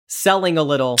Selling a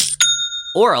little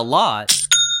or a lot,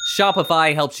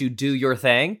 Shopify helps you do your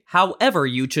thing, however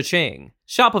you cha-ching.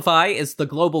 Shopify is the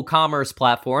global commerce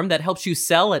platform that helps you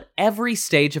sell at every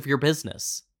stage of your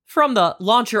business. From the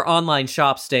launch your online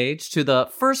shop stage to the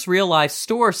first real-life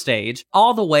store stage,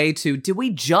 all the way to did we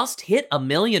just hit 1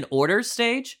 million orders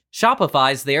stage?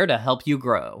 Shopify's there to help you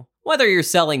grow. Whether you're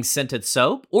selling scented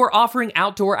soap or offering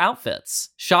outdoor outfits,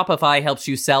 Shopify helps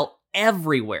you sell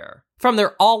everywhere. From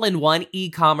their all-in-one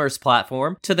e-commerce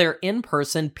platform to their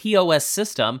in-person POS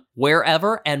system,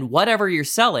 wherever and whatever you're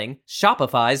selling,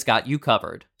 Shopify's got you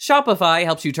covered. Shopify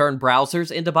helps you turn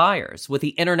browsers into buyers with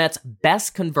the internet's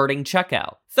best converting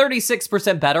checkout,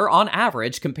 36% better on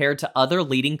average compared to other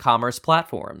leading commerce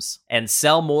platforms. And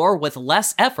sell more with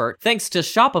less effort thanks to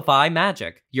Shopify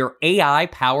Magic, your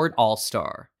AI-powered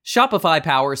all-star. Shopify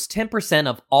powers 10%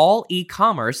 of all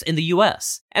e-commerce in the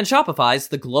US, and Shopify's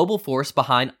the global force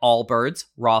behind Allbirds,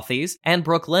 Rothy's, and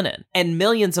Brooklinen, and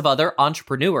millions of other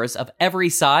entrepreneurs of every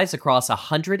size across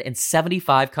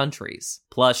 175 countries.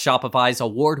 Plus, Shopify's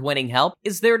award-winning help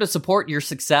is there to support your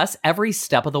success every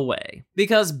step of the way.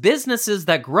 Because businesses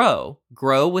that grow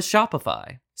with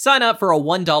Shopify. Sign up for a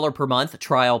 $1 per month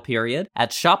trial period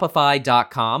at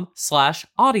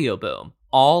shopify.com/audioboom,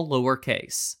 all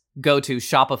lowercase. Go to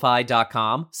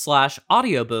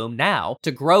shopify.com/audioboom now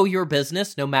to grow your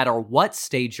business no matter what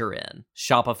stage you're in.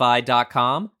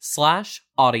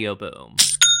 Shopify.com/audioboom.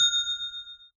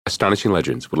 Astonishing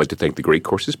Legends would like to thank the Great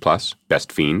Courses Plus,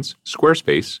 Best Fiends,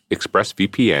 Squarespace,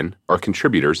 ExpressVPN, our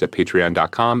contributors at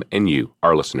patreon.com, and you,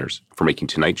 our listeners, for making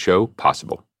tonight's show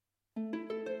possible.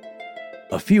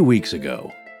 A few weeks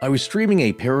ago, I was streaming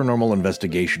a paranormal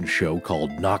investigation show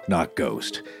called Knock Knock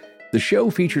Ghost. The show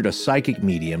featured a psychic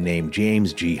medium named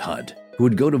James G. Hunt, who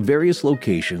would go to various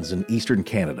locations in eastern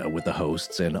Canada with the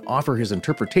hosts and offer his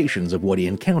interpretations of what he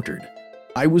encountered.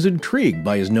 I was intrigued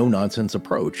by his no-nonsense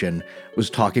approach and was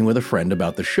talking with a friend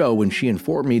about the show when she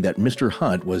informed me that Mr.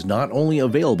 Hunt was not only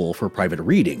available for private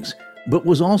readings, but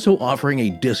was also offering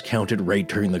a discounted rate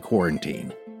during the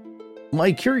quarantine.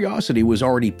 My curiosity was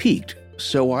already piqued,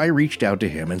 so I reached out to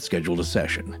him and scheduled a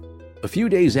session. A few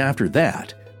days after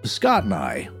that, Scott and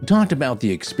I talked about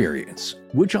the experience,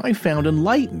 which I found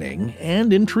enlightening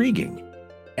and intriguing.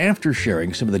 After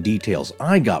sharing some of the details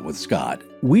I got with Scott,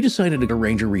 we decided to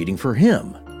arrange a reading for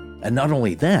him, and not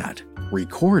only that,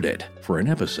 record it for an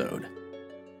episode.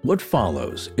 What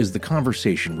follows is the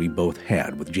conversation we both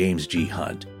had with James G.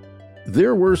 Hunt.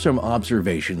 There were some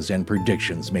observations and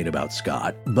predictions made about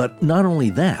Scott, but not only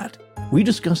that, we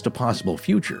discussed a possible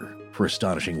future for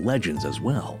Astonishing Legends as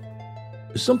well.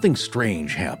 Something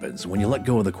strange happens when you let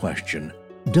go of the question,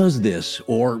 does this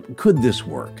or could this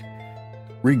work?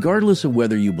 Regardless of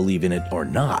whether you believe in it or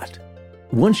not,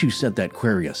 once you set that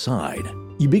query aside,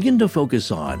 you begin to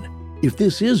focus on, if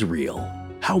this is real,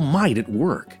 how might it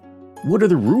work? What are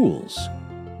the rules?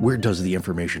 Where does the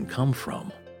information come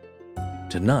from?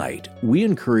 Tonight, we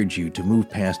encourage you to move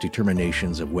past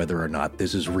determinations of whether or not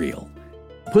this is real.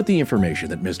 Put the information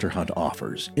that Mr. Hunt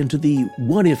offers into the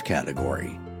what-if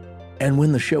category. And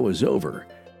when the show is over,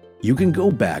 you can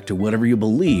go back to whatever you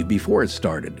believed before it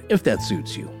started, if that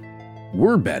suits you.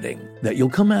 We're betting that you'll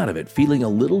come out of it feeling a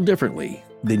little differently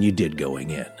than you did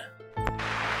going in.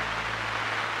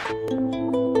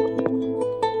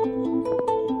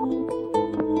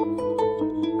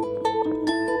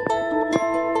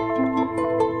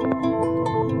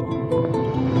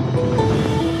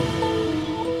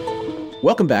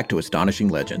 Welcome back to Astonishing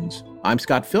Legends. I'm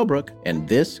Scott Philbrook, and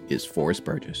this is Forrest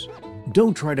Burgess.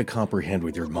 Don't try to comprehend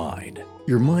with your mind.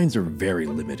 Your minds are very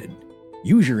limited.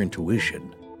 Use your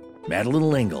intuition. Madeleine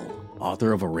L'Engle,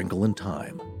 author of A Wrinkle in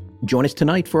Time. Join us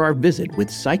tonight for our visit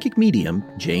with psychic medium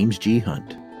James G.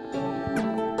 Hunt.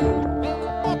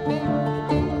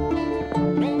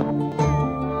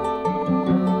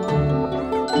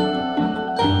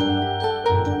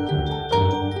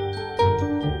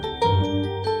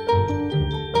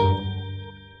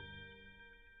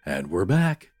 And we're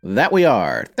back. That we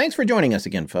are. Thanks for joining us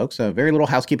again, folks. Very little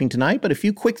housekeeping tonight, but a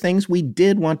few quick things we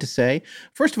did want to say.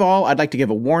 First of all, I'd like to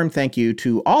give a warm thank you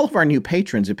to all of our new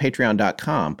patrons at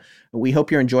patreon.com. We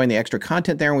hope you're enjoying the extra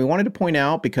content there, and we wanted to point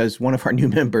out, because one of our new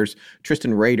members,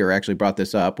 Tristan Rader, actually brought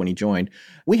this up when he joined,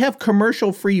 we have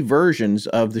commercial-free versions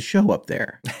of the show up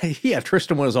there. Yeah,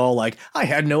 Tristan was all like, I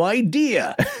had no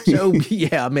idea. So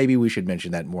yeah, maybe we should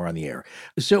mention that more on the air.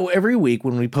 So every week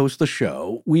when we post the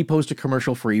show, we post a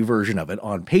commercial-free version of it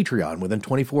on Patreon within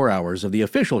 24 hours of the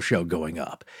official show going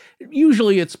up.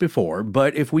 Usually it's before,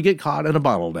 but if we get caught in a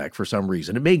bottleneck for some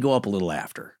reason, it may go up a little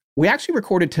after. We actually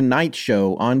recorded tonight's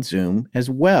show on Zoom as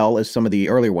well as some of the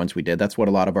earlier ones we did. That's what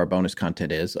a lot of our bonus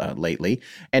content is lately.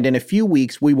 And in a few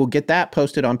weeks, we will get that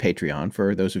posted on Patreon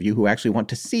for those of you who actually want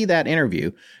to see that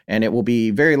interview, and it will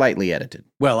be very lightly edited.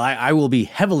 Well, I will be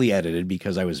heavily edited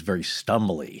because I was very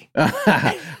stumbly.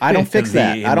 I don't fix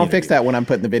that. I don't fix that when I'm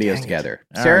putting the videos together.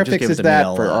 Sarah fixes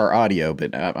that for our audio,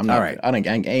 but I'm not. All right.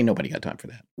 Ain't nobody got time for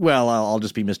that. Well, I'll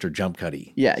just be Mr. Jump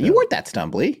Cuddy. Yeah, so. You weren't that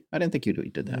stumbly. I didn't think you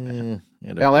did that, man.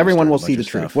 Well, everyone will see the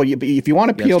truth. Well, if you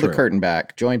want to peel the curtain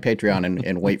back, join Patreon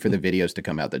and wait for the videos to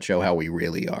come out that show how we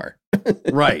really are.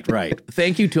 Right.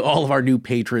 Thank you to all of our new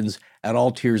patrons at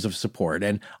all tiers of support.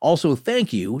 And also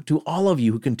thank you to all of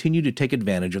you who continue to take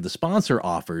advantage of the sponsor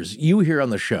offers you hear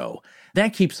on the show.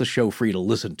 That keeps the show free to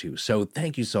listen to. So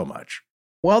thank you so much.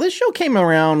 Well, this show came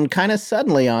around kind of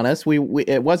suddenly on us.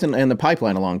 It wasn't in the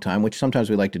pipeline a long time, which sometimes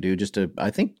we like to do just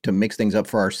to mix things up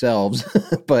for ourselves.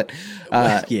 But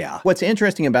yeah, what's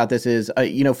interesting about this is,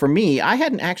 for me, I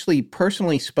hadn't actually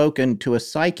personally spoken to a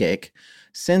psychic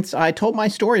since I told my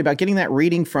story about getting that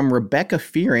reading from Rebecca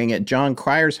Fearing at John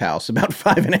Cryer's house about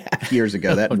 5.5 years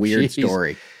ago. That weird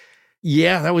story.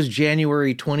 Yeah, that was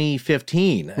January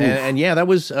 2015. And yeah, that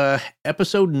was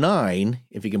episode 9,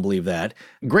 if you can believe that.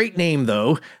 Great name,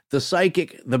 though. The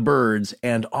Psychic, the Birds,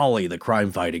 and Ollie, the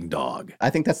crime-fighting dog. I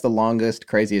think that's the longest,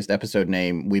 craziest episode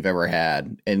name we've ever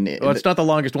had. And it's not the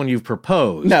longest one you've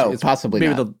proposed. No, it's possibly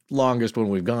maybe not. Maybe the longest one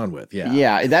we've gone with, yeah.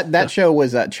 Yeah, that show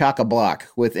was chock-a-block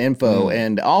with info,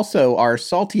 and also our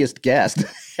saltiest guest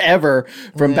ever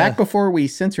from back before we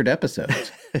censored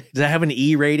episodes. Does that have an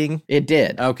E rating? It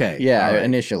did. Okay. Yeah, right.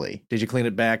 Initially. Did you clean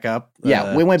it back up?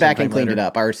 Yeah, we went back and cleaned it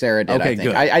up. Or Sarah did, okay, I think.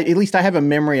 Good. At least I have a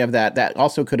memory of that. That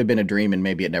also could have been a dream, and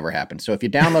maybe it never happened. So if you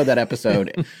download that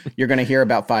episode, you're going to hear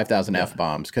about 5,000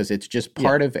 F-bombs, because it's just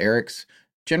part of Eric's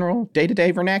general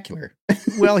day-to-day vernacular.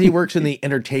 Well, he works in the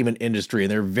entertainment industry, and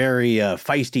they're very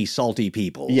feisty, salty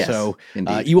people. Yes, so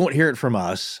indeed. You won't hear it from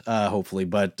us, hopefully.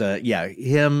 But yeah,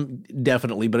 him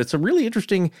definitely. But it's a really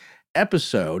interesting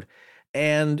episode.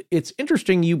 And it's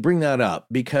interesting you bring that up,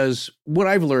 because what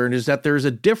I've learned is that there's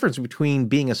a difference between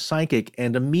being a psychic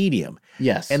and a medium.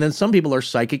 Yes. And then some people are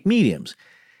psychic mediums.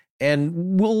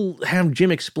 And we'll have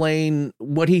Jim explain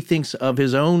what he thinks of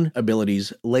his own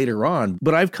abilities later on.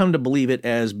 But I've come to believe it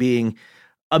as being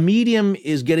a medium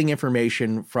is getting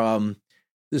information from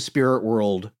the spirit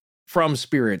world, from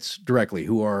spirits directly,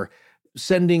 who are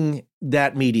sending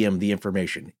that medium the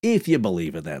information. If you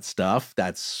believe in that stuff,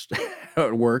 that's how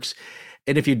it works.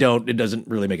 And if you don't, it doesn't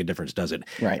really make a difference, does it?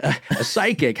 Right. A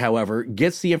psychic, however,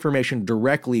 gets the information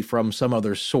directly from some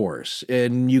other source.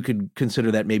 And you could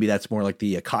consider that maybe that's more like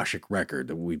the Akashic record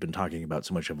that we've been talking about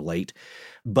so much of late.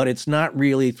 But it's not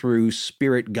really through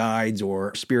spirit guides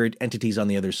or spirit entities on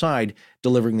the other side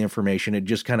delivering the information. It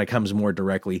just kind of comes more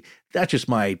directly. That's just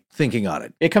my thinking on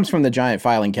it. It comes from the giant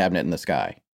filing cabinet in the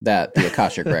sky. The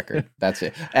Akashic record. That's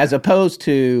it. As opposed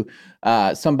to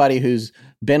somebody who's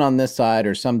been on this side,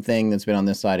 or something that's been on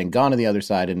this side and gone to the other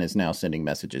side and is now sending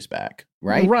messages back.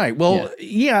 Right? Right. Well,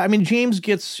 yeah. I mean, James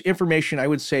gets information, I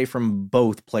would say, from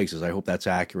both places. I hope that's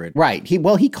accurate. Right.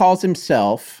 He calls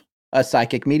himself a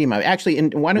psychic medium. Actually,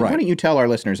 and why don't you tell our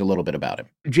listeners a little bit about him?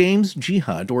 James G.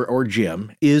 Hunt, or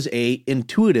Jim, is a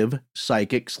intuitive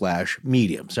psychic /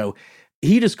 medium. So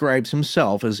he describes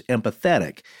himself as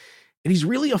empathetic. And he's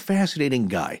really a fascinating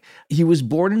guy. He was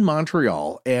born in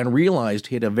Montreal and realized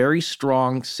he had a very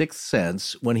strong sixth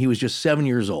sense when he was just 7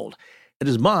 years old. And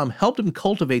his mom helped him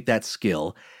cultivate that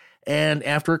skill. And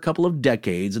after a couple of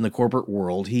decades in the corporate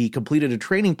world, he completed a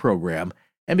training program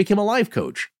and became a life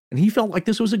coach. And he felt like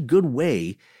this was a good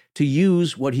way to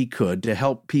use what he could to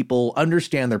help people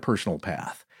understand their personal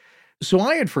path. So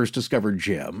I had first discovered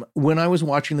Jim when I was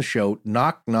watching the show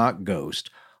Knock Knock Ghost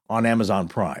on Amazon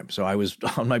Prime. So I was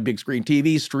on my big screen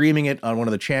TV streaming it on one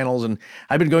of the channels, and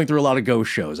I've been going through a lot of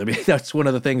ghost shows. I mean, that's one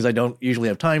of the things I don't usually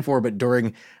have time for, but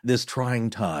during this trying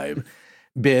time,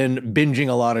 been binging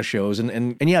a lot of shows.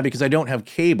 And yeah, because I don't have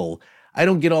cable, I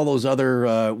don't get all those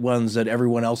other ones that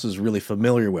everyone else is really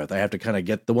familiar with. I have to kind of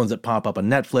get the ones that pop up on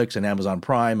Netflix and Amazon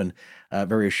Prime and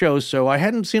various shows. So I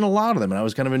hadn't seen a lot of them, and I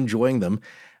was kind of enjoying them.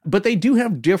 But they do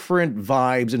have different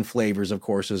vibes and flavors, of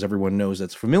course, as everyone knows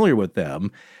that's familiar with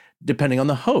them, depending on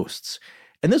the hosts.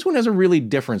 And this one has a really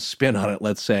different spin on it,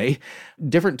 let's say.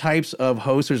 Different types of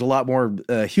hosts. There's a lot more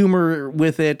humor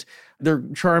with it. They're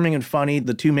charming and funny,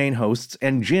 the two main hosts,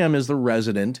 and Jim is the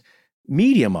resident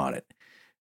medium on it.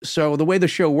 So the way the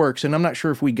show works, and I'm not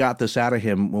sure if we got this out of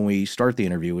him when we start the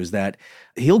interview, is that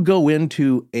he'll go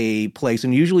into a place,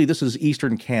 and usually this is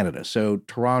Eastern Canada, so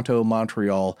Toronto,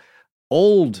 Montreal,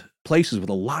 old places with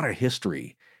a lot of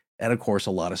history. And of course,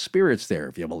 a lot of spirits there,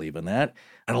 if you believe in that,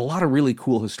 and a lot of really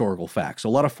cool historical facts. So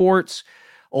a lot of forts,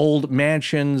 old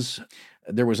mansions.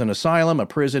 There was an asylum, a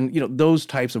prison, those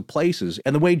types of places.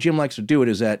 And the way Jim likes to do it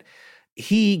is that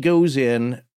he goes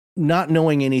in not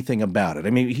knowing anything about it. I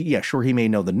mean, he may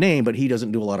know the name, but he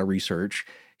doesn't do a lot of research.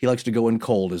 He likes to go in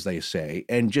cold, as they say,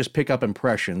 and just pick up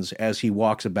impressions as he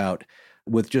walks about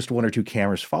with just one or two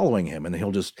cameras following him. And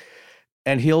he'll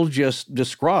just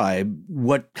describe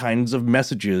what kinds of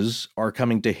messages are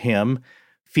coming to him,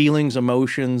 feelings,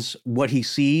 emotions, what he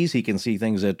sees. He can see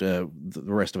things that the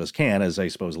rest of us can, as I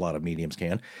suppose a lot of mediums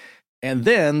can. And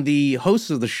then the hosts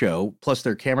of the show, plus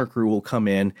their camera crew, will come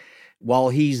in while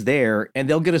he's there, and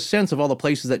they'll get a sense of all the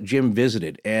places that Jim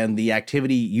visited, and the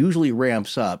activity usually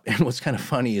ramps up. And what's kind of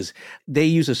funny is they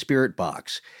use a spirit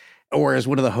box, or as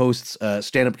one of the hosts,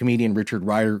 stand-up comedian Richard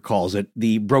Ryder calls it,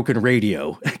 the broken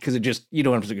radio, because it just,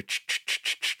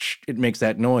 it makes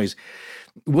that noise.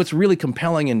 What's really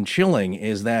compelling and chilling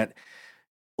is that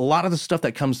a lot of the stuff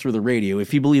that comes through the radio,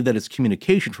 if you believe that it's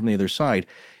communication from the other side,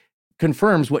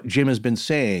 confirms what Jim has been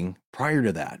saying prior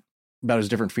to that about his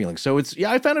different feelings. So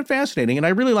I found it fascinating, and I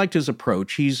really liked his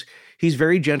approach. He's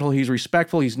very gentle, he's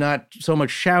respectful, he's not so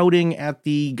much shouting at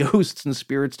the ghosts and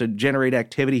spirits to generate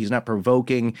activity, he's not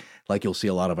provoking like you'll see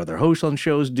a lot of other hosts on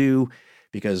shows do,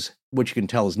 because what you can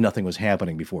tell is nothing was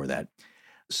happening before that.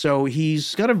 So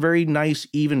he's got a very nice,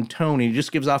 even tone, and he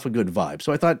just gives off a good vibe.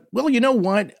 So I thought, well, you know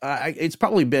what? It's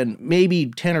probably been maybe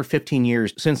 10 or 15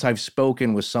 years since I've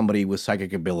spoken with somebody with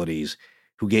psychic abilities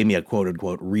who gave me a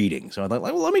quote-unquote reading. So I thought,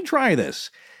 well, let me try this.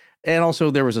 And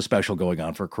also there was a special going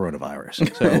on for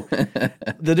coronavirus.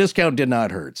 So the discount did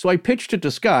not hurt. So I pitched it to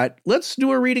Scott, let's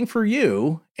do a reading for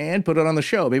you and put it on the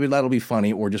show. Maybe that'll be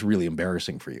funny or just really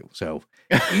embarrassing for you. So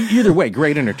either way,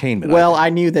 great entertainment. Well, I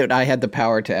knew that I had the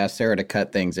power to ask Sarah to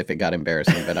cut things if it got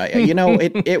embarrassing, but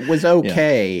it was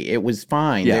okay. Yeah. It was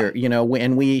fine. Yeah. There,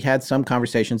 and we had some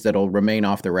conversations that'll remain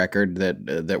off the record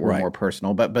that were more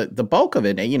personal, but the bulk of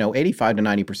it, 85 to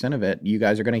 90% of it, you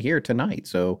guys are going to hear tonight.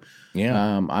 So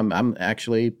yeah, I'm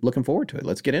actually looking forward to it.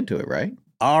 Let's get into it, right?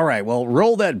 All right. Well,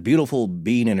 roll that beautiful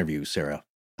bean interview, Sarah.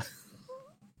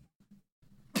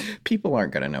 People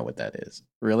aren't going to know what that is.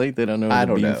 Really? They don't know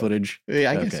the bean footage?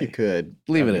 Yeah, I guess you could.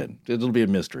 Leave it in. It'll be a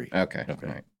mystery. Okay. All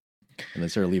right. And then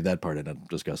Sarah, leave that part in. I'm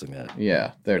discussing that.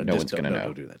 Yeah. No one's going to know.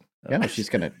 Don't do that. Yeah, she's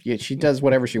going to. Yeah, she does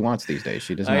whatever she wants these days.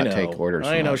 She does not take orders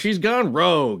from us. She's gone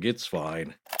rogue. It's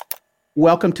fine.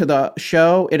 Welcome to the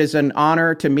show. It is an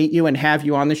honor to meet you and have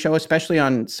you on the show, especially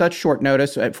on such short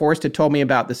notice. Forrest had told me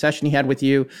about the session he had with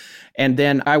you. And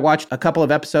then I watched a couple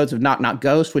of episodes of Knock Knock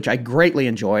Ghost, which I greatly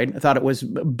enjoyed. I thought it was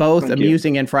both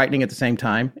amusing and frightening at the same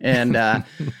time. And I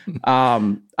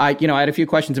had a few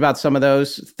questions about some of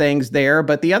those things there.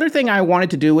 But the other thing I wanted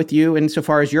to do with you,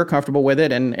 insofar as you're comfortable with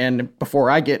it, and before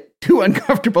I get too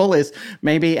uncomfortable, is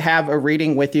maybe have a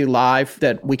reading with you live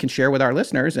that we can share with our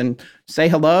listeners and say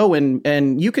hello.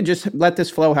 And you could just let this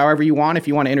flow however you want, if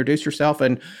you want to introduce yourself.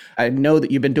 And I know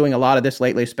that you've been doing a lot of this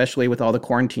lately, especially with all the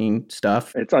quarantine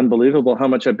stuff. It's unbelievable how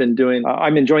much I've been doing.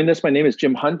 I'm enjoying this. My name is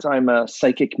Jim Hunt. I'm a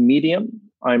psychic medium.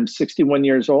 I'm 61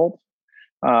 years old.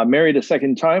 Married a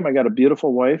second time. I got a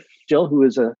beautiful wife, Jill, who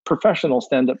is a professional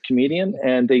stand-up comedian,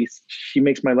 and she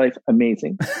makes my life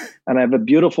amazing. And I have a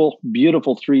beautiful,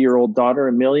 beautiful 3-year-old daughter,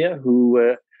 Amelia,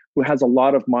 who has a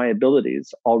lot of my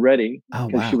abilities already,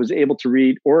 because she was able to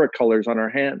read aura colors on her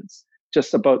hands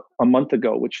just about a month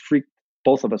ago, which freaked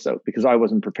both of us out because I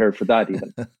wasn't prepared for that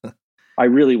even. I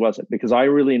really wasn't, because I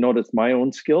really noticed my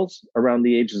own skills around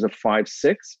the ages of 5,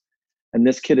 6. And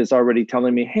this kid is already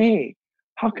telling me, hey,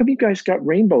 how come you guys got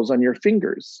rainbows on your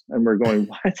fingers? And we're going,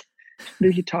 what are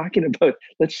you talking about?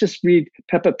 Let's just read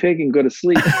Peppa Pig and go to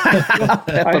sleep.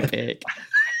 Peppa Pig.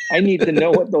 I need to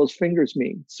know what those fingers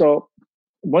mean. So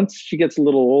once she gets a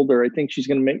little older, I think she's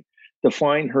going to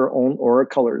define her own aura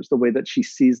colors the way that she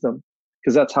sees them,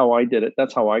 because that's how I did it.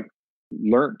 That's how I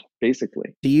learned,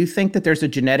 basically. Do you think that there's a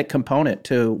genetic component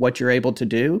to what you're able to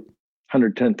do?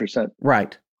 110%.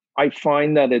 Right. I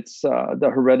find that it's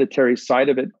the hereditary side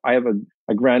of it. I have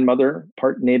a grandmother,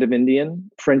 part Native Indian,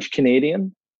 French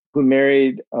Canadian, who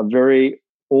married a very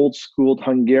old school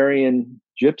Hungarian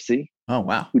gypsy. Oh,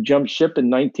 wow. Who jumped ship in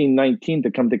 1919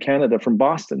 to come to Canada from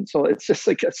Boston. So it's just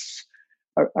like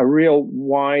a real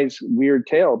wise, weird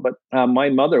tale. But my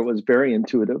mother was very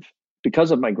intuitive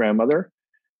because of my grandmother.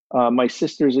 My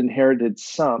sisters inherited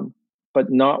some,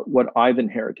 but not what I've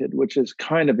inherited, which is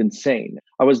kind of insane.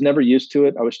 I was never used to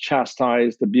it. I was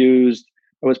chastised, abused.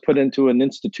 I was put into an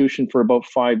institution for about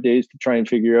 5 days to try and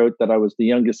figure out that I was the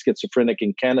youngest schizophrenic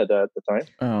in Canada at the time.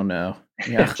 Oh, no.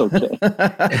 Yeah. It's okay.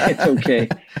 It's okay.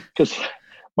 Because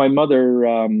my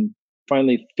mother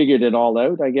finally figured it all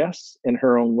out, I guess, in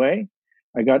her own way.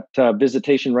 I got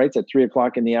visitation rights at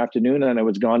 3:00 in the afternoon, and I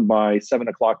was gone by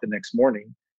 7:00 the next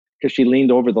morning because she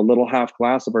leaned over the little half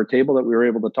glass of our table that we were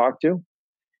able to talk to.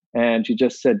 And she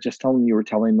just said, just tell them you were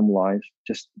telling them lies.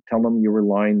 Just tell them you were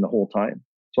lying the whole time.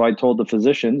 So I told the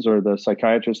physicians or the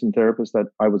psychiatrists and therapists that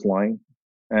I was lying.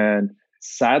 And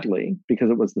sadly, because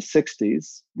it was the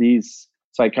 60s, these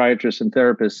psychiatrists and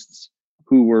therapists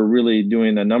who were really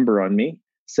doing a number on me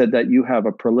said that you have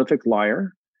a prolific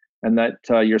liar and that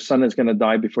your son is going to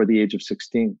die before the age of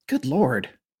 16. Good Lord.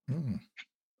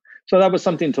 So that was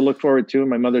something to look forward to.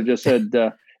 My mother just said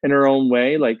in her own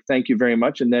way, like, thank you very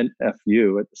much. And then F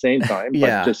you at the same time,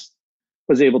 but just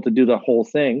was able to do the whole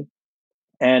thing.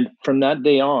 And from that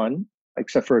day on,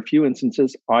 except for a few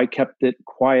instances, I kept it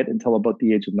quiet until about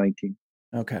the age of 19.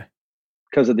 Okay.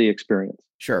 Because of the experience.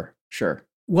 Sure.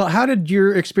 Well, how did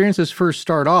your experiences first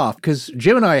start off? Because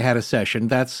Jim and I had a session.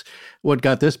 That's what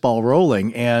got this ball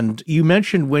rolling. And you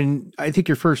mentioned when, I think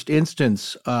your first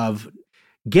instance of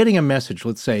getting a message,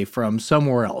 let's say, from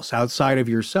somewhere else outside of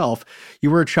yourself, you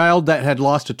were a child that had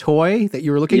lost a toy that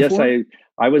you were looking for? Yes,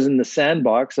 I was in the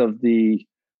sandbox of the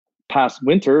past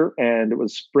winter, and it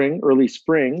was spring, early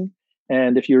spring.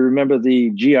 And if you remember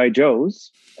the G.I.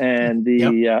 Joes and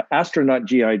the astronaut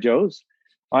G.I. Joes,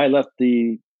 I left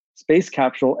the space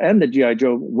capsule and the G.I.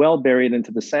 Joe well buried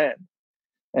into the sand.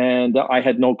 And I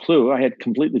had no clue. I had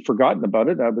completely forgotten about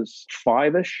it. I was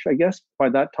 5-ish, I guess, by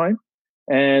that time.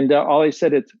 And all I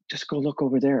said is, just go look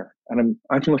over there. And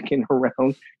I'm looking around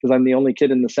because I'm the only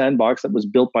kid in the sandbox that was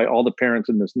built by all the parents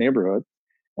in this neighborhood.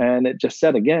 And it just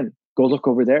said again, go look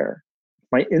over there.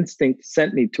 My instinct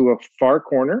sent me to a far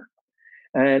corner,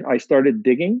 and I started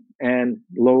digging, and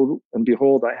lo and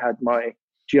behold, I had my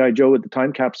G.I. Joe with the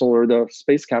time capsule or the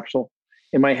space capsule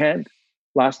in my hand.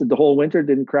 Lasted the whole winter,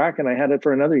 didn't crack, and I had it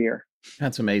for another year.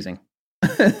 That's amazing.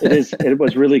 It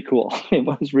was really cool. It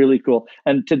was really cool.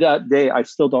 And to that day, I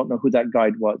still don't know who that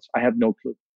guide was. I have no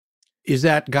clue. Is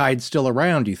that guide still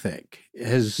around, do you think?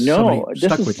 No,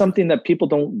 this is something that people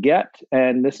don't get.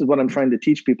 And this is what I'm trying to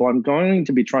teach people. I'm going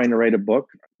to be trying to write a book.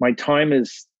 My time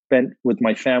is spent with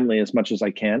my family as much as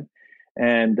I can,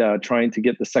 and trying to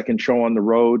get the second show on the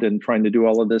road and trying to do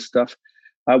all of this stuff.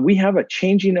 We have a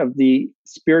changing of the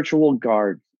spiritual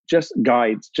guard, just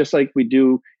guides, just like we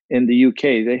do in the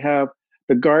UK. They have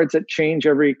the guards that change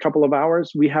every couple of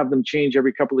hours. We have them change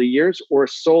every couple of years, or a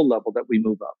soul level that we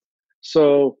move up.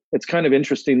 So it's kind of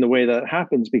interesting the way that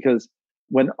happens, because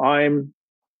when I'm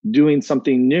doing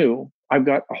something new, I've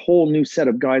got a whole new set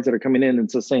of guides that are coming in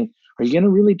and so saying, are you going to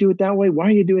really do it that way? Why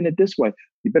are you doing it this way?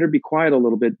 You better be quiet a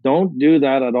little bit. Don't do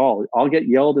that at all. I'll get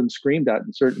yelled and screamed at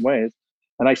in certain ways.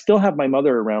 And I still have my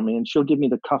mother around me, and she'll give me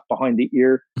the cuff behind the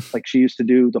ear like she used to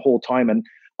do the whole time. And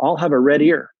I'll have a red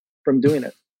ear from doing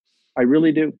it. I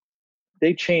really do.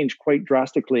 They change quite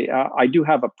drastically. I do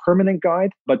have a permanent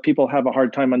guide, but people have a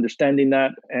hard time understanding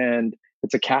that. And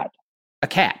it's a cat. A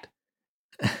cat.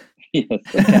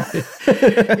 Yes,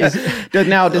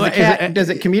 a cat. Does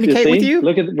it communicate with you?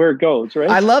 Look at where it goes, right?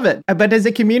 I love it. But does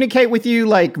it communicate with you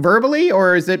like verbally,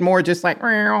 or is it more just like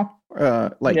yeah,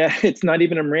 it's not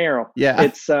even a meow. Yeah.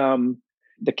 It's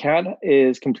the cat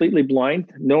is completely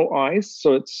blind, no eyes.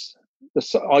 So it's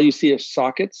all you see is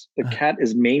sockets. The cat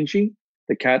is mangy.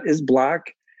 The cat is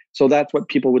black. So that's what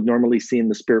people would normally see in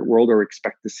the spirit world or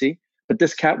expect to see. But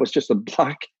this cat was just a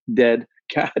black, dead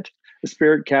cat, a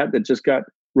spirit cat that just got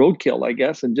roadkill, I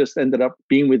guess, and just ended up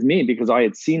being with me because I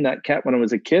had seen that cat when I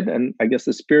was a kid. And I guess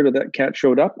the spirit of that cat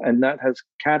showed up, and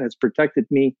cat has protected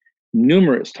me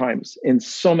numerous times in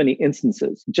so many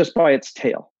instances just by its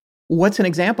tail. What's an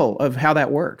example of how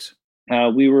that works?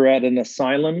 We were at an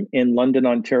asylum in London,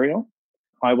 Ontario.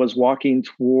 I was walking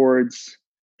towards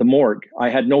the morgue. I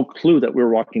had no clue that we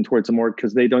were walking towards the morgue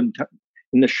because in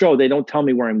the show, they don't tell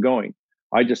me where I'm going.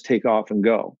 I just take off and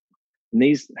go. And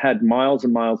these had miles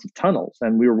and miles of tunnels,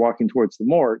 and we were walking towards the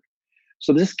morgue.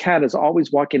 So this cat is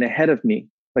always walking ahead of me,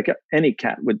 like any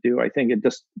cat would do. I think it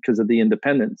just because of the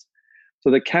independence. So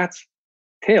the cat's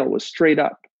tail was straight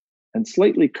up and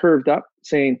slightly curved up,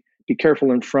 saying, be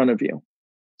careful in front of you.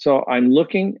 So I'm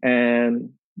looking, and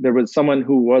there was someone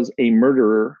who was a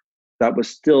murderer that was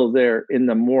still there in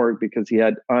the morgue because he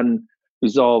had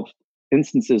unresolved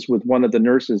instances with one of the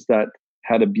nurses that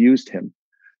had abused him.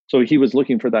 So he was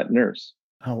looking for that nurse.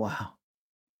 Oh, wow.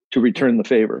 To return the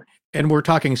favor. And we're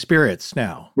talking spirits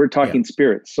now. We're talking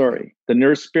spirits, sorry. The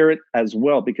nurse spirit as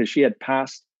well, because she had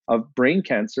passed of brain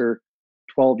cancer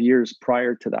 12 years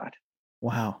prior to that.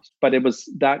 Wow. But it was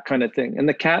that kind of thing. And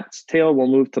the cat's tail will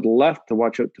move to the left to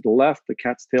watch out to the left. The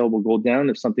cat's tail will go down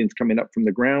if something's coming up from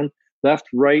the ground. Left,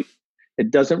 right. It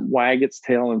doesn't wag its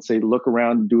tail and say, look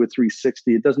around and do a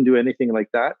 360. It doesn't do anything like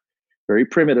that. Very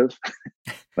primitive,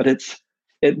 but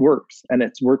it works. And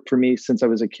it's worked for me since I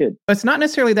was a kid. But it's not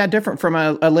necessarily that different from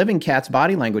a living cat's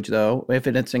body language, though. If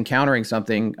it's encountering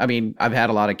something, I mean, I've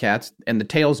had a lot of cats, and the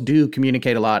tails do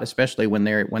communicate a lot, especially when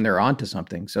they're onto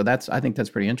something. So I think that's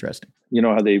pretty interesting. You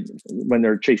know how when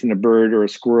they're chasing a bird or a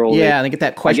squirrel, they get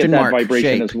that question mark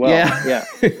vibration shape as well. Yeah.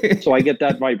 So I get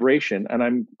that vibration,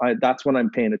 and that's when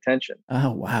I'm paying attention.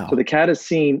 Oh wow! So the cat is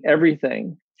seeing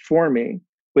everything for me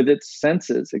with its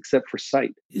senses except for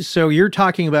sight. So you're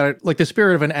talking about it like the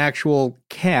spirit of an actual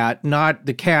cat, not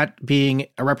the cat being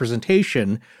a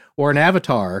representation or an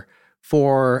avatar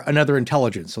for another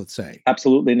intelligence, let's say.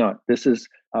 Absolutely not. This is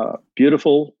a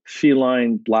beautiful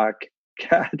feline black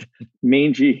cat,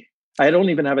 mangy. I don't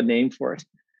even have a name for it.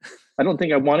 I don't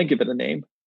think I want to give it a name.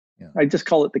 Yeah. I just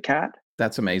call it the cat.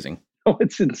 That's amazing. Oh,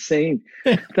 it's insane.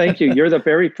 Thank you. You're the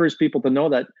very first people to know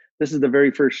that. This is the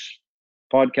very first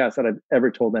podcast that I've ever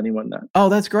told anyone that. Oh,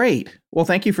 that's great. Well,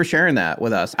 thank you for sharing that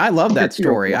with us. I love that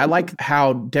story. I like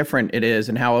how different it is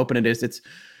and how open it is.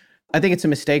 I think it's a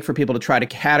mistake for people to try to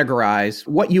categorize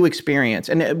what you experience.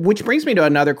 And which brings me to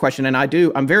another question. And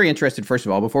I'm very interested, first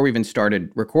of all, before we even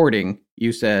started recording,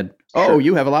 you said, oh,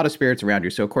 you have a lot of spirits around you.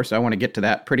 So of course I want to get to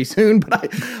that pretty soon, but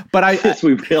yes,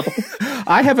 we will.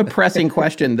 I have a pressing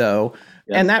question though.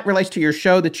 Yes. And that relates to your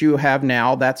show that you have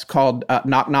now. That's called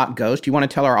Knock Knock Ghost. Do you want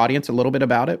to tell our audience a little bit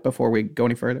about it before we go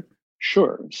any further?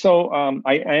 Sure. So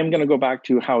I am going to go back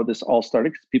to how this all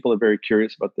started because people are very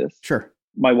curious about this. Sure.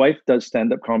 My wife does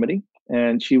stand-up comedy,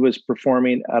 and she was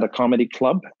performing at a comedy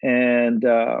club. And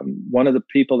one of the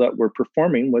people that were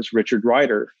performing was Richard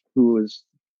Ryder, who was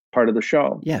part of the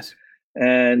show. Yes.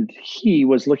 And he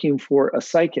was looking for a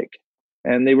psychic.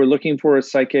 And they were looking for a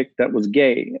psychic that was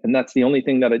gay. And that's the only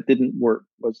thing that it didn't work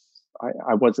was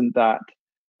I wasn't that.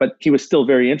 But he was still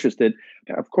very interested.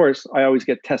 Of course, I always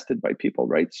get tested by people,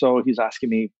 right? So he's asking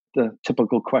me the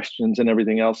typical questions and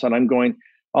everything else. And I'm going,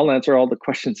 I'll answer all the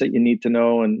questions that you need to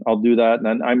know. And I'll do that.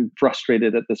 And I'm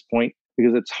frustrated at this point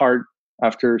because it's hard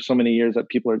after so many years that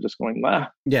people are just going,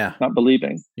 not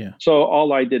believing. Yeah. So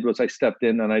all I did was I stepped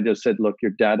in and I just said, look, your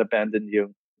dad abandoned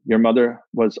you. Your mother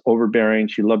was overbearing.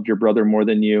 She loved your brother more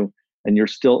than you. And you're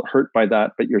still hurt by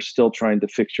that, but you're still trying to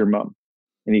fix your mom.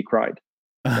 And he cried.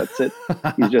 That's it.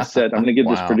 He just said, I'm going to give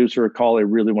this producer a call. I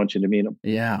really want you to meet him.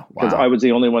 Yeah. Because I was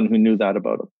the only one who knew that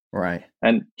about him. Right.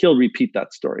 And he'll repeat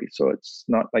that story. So it's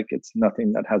not like it's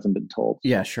nothing that hasn't been told.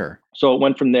 Yeah, sure. So it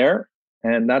went from there.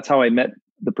 And that's how I met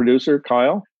the producer,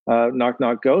 Kyle, Knock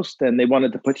Knock Ghost. And they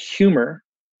wanted to put humor,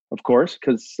 of course,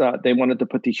 because they wanted to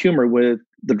put the humor with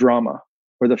the drama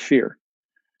or the fear.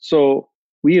 So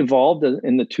we evolved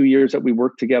in the 2 years that we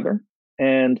worked together.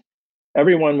 And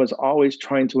everyone was always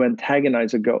trying to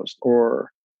antagonize a ghost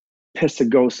or piss a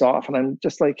ghost off. And I'm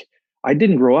just like, I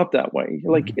didn't grow up that way.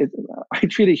 Like I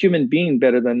treat a human being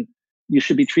better than you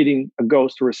should be treating a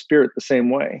ghost or a spirit the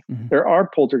same way. Mm-hmm. There are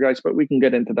poltergeists, but we can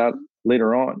get into that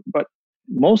later on. But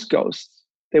most ghosts,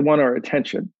 they want our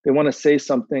attention. They want to say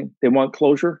something. They want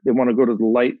closure. They want to go to the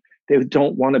light. They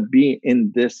don't want to be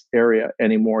in this area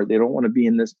anymore. They don't want to be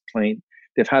in this plane.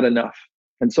 They've had enough.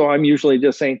 And so I'm usually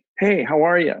just saying, hey, how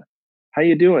are you? How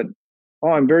you doing? Oh,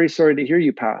 I'm very sorry to hear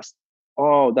you passed.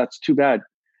 Oh, that's too bad.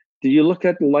 Did you look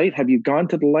at the light? Have you gone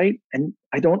to the light? And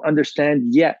I don't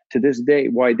understand yet to this day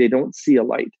why they don't see a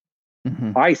light.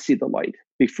 Mm-hmm. I see the light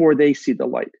before they see the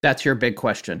light. That's your big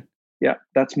question. Yeah,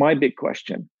 that's my big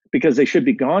question because they should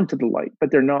be gone to the light,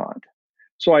 but they're not.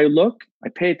 So I look, I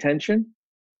pay attention.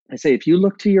 I say, if you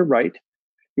look to your right,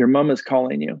 your mom is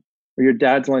calling you, or your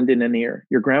dad's lending an ear,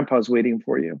 your grandpa's waiting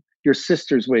for you, your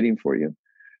sister's waiting for you.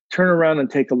 Turn around and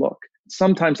take a look.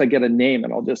 Sometimes I get a name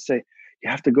and I'll just say, you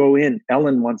have to go in.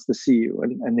 Ellen wants to see you.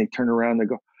 And they turn around and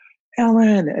go,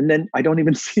 Ellen. And then I don't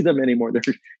even see them anymore. They're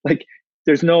like,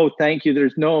 there's no thank you.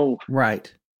 There's no.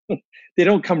 Right. They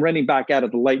don't come running back out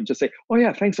of the light and just say, oh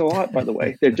yeah, thanks a lot, by the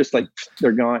way. They're just like,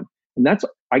 they're gone. And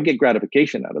I get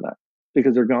gratification out of that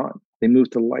because they're gone. They move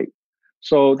to the light.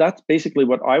 So that's basically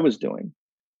what I was doing.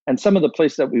 And some of the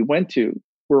places that we went to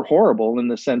were horrible in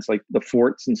the sense like the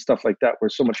forts and stuff like that, where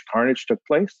so much carnage took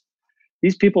place.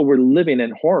 These people were living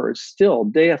in horror still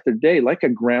day after day, like a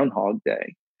Groundhog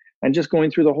Day, and just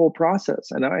going through the whole process.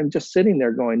 And I'm just sitting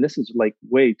there going, this is like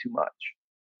way too much.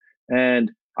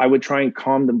 And I would try and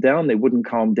calm them down. They wouldn't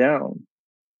calm down.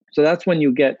 So that's when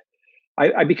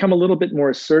I become a little bit more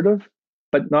assertive,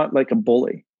 but not like a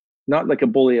bully, not like a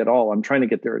bully at all. I'm trying to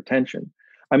get their attention.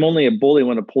 I'm only a bully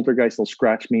when a poltergeist will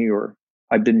scratch me or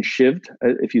I've been shivved.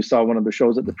 If you saw one of the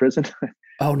shows at the prison.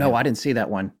 Oh, no, I didn't see that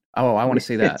one. Oh, I want to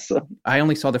see that. So, I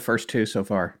only saw the first two so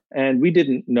far. and we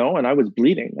didn't know, and I was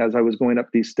bleeding as I was going up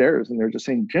these stairs, and they're just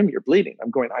saying, "Jim, you're bleeding." I'm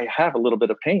going, "I have a little bit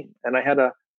of pain," and I had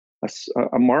a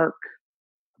mark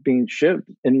being shivved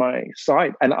in my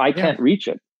side, and I can't reach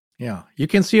it. Yeah, you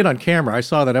can see it on camera. I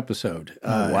saw that episode.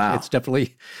 Wow. It's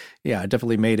definitely, it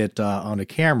definitely made it on a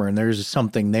camera, and there's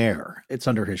something there. It's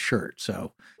under his shirt.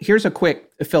 So Here's a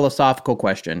quick philosophical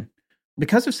question.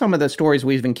 Because of some of the stories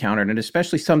we've encountered, and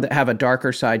especially some that have a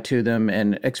darker side to them,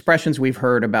 and expressions we've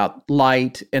heard about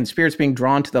light and spirits being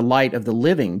drawn to the light of the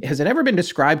living, has it ever been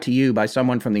described to you by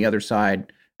someone from the other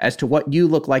side as to what you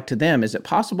look like to them? Is it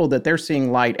possible that they're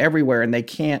seeing light everywhere and they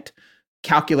can't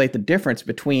calculate the difference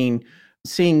between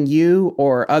seeing you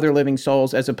or other living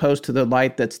souls as opposed to the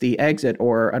light that's the exit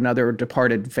or another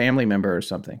departed family member or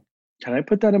something? Can I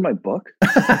put that in my book?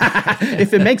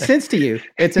 If it makes sense to you,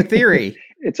 it's a theory.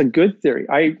 It's a good theory.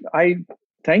 I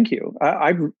thank you.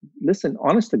 I listen,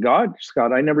 honest to God,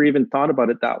 Scott, I never even thought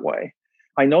about it that way.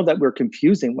 I know that we're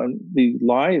confusing when the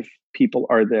live people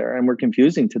are there, and we're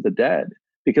confusing to the dead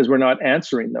because we're not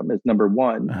answering them, is number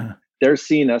one. Uh-huh. They're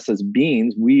seeing us as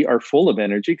beings. We are full of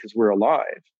energy because we're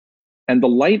alive. And the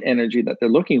light energy that they're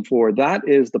looking for, that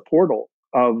is the portal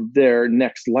of their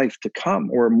next life to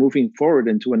come, or moving forward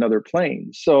into another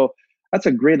plane. So that's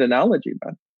a great analogy,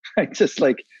 man. I just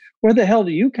like, where the hell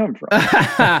do you come from?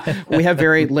 We have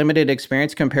very limited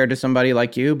experience compared to somebody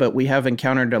like you, but we have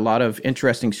encountered a lot of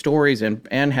interesting stories and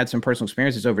had some personal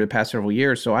experiences over the past several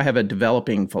years. So I have a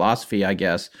developing philosophy, I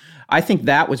guess. I think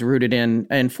that was rooted in,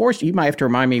 and Forrest, you might have to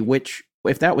remind me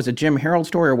if that was a Jim Harold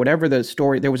story or whatever the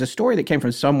story, there was a story that came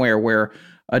from somewhere where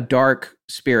a dark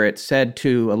spirit said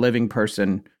to a living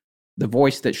person, the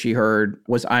voice that she heard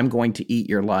was, "I'm going to eat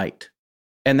your light."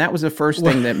 And that was the first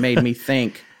thing that made me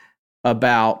think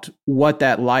about what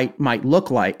that light might look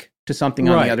like to something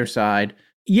on the other side.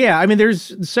 Yeah, I mean,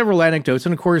 there's several anecdotes.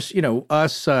 And of course,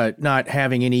 us not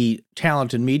having any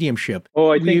talent in mediumship.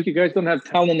 Oh, I think you guys don't have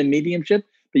talent in mediumship,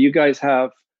 but you guys have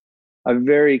a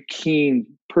very keen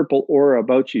purple aura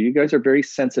about you. You guys are very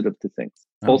sensitive to things,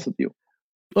 both of you.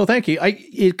 Well, thank you.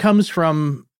 It comes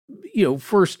from,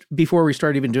 first, before we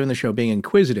start even doing the show, being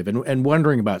inquisitive and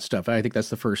wondering about stuff. I think that's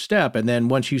the first step. And then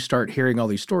once you start hearing all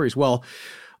these stories, well,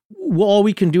 all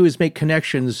we can do is make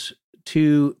connections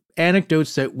to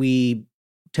anecdotes that we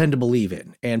tend to believe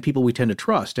in and people we tend to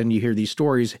trust. And you hear these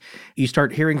stories, you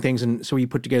start hearing things. And so you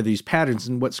put together these patterns.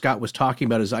 And what Scott was talking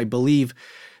about is, I believe,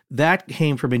 that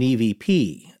came from an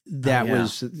EVP that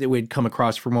we'd come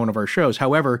across from one of our shows.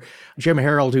 However, Jim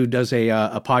Harold, who does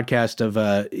a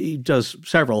podcast he does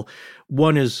several.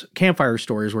 One is campfire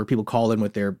stories where people call in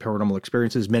with their paranormal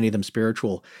experiences, many of them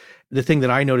spiritual. The thing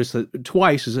that I noticed that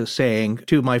twice is a saying,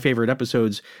 two of my favorite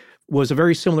episodes, was a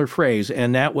very similar phrase.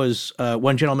 And that was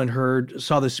one gentleman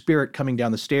saw the spirit coming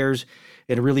down the stairs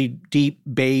in a really deep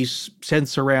bass,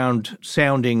 sense around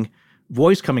sounding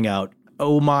voice coming out.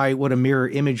 "Oh my, what a mirror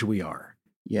image we are."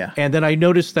 Yeah. And then I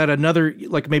noticed that another,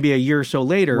 like maybe a year or so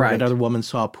later, another woman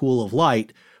saw a pool of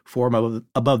light form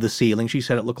above the ceiling. She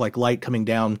said it looked like light coming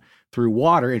down through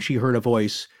water, and she heard a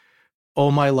voice,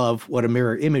 "Oh my love, what a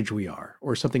mirror image we are,"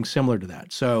 or something similar to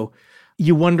that. So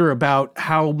you wonder about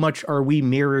how much are we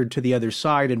mirrored to the other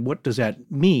side, and what does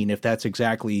that mean if that's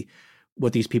exactly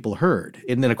what these people heard?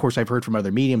 And then, of course, I've heard from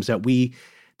other mediums that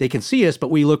they can see us,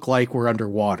 but we look like we're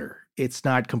underwater. It's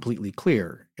not completely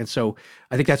clear. And so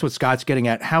I think that's what Scott's getting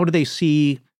at. How do they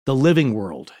see the living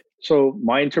world? So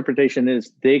my interpretation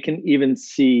is they can even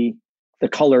see the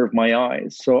color of my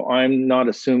eyes. So I'm not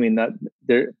assuming that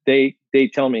they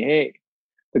tell me, "Hey,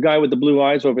 the guy with the blue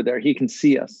eyes over there, he can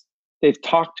see us." They've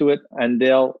talked to it and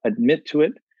they'll admit to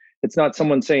it. It's not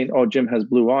someone saying, "Oh, Jim has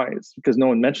blue eyes," because no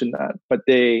one mentioned that, but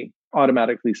they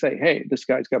automatically say, "Hey, this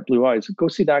guy's got blue eyes. Go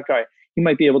see that guy. He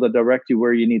might be able to direct you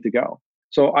where you need to go."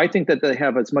 So I think that they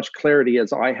have as much clarity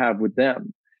as I have with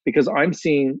them, because I'm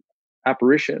seeing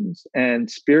apparitions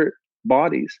and spirit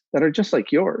bodies that are just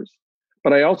like yours.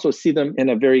 But I also see them in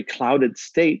a very clouded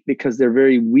state because they're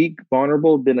very weak,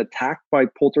 vulnerable, been attacked by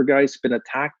poltergeists, been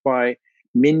attacked by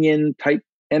minion type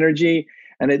energy,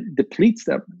 and it depletes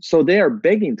them. So they are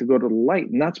begging to go to the light.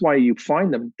 And that's why you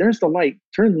find them. There's the light,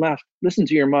 turn left, listen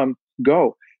to your mom,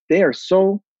 go. They are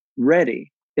so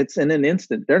ready. It's in an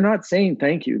instant. They're not saying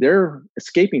thank you. They're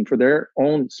escaping for their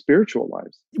own spiritual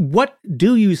lives. What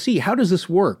do you see? How does this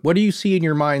work? What do you see in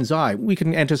your mind's eye? We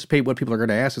can anticipate what people are going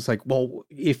to ask. It's like, well,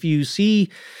 if you see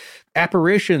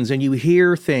apparitions and you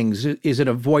hear things, is it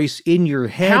a voice in your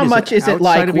head? How much is it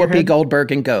like Whoopi head?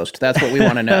 Goldberg and Ghost? That's what we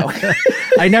want to know.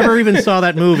 I never even saw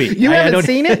that movie. You haven't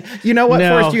seen it? You know what,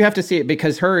 No. Forrest, you have to see it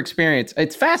because her experience,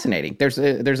 it's fascinating. There's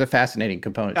a fascinating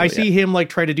component to I it. see him like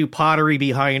try to do pottery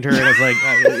behind her, and it's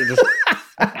like,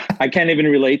 I can't even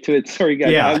relate to it. Sorry,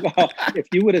 guys. Yeah. If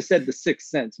you would have said The Sixth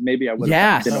Sense, maybe I would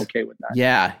have been okay with that.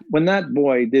 Yeah. When that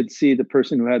boy did see the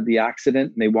person who had the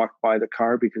accident and they walked by the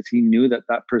car because he knew that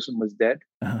that person was dead,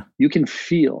 you can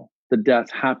feel the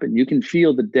death happen. You can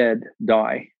feel the dead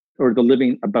die or the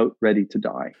living about ready to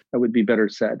die. That would be better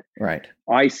said. Right.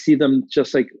 I see them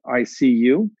just like I see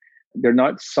you. They're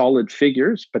not solid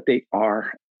figures, but they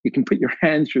are. You can put your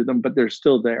hand through them, but they're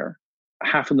still there.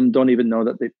 Half of them don't even know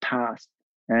that they've passed.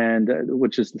 And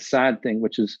which is the sad thing,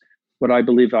 which is what I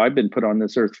believe I've been put on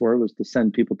this earth for, was to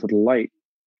send people to the light.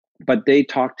 But they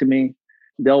talk to me.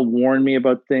 They'll warn me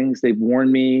about things. They've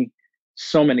warned me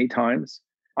so many times.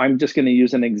 I'm just going to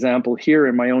use an example here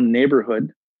in my own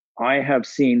neighborhood. I have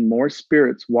seen more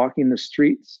spirits walking the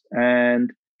streets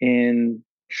and in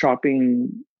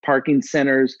shopping, parking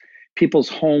centers, people's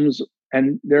homes.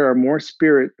 And there are more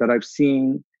spirit that I've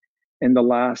seen in the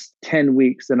last 10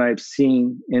 weeks than I've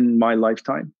seen in my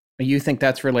lifetime. You think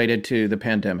that's related to the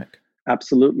pandemic?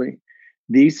 Absolutely.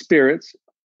 These spirits,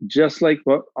 just like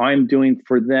what I'm doing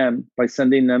for them by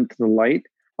sending them to the light,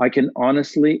 I can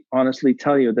honestly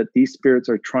tell you that these spirits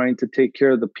are trying to take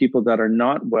care of the people that are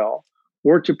not well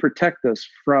or to protect us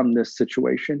from this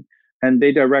situation. And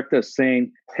they direct us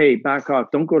saying, hey, back off.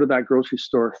 Don't go to that grocery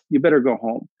store. You better go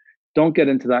home. Don't get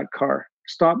into that car.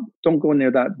 Stop. Don't go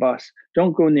near that bus.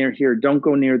 Don't go near here. Don't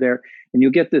go near there. And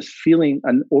you get this feeling,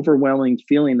 an overwhelming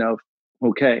feeling of,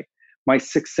 okay, my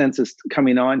sixth sense is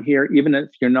coming on here. Even if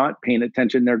you're not paying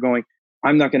attention, they're going,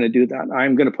 I'm not going to do that.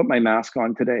 I'm going to put my mask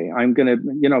on today. I'm going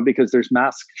to, because there's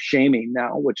mask shaming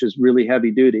now, which is really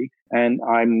heavy duty. And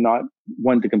I'm not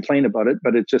one to complain about it,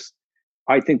 but it's just,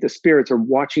 I think the spirits are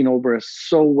watching over us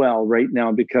so well right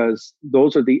now because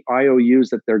those are the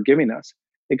IOUs that they're giving us.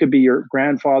 It could be your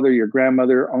grandfather, your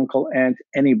grandmother, uncle, aunt,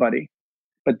 anybody.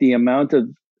 But the amount of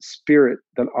spirit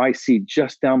that I see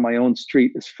just down my own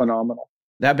street is phenomenal.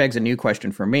 That begs a new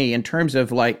question for me in terms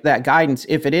of like that guidance.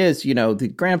 If it is,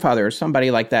 the grandfather or somebody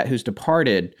like that who's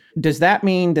departed, does that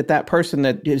mean that that person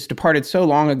that is departed so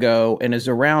long ago and is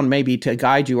around maybe to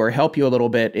guide you or help you a little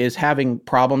bit is having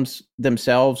problems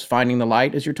themselves finding the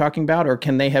light as you're talking about? Or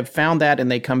can they have found that and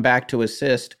they come back to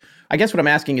assist? I guess what I'm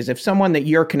asking is if someone that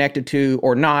you're connected to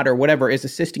or not or whatever is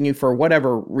assisting you for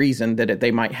whatever reason that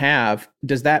they might have,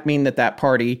 does that mean that that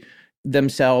party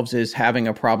themselves is having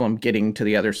a problem getting to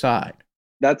the other side?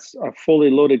 That's a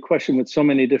fully loaded question with so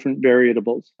many different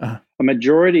variables. A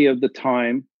majority of the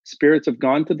time, spirits have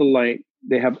gone to the light.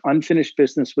 They have unfinished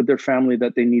business with their family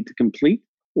that they need to complete,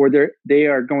 or they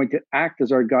are going to act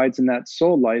as our guides in that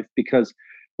soul life because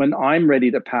when I'm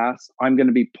ready to pass, I'm going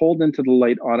to be pulled into the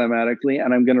light automatically,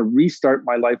 and I'm going to restart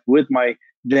my life with my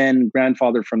then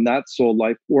grandfather from that soul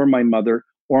life, or my mother,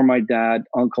 or my dad,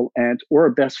 uncle, aunt, or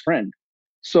a best friend.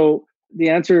 So the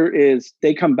answer is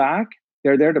they come back.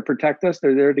 They're there to protect us.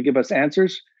 They're there to give us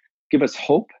answers, give us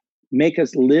hope, make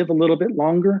us live a little bit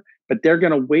longer. But they're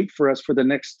going to wait for us for the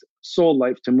next soul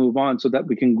life to move on so that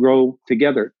we can grow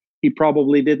together. He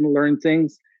probably didn't learn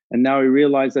things, and now he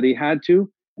realized that he had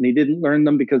to. And he didn't learn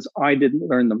them because I didn't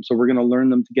learn them. So we're going to learn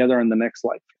them together in the next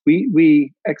life.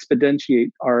 We exponentiate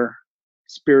our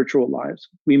spiritual lives.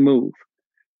 We move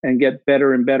and get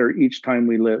better and better each time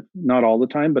we live. Not all the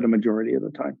time, but a majority of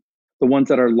the time. The ones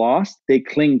that are lost, they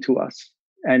cling to us.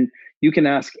 And you can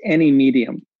ask any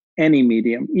medium,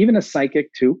 even a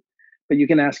psychic too, but you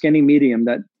can ask any medium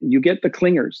that you get the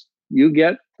clingers. You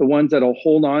get the ones that'll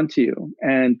hold on to you.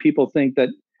 And people think that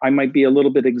I might be a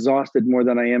little bit exhausted more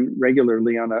than I am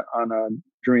regularly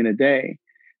during a day.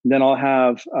 And then I'll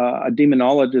have a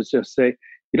demonologist just say,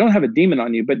 you don't have a demon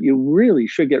on you, but you really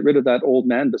should get rid of that old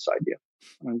man beside you.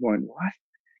 And I'm going, what?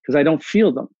 Because I don't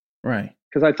feel them. Right.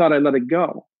 Because I thought I let it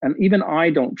go. And even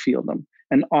I don't feel them.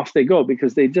 And off they go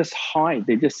because they just hide.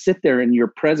 They just sit there in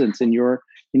your presence, in your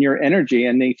energy,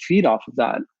 and they feed off of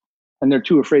that. And they're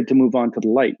too afraid to move on to the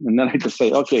light. And then I just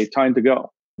say, okay, time to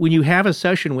go. When you have a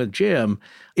session with Jim,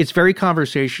 it's very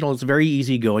conversational. It's very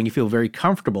easygoing. You feel very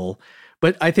comfortable.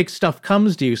 But I think stuff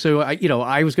comes to you. So,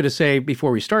 I was going to say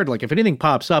before we started, like if anything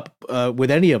pops up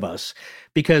with any of us,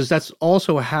 because that's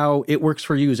also how it works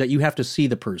for you, is that you have to see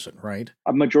the person, right?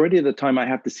 A majority of the time, I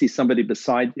have to see somebody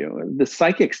beside you. The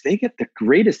psychics, they get the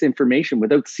greatest information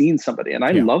without seeing somebody. And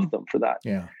I love them for that.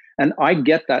 Yeah. And I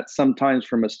get that sometimes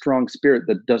from a strong spirit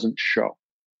that doesn't show.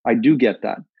 I do get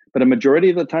that. But a majority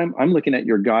of the time, I'm looking at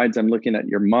your guides. I'm looking at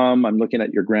your mom. I'm looking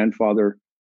at your grandfather,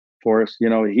 Forrest. You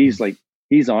know, he's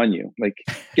on you. Like,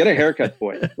 get a haircut,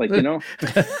 boy. Like, you know,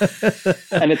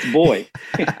 and it's boy.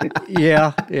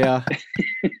 Yeah.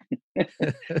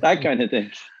 That kind of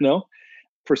thing. No,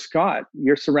 for Scott,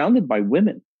 you're surrounded by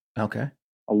women. Okay.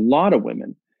 A lot of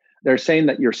women. They're saying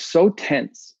that you're so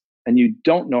tense and you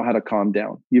don't know how to calm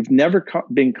down. You've never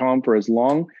been calm for as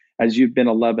long as you've been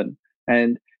 11,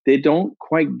 and they don't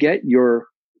quite get your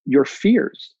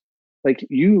fears. Like,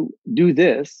 you do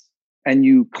this and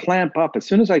you clamp up. As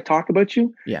soon as I talk about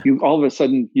you, you all of a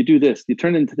sudden you do this. You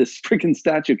turn into this freaking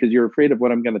statue because you're afraid of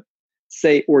what I'm going to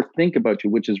say or think about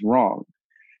you, which is wrong.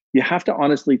 You have to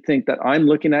honestly think that I'm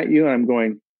looking at you and I'm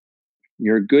going,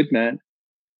 you're a good man.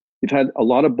 You've had a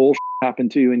lot of bullshit happen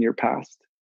to you in your past.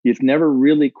 You've never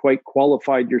really quite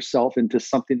qualified yourself into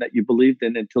something that you believed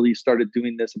in until you started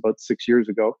doing this about 6 years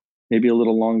ago, maybe a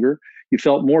little longer. You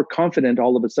felt more confident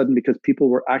all of a sudden because people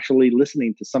were actually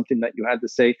listening to something that you had to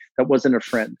say that wasn't a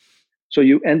friend. So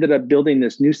you ended up building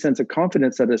this new sense of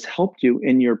confidence that has helped you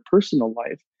in your personal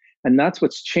life. And that's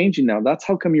what's changing now. That's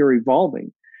how come you're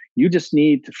evolving. You just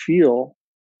need to feel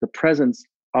the presence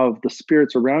of the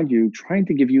spirits around you trying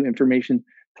to give you information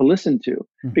to listen to,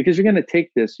 because you're going to take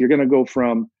this, you're going to go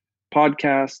from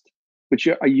podcast, which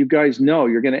you guys know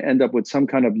you're going to end up with some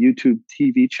kind of YouTube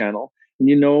TV channel. And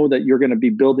you know that you're going to be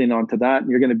building onto that,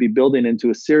 and you're going to be building into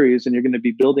a series, and you're going to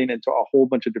be building into a whole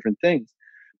bunch of different things.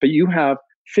 But you have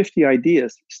 50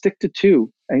 ideas, stick to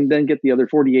 2 and then get the other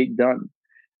 48 done.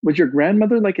 Was your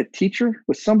grandmother like a teacher?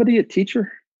 Was somebody a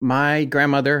teacher? My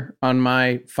grandmother on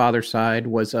my father's side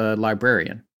was a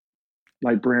librarian.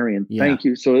 Librarian. Yeah. Thank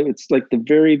you. So it's like the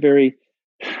very, very...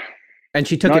 And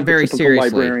she took it very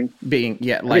seriously. Librarian.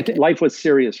 Life was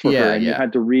serious for her, and you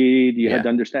had to read, you had to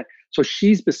understand. So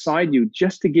she's beside you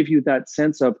just to give you that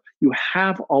sense of you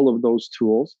have all of those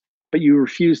tools, but you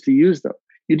refuse to use them.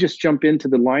 You just jump into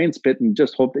the lion's pit and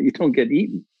just hope that you don't get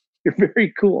eaten. You're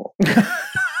very cool.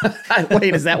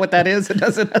 Wait, is that what that is? It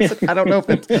doesn't. I don't know if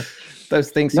it's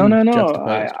those things. No.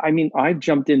 I mean, I've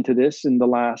jumped into this in the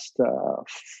last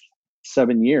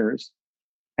 7 years,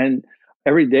 and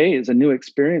every day is a new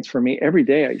experience for me. Every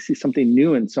day I see something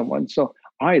new in someone. So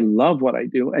I love what I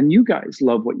do, and you guys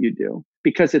love what you do,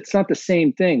 because it's not the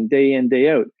same thing day in, day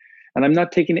out. And I'm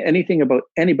not taking anything about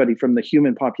anybody from the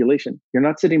human population. You're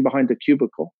not sitting behind a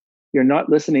cubicle. You're not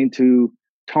listening to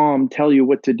Tom tell you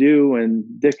what to do, and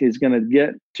Dick is going to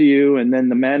get to you, and then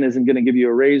the man isn't going to give you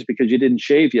a raise because you didn't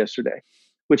shave yesterday,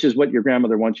 which is what your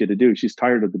grandmother wants you to do. She's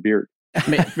tired of the beard.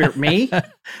 Me?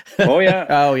 Oh, yeah.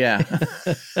 Oh, yeah.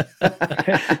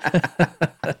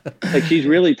 Like, she's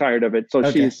really tired of it.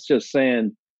 So she's just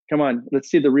saying, come on, let's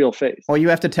see the real face. Well, you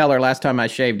have to tell her last time I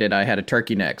shaved it, I had a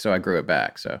turkey neck, so I grew it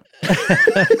back. So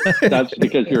that's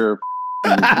because you're...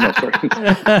 No, sorry.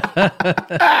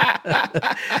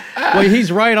 Well,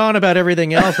 he's right on about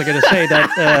everything else. I got to say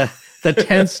that the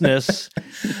tenseness.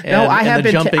 I have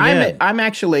been. Jumping in. I'm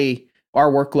actually.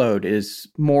 Our workload is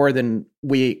more than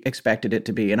we expected it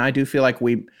to be, and I do feel like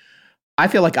I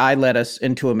feel like I led us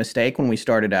into a mistake when we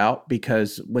started out,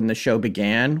 because when the show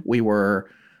began, we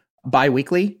were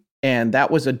bi-weekly. And that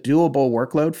was a doable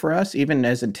workload for us, even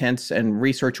as intense and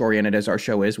research-oriented as our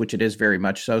show is, which it is very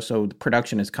much so. So the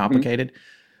production is complicated.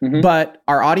 Mm-hmm. But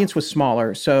our audience was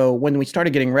smaller. So when we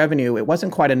started getting revenue, it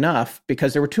wasn't quite enough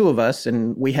because there were 2 of us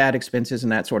and we had expenses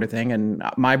and that sort of thing. And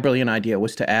my brilliant idea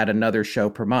was to add another show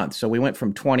per month. So we went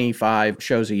from 25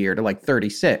 shows a year to like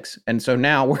 36. And so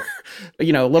now we're,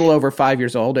 a little over 5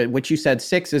 years old, which you said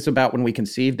 6 is about when we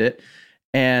conceived it.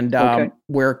 And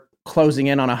we're closing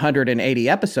in on 180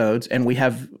 episodes, and we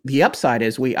have the upside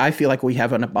is I feel like we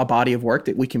have a body of work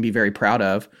that we can be very proud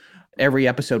of. Every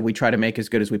episode we try to make as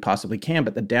good as we possibly can,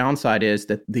 but the downside is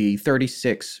that the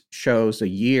 36 shows a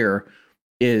year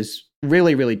is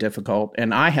really, really difficult.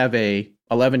 And I have a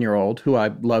 11-year-old who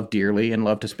I love dearly and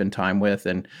love to spend time with,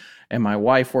 and my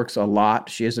wife works a lot.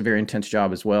 She has a very intense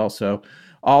job as well. So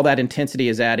all that intensity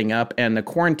is adding up, and the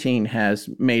quarantine has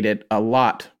made it a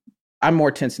lot. I'm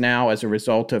more tense now as a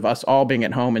result of us all being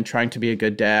at home and trying to be a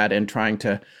good dad and trying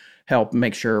to help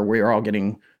make sure we're all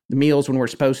getting the meals when we're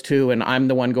supposed to. And I'm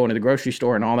the one going to the grocery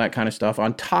store and all that kind of stuff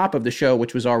on top of the show,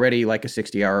 which was already like a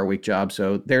 60-hour-a-week job.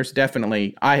 So there's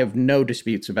definitely, I have no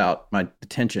disputes about the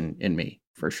tension in me,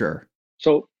 for sure.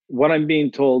 So what I'm being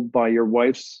told by your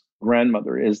wife's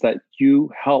grandmother is that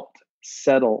you helped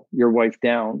settle your wife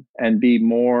down and be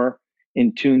more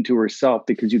in tune to herself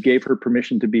because you gave her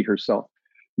permission to be herself.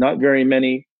 Not very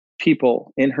many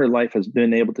people in her life has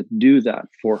been able to do that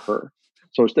for her.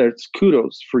 So there's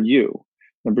kudos for you.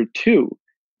 Number 2,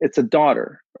 it's a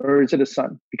daughter, or is it a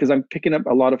son? Because I'm picking up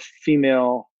a lot of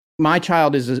female. My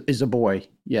child is a boy.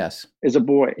 Yes. Is a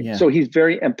boy. Yeah. So he's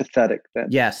very empathetic then.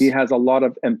 Yes. He has a lot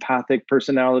of empathic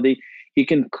personality. He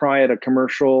can cry at a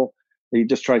commercial. He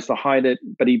just tries to hide it,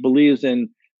 but he believes in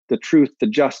the truth, the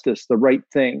justice, the right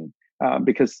thing,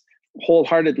 because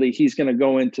wholeheartedly he's going to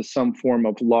go into some form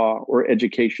of law or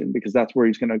education because that's where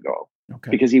he's going to go.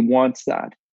 Okay. Because he wants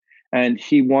that. And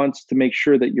he wants to make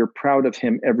sure that you're proud of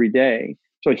him every day.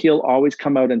 So he'll always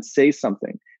come out and say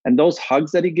something. And those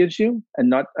hugs that he gives you, and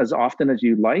not as often as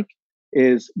you like,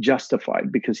 is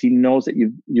justified because he knows that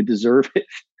you deserve it.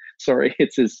 Sorry,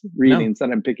 it's his readings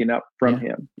that I'm picking up from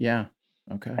him. Yeah.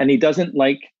 Okay. And he doesn't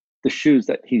like the shoes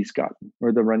that he's gotten,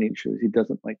 or the running shoes. He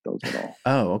doesn't like those at all.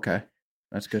 Oh, okay.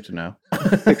 That's good to know.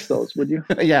 Fix those, would you?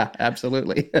 Yeah,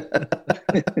 absolutely.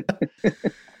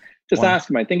 Just ask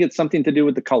him. I think it's something to do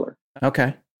with the color.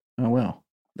 Okay. Oh, well,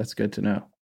 that's good to know.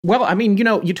 Well, I mean,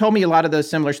 you told me a lot of the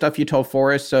similar stuff you told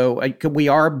Forrest. So we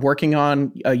are working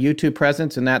on a YouTube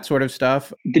presence and that sort of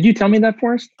stuff. Did you tell me that,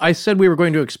 Forrest? I said we were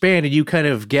going to expand, and you kind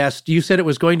of guessed. You said it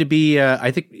was going to be, I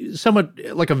think, somewhat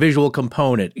like a visual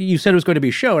component. You said it was going to be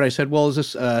a show, and I said, well, is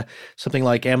this something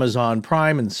like Amazon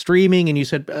Prime and streaming? And you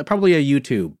said probably a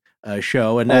YouTube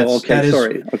show. And that's okay.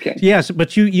 Sorry. Okay. Yes,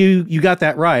 but you got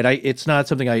that right. It's not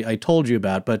something I told you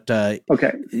about, but okay.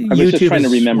 I was YouTube just trying to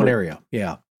remember one area.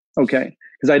 Yeah. Okay.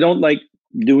 Because I don't like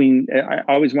I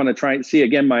always want to try and see,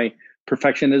 again, my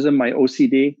perfectionism, my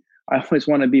OCD. I always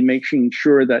want to be making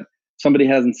sure that somebody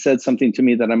hasn't said something to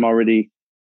me that I'm already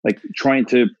like trying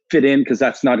to fit in, because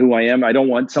that's not who I am. I don't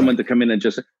want someone to come in and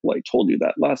just, well, I told you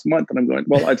that last month. And I'm going,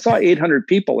 well, I saw 800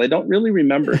 people. I don't really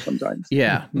remember sometimes.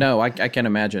 Yeah. No, I can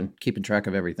imagine keeping track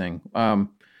of everything.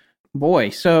 Boy,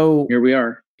 so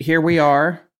Here we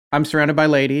are. I'm surrounded by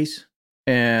ladies,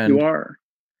 and You are.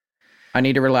 I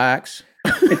need to relax.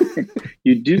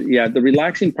 You do. Yeah. The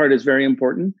relaxing part is very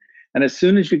important. And as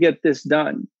soon as you get this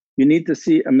done, you need to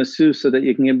see a masseuse so that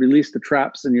you can release the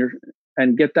traps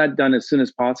and get that done as soon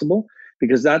as possible,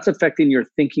 because that's affecting your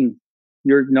thinking.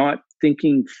 You're not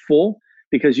thinking full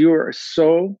because you are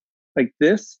so like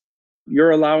this.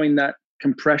 You're allowing that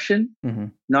compression,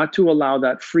 not to allow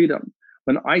that freedom.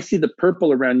 When I see the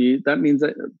purple around you, that means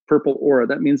that purple aura,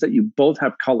 that means that you both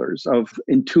have colors of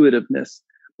intuitiveness.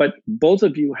 But both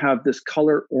of you have this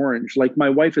color orange. Like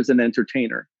my wife is an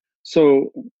entertainer.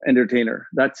 So entertainer,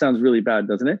 that sounds really bad,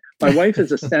 doesn't it? My wife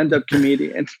is a stand-up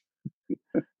comedian.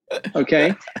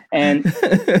 Okay. And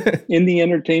in the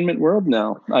entertainment world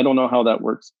now, I don't know how that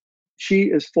works. She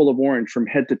is full of orange from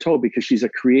head to toe because she's a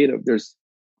creative.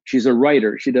 She's a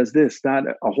writer. She does this, that,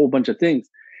 a whole bunch of things.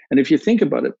 And if you think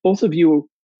about it, both of you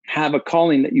have a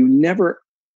calling that you never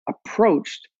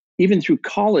approached, even through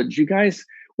college. You guys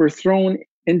were thrown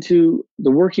into the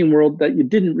working world that you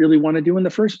didn't really want to do in the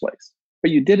first place.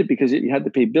 But you did it because you had to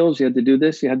pay bills, you had to do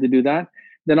this, you had to do that.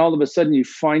 Then all of a sudden you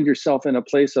find yourself in a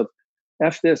place of,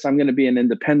 F this, I'm going to be an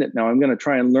independent now. I'm going to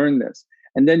try and learn this.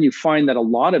 And then you find that a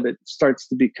lot of it starts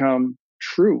to become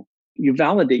true. You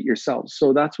validate yourself.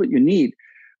 So that's what you need.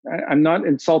 I'm not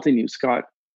insulting you, Scott,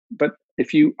 but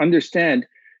if you understand,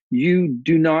 you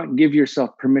do not give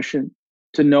yourself permission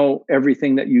to know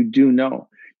everything that you do know.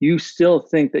 You still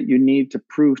think that you need to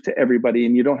prove to everybody,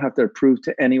 and you don't have to prove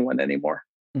to anyone anymore.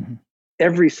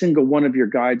 Every single one of your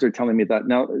guides are telling me that.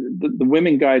 Now, the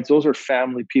women guides, those are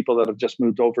family people that have just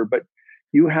moved over, but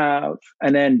you have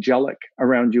an angelic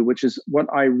around you, which is what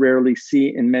I rarely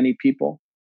see in many people.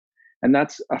 And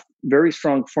that's a very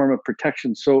strong form of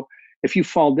protection. So if you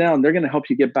fall down, they're going to help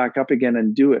you get back up again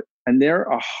and do it. And they're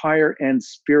a higher end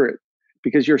spirit,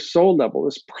 because your soul level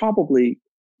is probably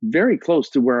very close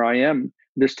to where I am.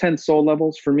 There's 10 soul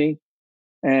levels for me.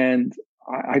 And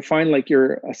I find like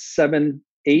you're a 7,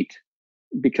 8,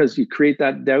 because you create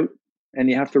that doubt and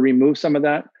you have to remove some of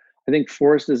that. I think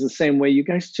Forrest is the same way. You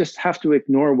guys just have to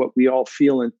ignore what we all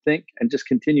feel and think and just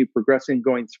continue progressing,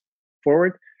 going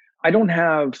forward. I don't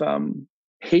have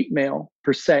hate mail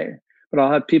per se, but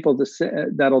I'll have people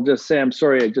that'll just say, I'm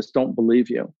sorry, I just don't believe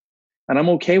you. And I'm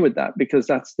okay with that because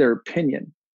that's their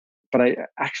opinion. But I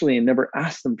actually never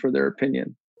asked them for their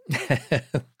opinion.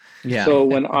 Yeah. So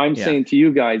when I'm saying to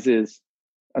you guys is,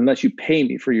 unless you pay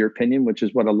me for your opinion, which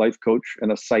is what a life coach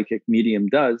and a psychic medium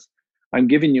does, I'm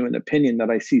giving you an opinion that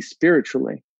I see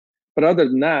spiritually. But other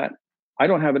than that, I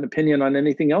don't have an opinion on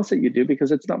anything else that you do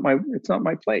because it's not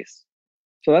my place.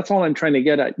 So that's all I'm trying to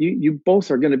get at. You both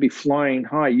are going to be flying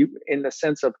high, in the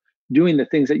sense of doing the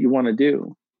things that you want to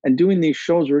do. And doing these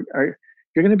shows you're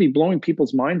going to be blowing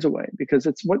people's minds away because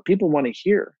it's what people want to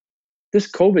hear. This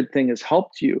COVID thing has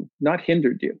helped you, not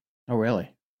hindered you. Oh,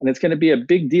 really? And it's going to be a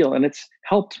big deal. And it's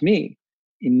helped me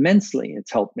immensely.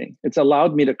 It's helped me. It's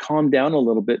allowed me to calm down a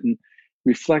little bit and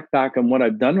reflect back on what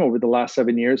I've done over the last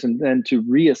 7 years, and then to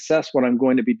reassess what I'm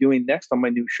going to be doing next on my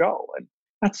new show. And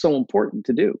that's so important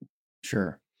to do.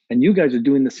 Sure. And you guys are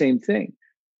doing the same thing.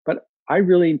 But I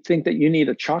really think that you need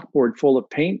a chalkboard full of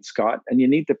paint, Scott, and you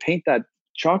need to paint that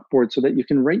chalkboard so that you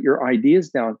can write your ideas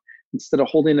down instead of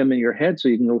holding them in your head so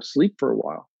you can go sleep for a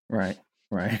while. Right.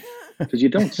 Because you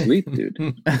don't sleep, dude.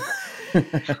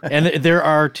 And there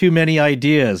are too many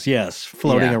ideas, yes,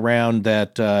 floating Yeah. around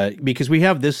that, because we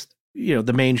have this,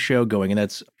 the main show going, and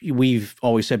that's, we've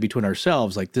always said between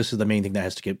ourselves, like, this is the main thing that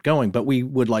has to keep going, but we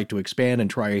would like to expand and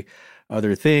try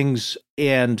other things.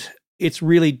 And it's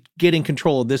really getting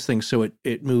control of this thing so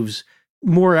it moves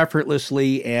more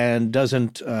effortlessly and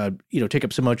doesn't, take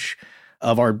up so much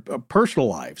of our personal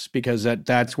lives, because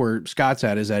that's where Scott's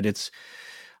at, is that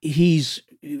he's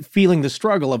feeling the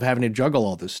struggle of having to juggle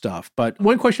all this stuff. But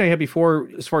one question I had before,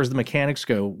 as far as the mechanics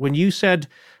go, when you said,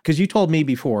 because you told me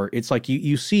before, it's like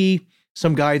you see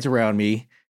some guides around me,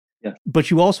 yeah, but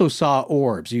you also saw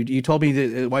orbs. You told me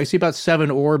that, I see about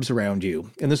 7 orbs around you.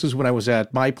 And this is when I was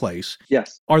at my place.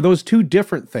 Yes. Are those two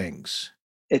different things?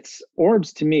 It's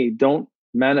orbs to me don't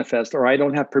manifest, or I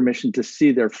don't have permission to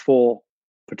see their full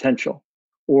potential,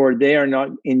 or they are not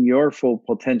in your full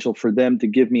potential for them to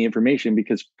give me information,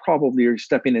 because probably you're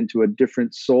stepping into a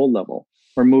different soul level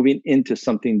or moving into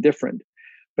something different.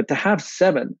 But to have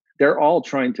 7, they're all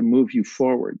trying to move you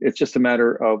forward. It's just a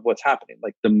matter of what's happening,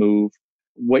 like the move,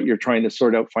 what you're trying to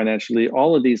sort out financially,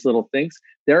 all of these little things,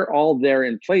 they're all there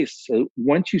in place. So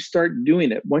once you start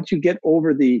doing it, once you get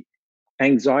over the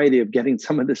anxiety of getting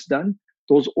some of this done,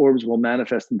 those orbs will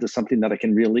manifest into something that I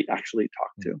can really actually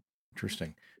talk to.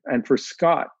 Interesting. And for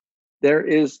Scott, there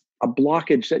is a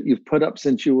blockage that you've put up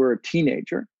since you were a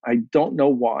teenager. I don't know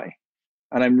why.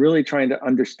 And I'm really trying to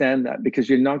understand that, because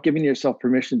you're not giving yourself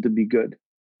permission to be good,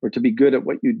 or to be good at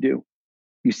what you do.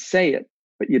 You say it,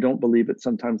 but you don't believe it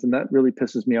sometimes. And that really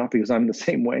pisses me off, because I'm the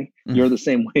same way. Mm. You're the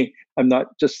same way. I'm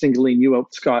not just singling you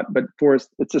out, Scott, but Forrest,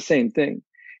 it's the same thing.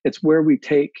 It's where we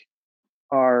take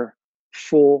our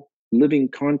full living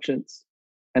conscience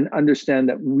and understand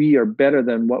that we are better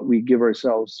than what we give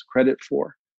ourselves credit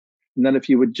for. And then if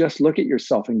you would just look at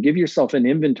yourself and give yourself an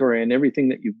inventory on everything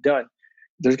that you've done,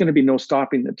 there's going to be no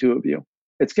stopping the two of you.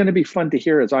 It's going to be fun to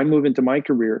hear as I move into my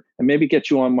career, and maybe get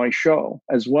you on my show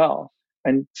as well,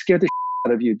 and scare the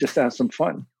out of you just to have some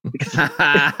fun.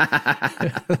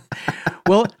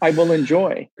 Well, I will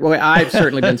enjoy. Well, I've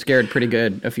certainly been scared pretty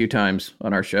good a few times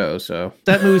on our show. So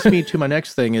that moves me to my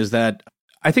next thing, is that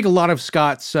I think a lot of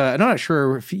Scott's, and I'm not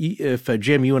sure if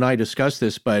Jim, you and I discussed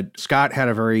this, but Scott had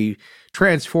a very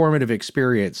transformative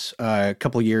experience a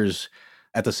couple of years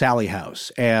at the Sally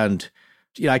House. And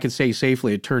I can say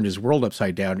safely it turned his world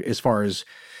upside down as far as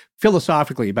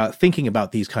philosophically about thinking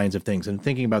about these kinds of things and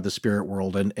thinking about the spirit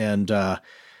world. And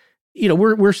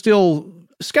we're still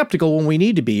skeptical when we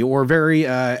need to be, or very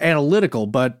analytical,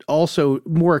 but also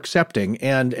more accepting.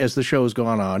 And as the show has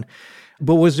gone on,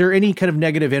 but was there any kind of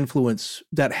negative influence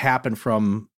that happened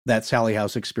from that Sally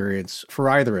House experience for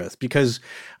either of us? Because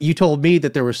you told me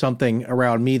that there was something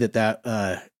around me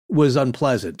that was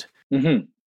unpleasant, Mm-hmm.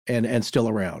 and still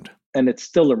around. And it's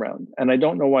still around. And I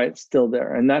don't know why it's still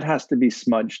there. And that has to be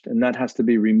smudged, and that has to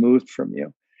be removed from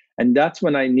you. And that's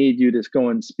when I need you to go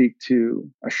and speak to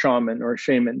a shaman or a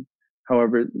shaman,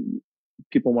 however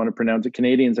people want to pronounce it.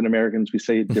 Canadians and Americans, we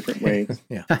say it different ways.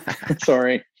 Yeah.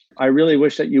 Sorry. I really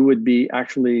wish that you would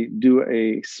actually do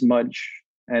a smudge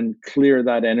and clear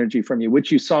that energy from you,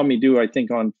 which you saw me do, I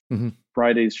think, on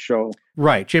Friday's show.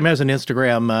 Right. Jim has an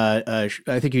Instagram.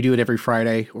 I think you do it every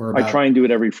Friday, or about, I try and do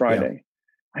it every Friday.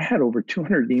 Yeah. I had over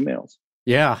 200 emails.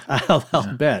 Yeah,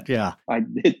 I'll bet. Yeah. I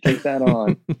did take that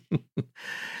on.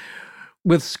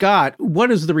 With Scott,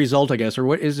 what is the result, I guess, or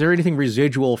what is there anything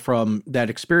residual from that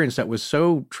experience that was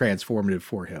so transformative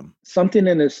for him? Something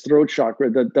in his throat chakra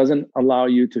that doesn't allow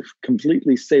you to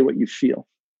completely say what you feel.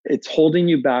 It's holding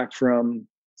you back from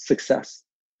success.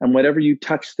 And whatever you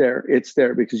touch there, it's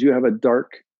there because you have a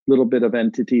dark little bit of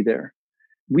entity there.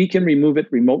 We can remove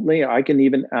it remotely. I can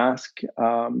even ask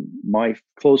my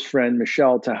close friend,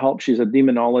 Michelle, to help. She's a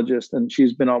demonologist, and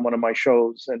she's been on one of my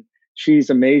shows, and she's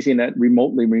amazing at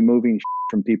remotely removing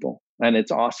from people. And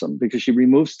it's awesome because she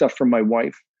removes stuff from my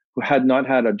wife, who had not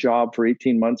had a job for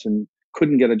 18 months and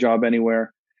couldn't get a job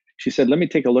anywhere. She said, let me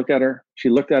take a look at her. She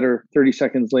looked at her 30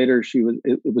 seconds later.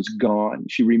 It was gone.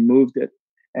 She removed it.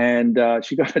 And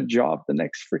she got a job the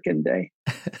next freaking day.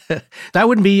 That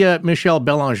wouldn't be Michelle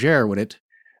Belanger, would it?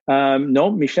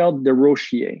 No, Michelle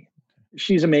Desrochiers.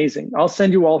 She's amazing. I'll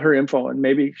send you all her info, and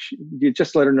maybe you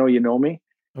just let her know you know me.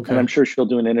 Okay. And I'm sure she'll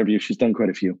do an interview. She's done quite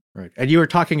a few. Right. And you were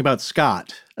talking about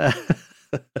Scott.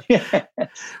 Yes.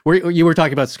 You were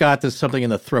talking about Scott, there's something in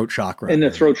the throat chakra. In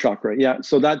the throat chakra, yeah.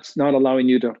 So that's not allowing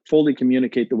you to fully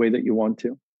communicate the way that you want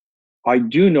to. I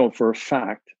do know for a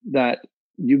fact that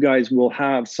you guys will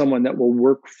have someone that will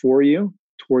work for you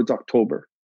towards October,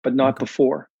 but not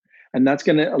before. And that's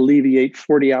going to alleviate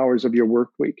 40 hours of your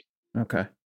work week. Okay.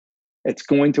 It's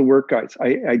going to work, guys.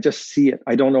 I just see it.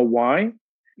 I don't know why.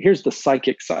 Here's the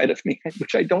psychic side of me,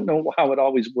 which I don't know how it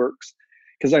always works,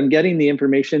 because I'm getting the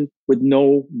information with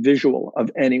no visual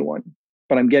of anyone,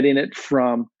 but I'm getting it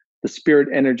from the spirit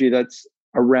energy that's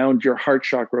around your heart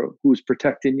chakra, who's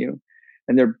protecting you.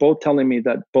 And they're both telling me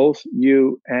that both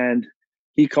you and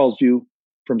he calls you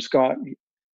from Scott.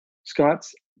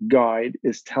 Scott's guide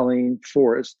is telling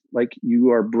Forrest, like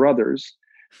you are brothers,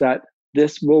 that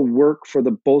this will work for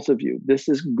the both of you. This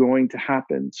is going to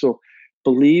happen. So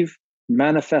believe,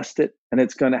 manifest it, and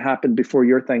it's going to happen before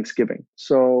your Thanksgiving.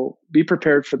 So be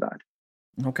prepared for that.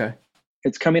 Okay.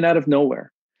 It's coming out of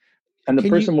nowhere. And the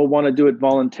person will want to do it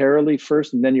voluntarily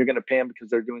first, and then you're going to pay them because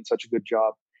they're doing such a good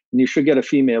job. And you should get a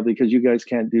female because you guys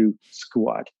can't do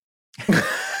squat.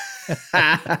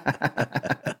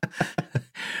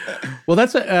 Well,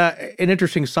 that's an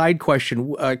interesting side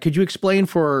question. Could you explain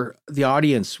for the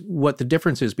audience what the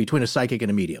difference is between a psychic and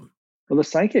a medium? Well, the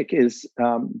psychic is,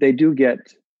 they do get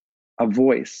a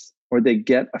voice, or they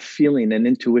get a feeling, an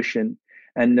intuition,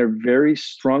 and they're very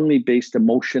strongly based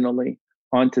emotionally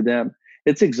onto them.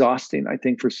 It's exhausting, I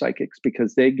think, for psychics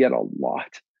because they get a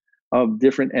lot of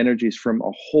different energies from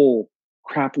a whole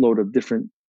crap load of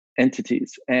different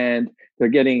entities, and they're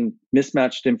getting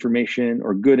mismatched information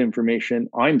or good information.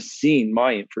 I'm seeing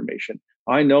my information.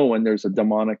 I know when there's a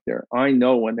demonic there. I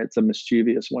know when it's a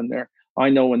mischievous one there. I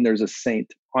know when there's a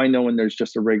saint. I know when there's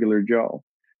just a regular Joe.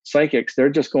 Psychics, they're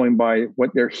just going by what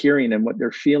they're hearing and what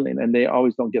they're feeling, and they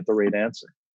always don't get the right answer.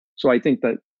 So I think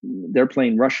that they're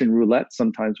playing Russian roulette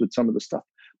sometimes with some of the stuff.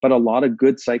 But a lot of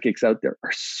good psychics out there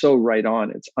are so right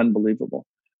on. It's unbelievable.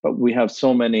 But we have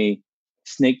so many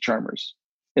snake charmers.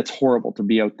 It's horrible to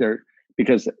be out there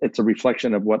because it's a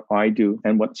reflection of what I do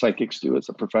and what psychics do as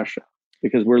a profession,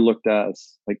 because we're looked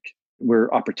as like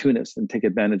we're opportunists and take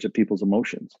advantage of people's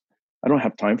emotions. I don't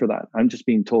have time for that. I'm just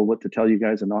being told what to tell you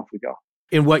guys and off we go.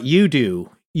 In what you do,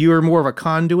 you're more of a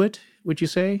conduit, would you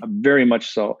say? Very much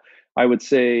so. I would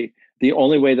say the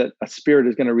only way that a spirit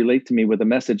is going to relate to me with a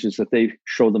message is that they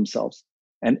show themselves.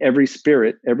 And every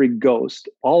spirit, every ghost,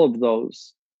 all of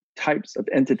those types of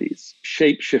entities,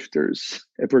 shapeshifters,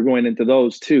 if we're going into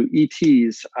those too,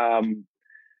 ETs,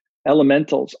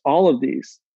 elementals, all of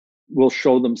these will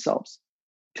show themselves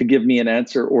to give me an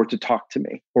answer or to talk to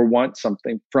me or want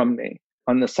something from me.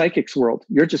 On the psychics world,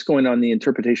 you're just going on the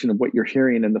interpretation of what you're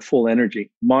hearing and the full energy,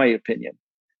 my opinion,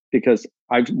 because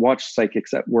I've watched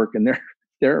psychics at work and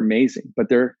they're amazing, but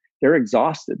they're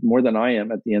exhausted more than I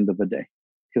am at the end of the day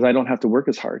because I don't have to work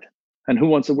as hard. And who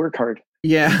wants to work hard?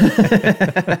 Yeah.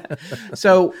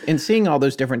 So in seeing all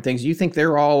those different things, you think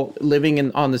they're all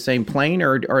living on the same plane,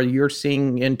 or are you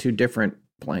seeing into different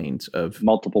planes of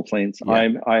multiple planes? Yeah.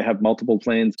 I have multiple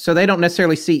planes. So they don't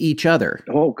necessarily see each other.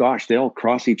 Oh gosh, they'll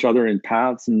cross each other in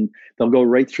paths and they'll go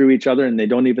right through each other and they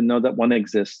don't even know that one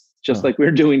exists. Just like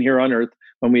we're doing here on Earth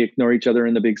when we ignore each other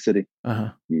in the big city.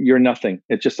 You're nothing.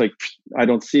 It's just like, I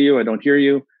don't see you. I don't hear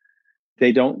you.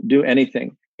 They don't do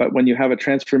anything. But when you have a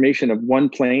transformation of one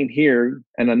plane here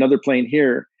and another plane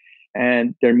here,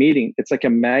 and they're meeting, it's like a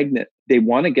magnet. They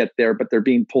want to get there, but they're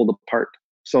being pulled apart.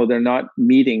 So they're not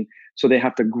meeting. So they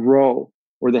have to grow,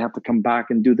 or they have to come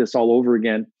back and do this all over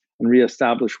again and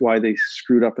reestablish why they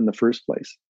screwed up in the first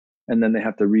place. And then they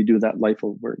have to redo that life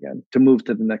over again to move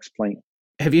to the next plane.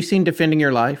 Have you seen Defending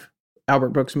Your Life, Albert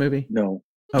Brooks movie? No.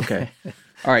 Okay.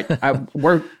 All right.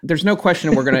 There's no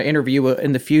question we're going to interview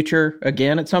in the future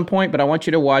again at some point, but I want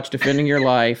you to watch Defending Your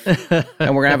Life,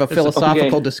 and we're going to have a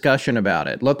philosophical discussion about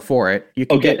it. Look for it. You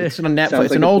can get it's on Netflix.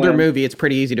 It's an older movie. It's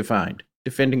pretty easy to find.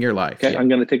 Defending Your Life. Okay, yeah. I'm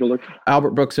going to take a look.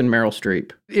 Albert Brooks and Meryl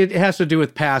Streep. It has to do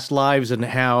with past lives and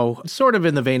how, sort of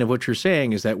in the vein of what you're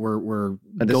saying, is that we're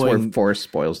this is where Forrest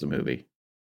spoils the movie.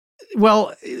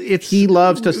 Well, he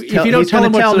loves to tell. If you don't tell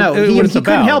him he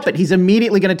couldn't help it. He's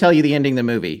immediately going to tell you the ending of the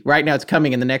movie. Right now, it's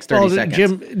coming in the next 30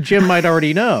 seconds. Jim might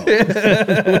already know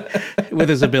with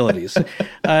his abilities,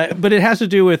 but it has to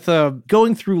do with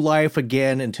going through life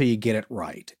again until you get it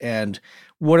right. And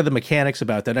what are the mechanics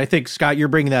about that? I think, Scott, you're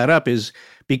bringing that up is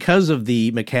because of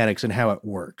the mechanics and how it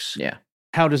works. Yeah.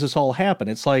 How does this all happen?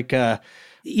 It's like,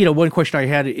 one question I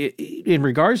had in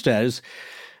regards to that is,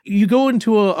 you go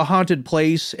into a haunted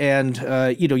place and,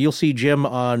 you'll see Jim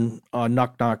on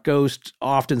Knock Knock Ghost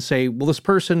often say, well, this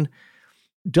person,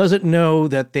 doesn't know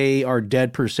that they are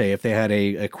dead per se if they had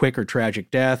a quick or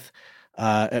tragic death.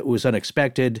 It was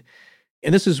unexpected.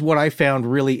 And this is what I found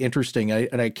really interesting.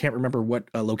 I can't remember what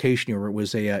location you were. It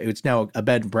was it's now a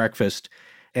bed and breakfast,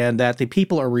 and that the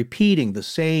people are repeating the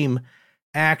same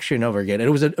action over again. And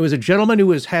it was a gentleman who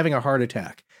was having a heart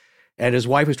attack, and his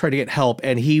wife was trying to get help,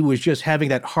 and he was just having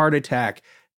that heart attack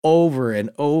over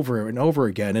and over and over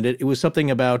again. And it was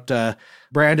something about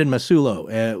Brandon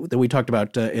Masulo that we talked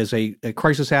about as a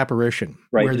crisis apparition,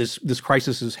 right, where this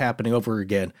crisis is happening over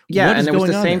again. Yeah, and it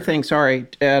was the same thing. Sorry,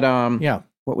 at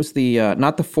what was the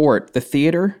not the fort, the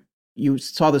theater? You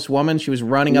saw this woman. She was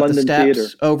running up the steps theater.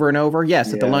 Over and over.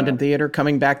 Yes, at the London Theater,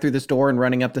 coming back through this door and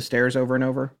running up the stairs over and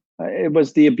over. It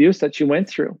was the abuse that she went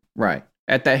through. Right.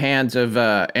 At the hands of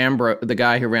Ambrose, the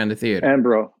guy who ran the theater.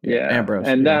 Ambrose.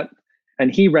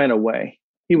 And he ran away.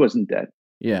 He wasn't dead.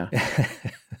 Yeah.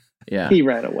 Yeah. He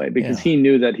ran away because he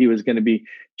knew that he was going to be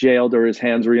jailed or his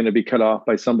hands were going to be cut off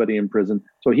by somebody in prison.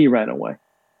 So he ran away.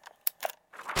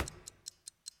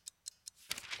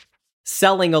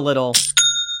 Selling a little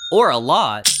or a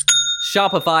lot,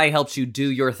 Shopify helps you do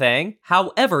your thing,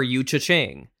 however you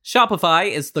cha-ching.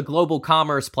 Shopify is the global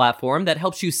commerce platform that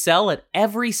helps you sell at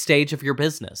every stage of your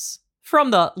business. From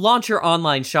the launch your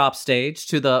online shop stage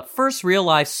to the first real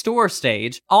life store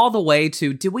stage, all the way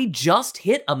to did we just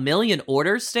hit 1 million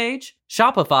orders stage?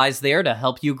 Shopify's there to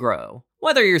help you grow.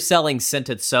 Whether you're selling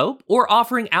scented soap or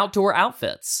offering outdoor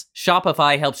outfits,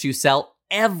 Shopify helps you sell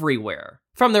everywhere.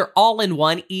 From their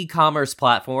all-in-one e-commerce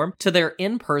platform to their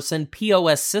in-person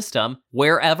POS system,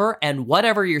 wherever and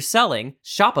whatever you're selling,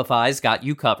 Shopify's got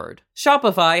you covered.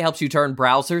 Shopify helps you turn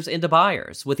browsers into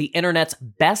buyers with the internet's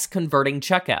best converting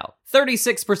checkout,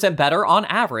 36% better on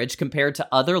average compared to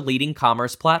other leading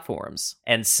commerce platforms.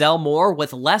 And sell more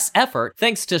with less effort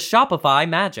thanks to Shopify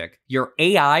Magic, your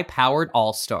AI-powered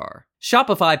all-star.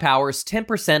 Shopify powers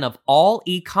 10% of all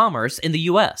e-commerce in the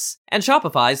US, and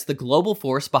Shopify's the global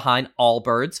force behind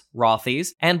Allbirds,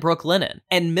 Rothy's, and Brooklinen,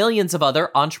 and millions of other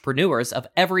entrepreneurs of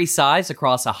every size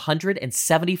across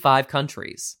 175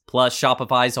 countries. Plus,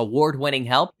 Shopify's award-winning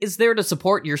help is there to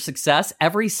support your success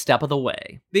every step of the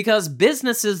way. Because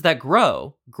businesses that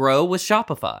grow, grow with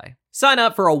Shopify. Sign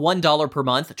up for a $1 per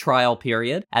month trial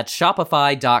period at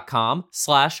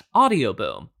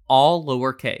shopify.com/audioboom, all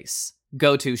lowercase.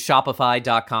 Go to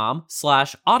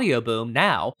shopify.com/audioboom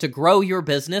now to grow your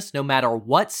business no matter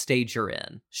what stage you're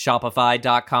in.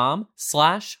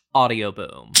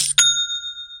 Shopify.com/audioboom.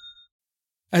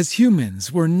 As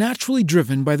humans, we're naturally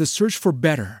driven by the search for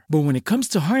better. But when it comes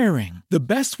to hiring, the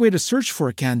best way to search for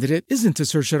a candidate isn't to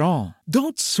search at all.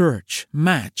 Don't search,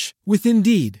 match with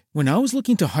Indeed. When I was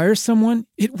looking to hire someone,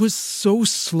 it was so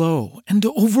slow and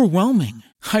overwhelming.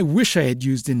 I wish I had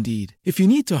used Indeed. If you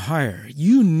need to hire,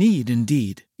 you need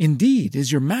Indeed. Indeed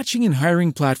is your matching and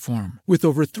hiring platform with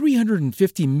over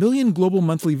 350 million global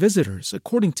monthly visitors,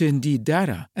 according to Indeed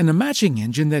data, and a matching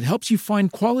engine that helps you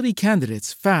find quality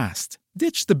candidates fast.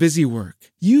 Ditch the busy work.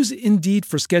 Use Indeed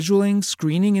for scheduling,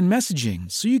 screening, and messaging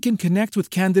so you can connect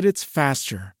with candidates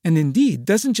faster. And Indeed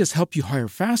doesn't just help you hire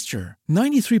faster.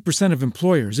 93% of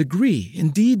employers agree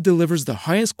Indeed delivers the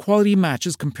highest quality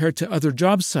matches compared to other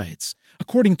job sites,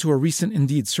 according to a recent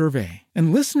Indeed survey.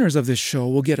 And listeners of this show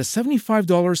will get a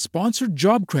 $75 sponsored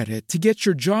job credit to get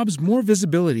your jobs more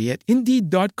visibility at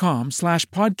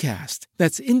Indeed.com/podcast.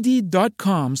 That's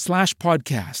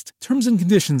Indeed.com/podcast. Terms and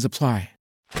conditions apply.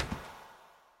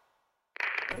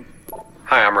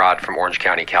 Hi, I'm Rod from Orange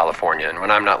County, California, and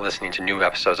when I'm not listening to new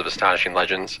episodes of Astonishing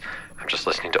Legends, I'm just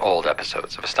listening to old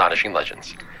episodes of Astonishing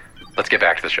Legends. Let's get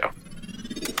back to the show.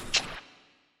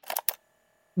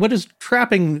 What is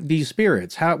trapping these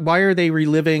spirits? Why are they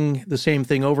reliving the same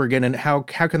thing over again, and how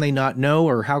can they not know,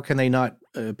 or how can they not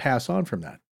pass on from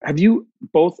that? Have you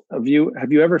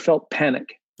ever felt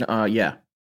panic? Yeah.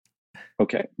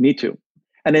 Okay, me too.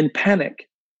 And in panic,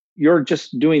 you're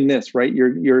just doing this, right?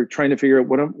 You're trying to figure out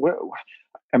what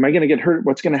am I going to get hurt?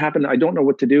 What's going to happen? I don't know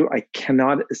what to do. I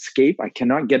cannot escape. I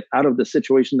cannot get out of the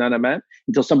situation that I'm at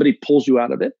until somebody pulls you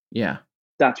out of it. Yeah.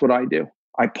 That's what I do.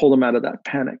 I pull them out of that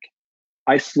panic.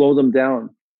 I slow them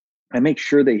down. I make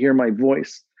sure they hear my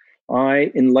voice.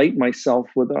 I enlighten myself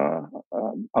with a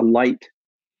light.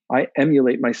 I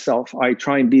emulate myself. I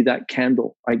try and be that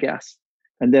candle, I guess.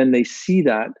 And then they see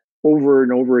that over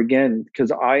and over again,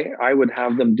 because I would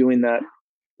have them doing that.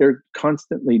 They're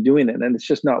constantly doing it. And it's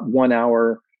just not 1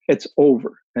 hour. It's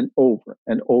over and over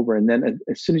and over. And then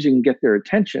as soon as you can get their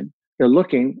attention, they're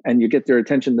looking, and you get their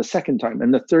attention the second time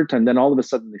and the third time, then all of a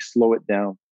sudden they slow it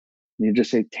down. And you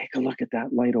just say, take a look at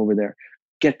that light over there.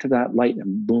 Get to that light,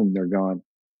 and boom, they're gone.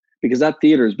 Because that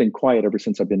theater has been quiet ever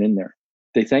since I've been in there.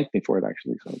 They thanked me for it,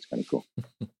 actually, so it's kind of cool.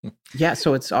 Yeah,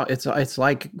 so it's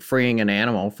like freeing an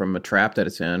animal from a trap that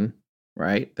it's in,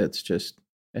 right? That's just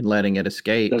and letting it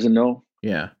escape. Doesn't know.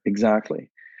 Yeah.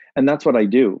 Exactly. And that's what I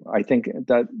do. I think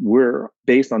that we're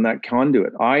based on that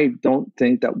conduit. I don't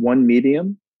think that one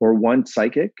medium or one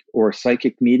psychic or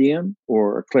psychic medium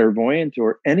or clairvoyant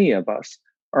or any of us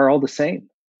are all the same.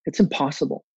 It's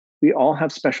impossible. We all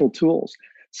have special tools.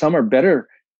 Some are better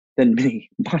than me,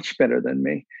 much better than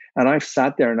me. And I've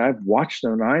sat there and I've watched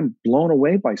them and I'm blown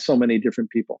away by so many different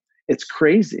people. It's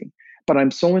crazy, but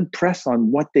I'm so impressed on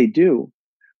what they do.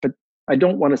 But I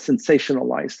don't want to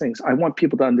sensationalize things. I want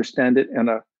people to understand it in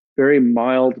a very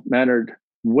mild-mannered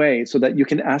way so that you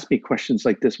can ask me questions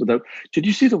like this without, did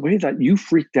you see the way that you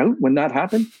freaked out when that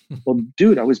happened? Well,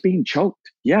 dude, I was being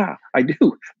choked. Yeah, I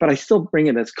do. But I still bring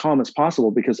it as calm as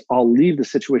possible because I'll leave the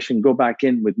situation, go back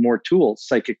in with more tools,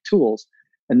 psychic tools,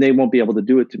 and they won't be able to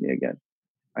do it to me again.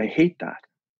 I hate that.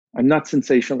 I'm not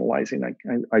sensationalizing.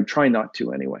 I try not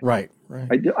to anyway. Right.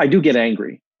 I do get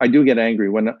angry. I do get angry.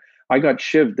 When I got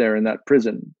shivved there in that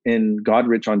prison in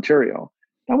Goderich, Ontario,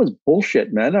 that was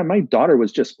bullshit, man. And my daughter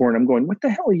was just born. I'm going, what the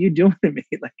hell are you doing to me?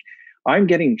 Like, I'm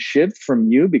getting shivved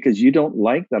from you because you don't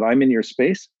like that I'm in your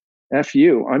space? F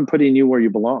you. I'm putting you where you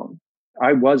belong.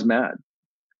 I was mad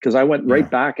because I went right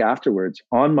back afterwards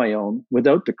on my own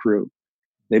without the crew.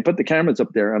 They put the cameras up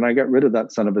there and I got rid of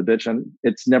that son of a bitch and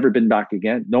it's never been back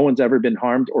again. No one's ever been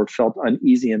harmed or felt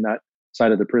uneasy in that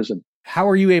side of the prison. How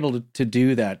are you able to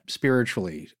do that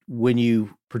spiritually when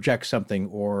you project something,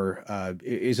 or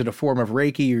is it a form of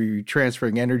Reiki, or are you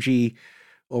transferring energy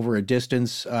over a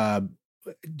distance?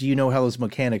 Do you know how those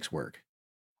mechanics work?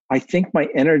 I think my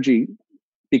energy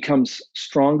becomes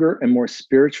stronger and more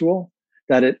spiritual,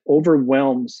 that it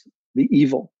overwhelms the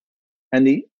evil, and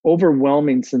the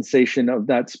overwhelming sensation of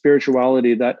that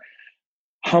spirituality, that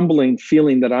humbling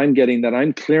feeling that I'm getting, that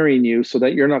I'm clearing you so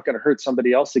that you're not going to hurt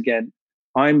somebody else again.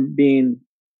 I'm being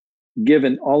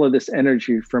given all of this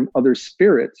energy from other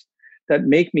spirits that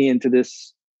make me into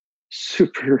this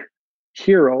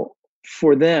superhero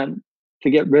for them to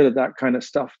get rid of that kind of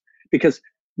stuff. Because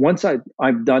once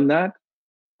I've done that,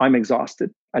 I'm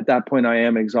exhausted. At that point, I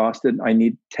am exhausted. I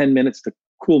need 10 minutes to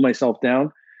cool myself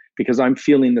down because I'm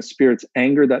feeling the spirit's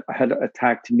anger that had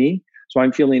attacked me. So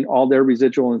I'm feeling all their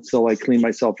residual until I clean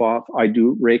myself off. I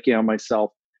do Reiki on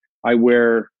myself. I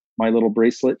wear my little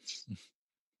bracelets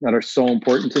that are so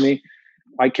important to me.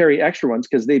 I carry extra ones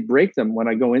because they break them when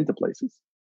I go into places.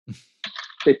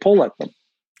 They pull at them.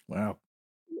 Wow.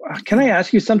 Can I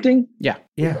ask you something? Yeah.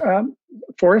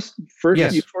 Forrest, first,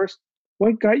 yes. You first.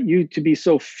 What got you to be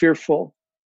so fearful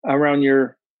around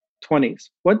your 20s?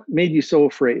 What made you so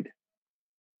afraid?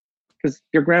 Because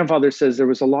your grandfather says there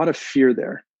was a lot of fear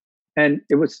there. And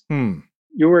it was,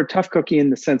 you were a tough cookie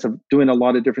in the sense of doing a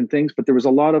lot of different things, but there was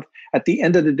a lot of, at the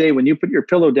end of the day, when you put your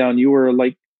pillow down, you were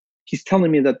like, he's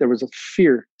telling me that there was a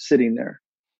fear sitting there.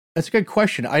 That's a good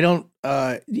question. I don't,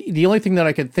 the only thing that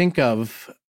I could think of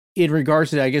in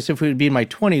regards to that, I guess if it would be in my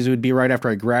 20s, it would be right after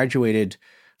I graduated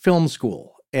film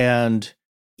school. And,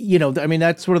 you know, I mean,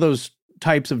 that's one of those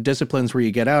types of disciplines where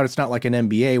you get out. It's not like an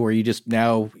MBA where you just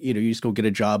now, you know, you just go get a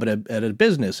job at a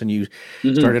business and you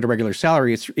start at a regular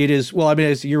salary. It is, well, I mean,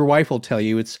 as your wife will tell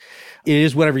you, it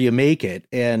is whatever you make it.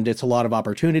 And it's a lot of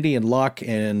opportunity and luck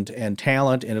and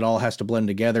talent, and it all has to blend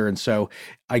together. And so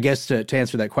I guess to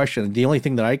answer that question, the only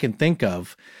thing that I can think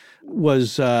of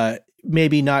was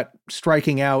maybe not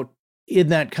striking out in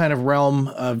that kind of realm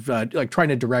of like trying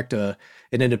to direct an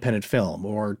independent film,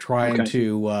 or trying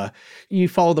to, you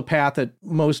follow the path that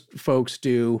most folks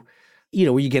do, you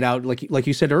know, where you get out, like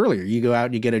you said earlier, you go out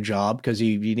and you get a job because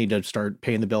you need to start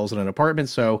paying the bills in an apartment.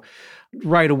 So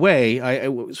right away,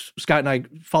 Scott and I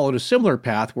followed a similar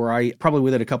path where I probably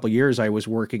within a couple of years, I was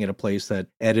working at a place that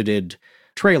edited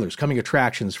trailers, coming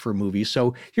attractions for movies.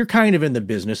 So you're kind of in the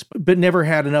business, but never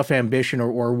had enough ambition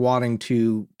or wanting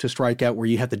to strike out where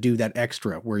you have to do that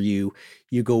extra, where you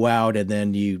go out and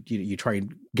then you try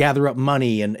and gather up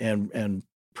money and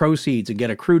proceeds and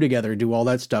get a crew together and do all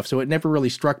that stuff. So it never really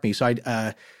struck me. So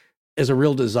I as a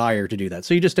real desire to do that.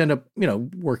 So you just end up, you know,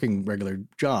 working regular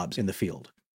jobs in the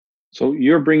field. So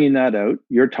you're bringing that out.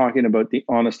 You're talking about the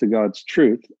honest to God's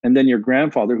truth. And then your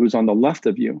grandfather, who's on the left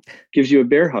of you, gives you a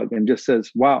bear hug and just says,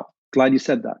 wow, glad you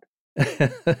said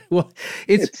that. Well,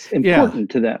 it's important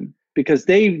to them because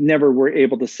they never were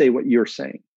able to say what you're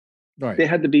saying. Right. They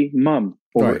had to be mum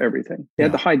over everything. They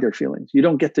had to hide their feelings. You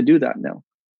don't get to do that now.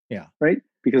 Yeah. Right?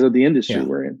 Because of the industry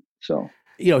we're in. So,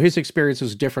 you know, his experience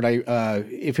was different.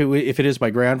 If it is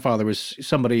my grandfather, was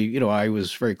somebody, you know, I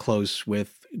was very close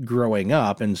with, growing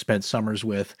up and spent summers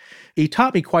with. He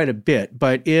taught me quite a bit,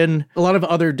 but in a lot of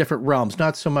other different realms,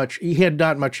 not so much. He had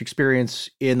not much experience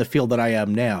in the field that I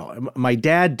am now. My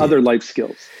dad did. Other life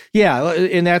skills. Yeah,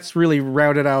 and that's really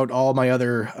routed out all my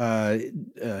other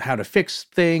how to fix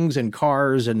things and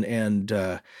cars, and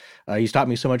he's taught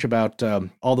me so much about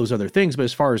all those other things. But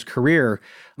as far as career,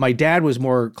 my dad was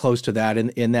more close to that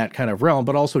in that kind of realm,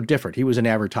 but also different. He was in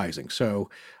advertising, so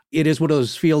it is one of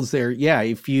those fields there. Yeah,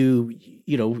 if you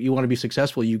want to be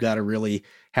successful, you got to really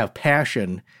have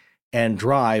passion and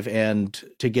drive and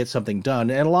to get something done,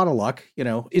 and a lot of luck.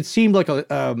 It seemed like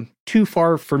too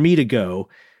far for me to go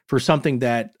for something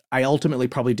that I ultimately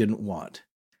probably didn't want.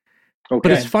 Okay.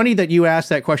 But it's funny that you asked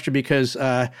that question because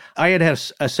I had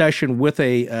a session with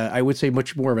I would say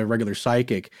much more of a regular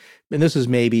psychic, and this is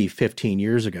maybe 15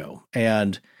 years ago.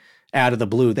 And out of the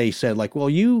blue, they said like, well,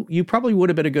 you probably would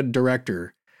have been a good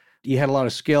director. You had a lot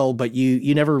of skill, but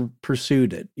you never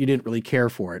pursued it. You didn't really care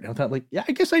for it. And I thought like, yeah,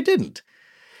 I guess I didn't.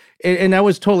 And that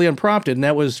was totally unprompted. And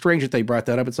that was strange that they brought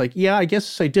that up. It's like, yeah, I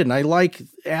guess I didn't. I like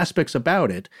aspects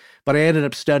about it, but I ended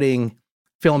up studying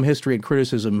film history and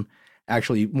criticism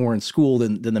actually more in school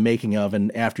than the making of.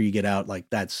 And after you get out, like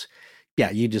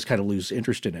you just kind of lose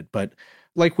interest in it. But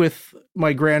like with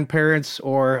my grandparents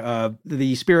or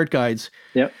the spirit guides,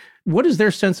 what is their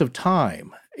sense of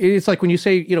time? It's like when you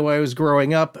say, I was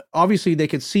growing up, obviously they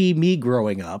could see me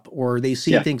growing up or they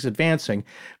see things advancing,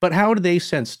 but how do they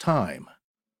sense time?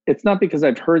 It's not because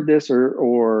I've heard this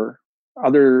or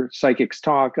other psychics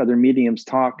talk, other mediums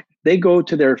talk. They go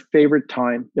to their favorite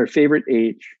time, their favorite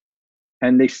age,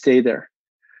 and they stay there.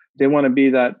 They want to be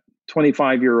that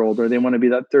 25-year-old or they want to be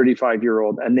that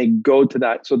 35-year-old, and they go to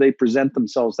that. So they present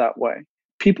themselves that way.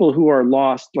 People who are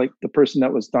lost, like the person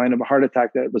that was dying of a heart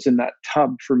attack that was in that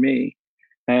tub for me,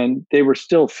 and they were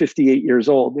still 58 years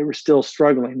old. They were still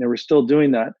struggling. They were still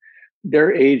doing that.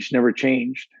 Their age never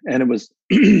changed, and it was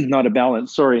not a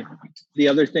balance. Sorry. The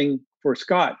other thing for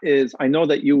Scott is I know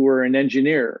that you were an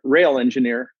engineer, rail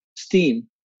engineer, steam.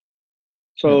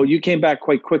 So you came back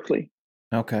quite quickly.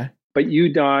 Okay. But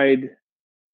you died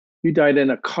in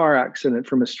a car accident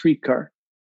from a streetcar.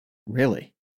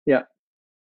 Really? Yeah.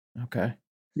 Okay.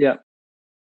 Yeah.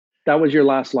 That was your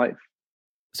last life.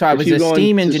 So I was a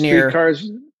steam engineer.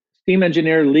 Steam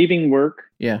engineer leaving work.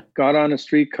 Yeah. Got on a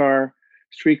streetcar.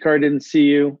 Streetcar didn't see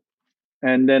you.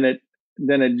 And then it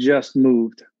just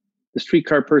moved. The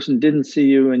streetcar person didn't see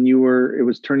you, and it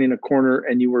was turning a corner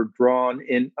and you were drawn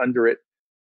in under it.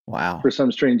 Wow. For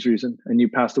some strange reason. And you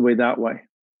passed away that way.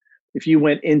 If you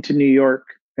went into New York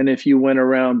and if you went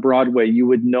around Broadway, you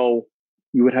would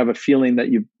have a feeling that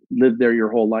you've lived there your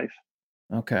whole life.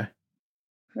 Okay.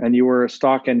 And you were a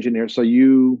stock engineer. So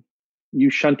you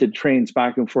shunted trains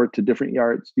back and forth to different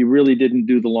yards. You really didn't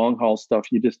do the long haul stuff.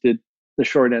 You just did the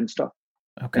short end stuff.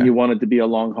 Okay. And you wanted to be a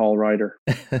long haul rider.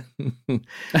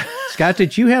 Scott,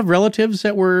 did you have relatives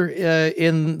that were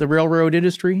in the railroad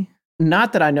industry?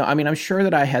 Not that I know. I mean, I'm sure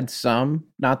that I had some,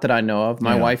 not that I know of.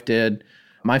 My wife did.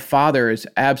 My father is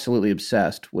absolutely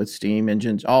obsessed with steam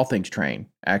engines, all things train,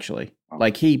 actually.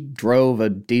 Like he drove a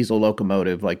diesel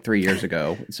locomotive like 3 years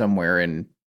ago somewhere in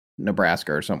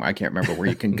Nebraska or somewhere. I can't remember where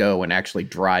you can go and actually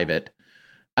drive it.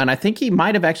 And I think he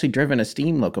might have actually driven a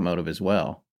steam locomotive as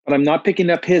well. But I'm not picking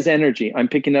up his energy. I'm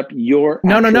picking up your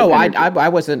No. energy. I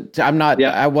wasn't. I'm not.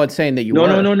 Yeah. I wasn't saying that you were. No.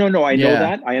 I know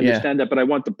that. I understand that, but I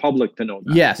want the public to know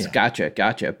that. Yes,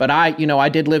 gotcha. But I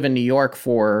did live in New York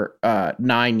for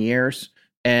 9 years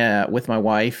with my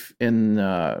wife.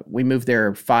 We moved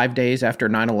there 5 days after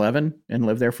 9/11 and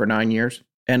lived there for 9 years.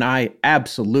 And I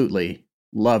absolutely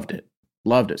loved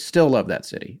it. Still love that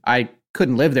city. I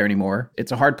couldn't live there anymore.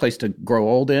 It's a hard place to grow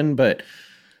old in, but.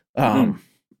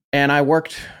 And I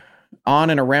worked on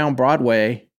and around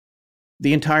Broadway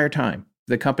the entire time.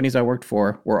 The companies I worked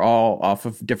for were all off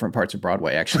of different parts of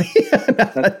Broadway, actually. Now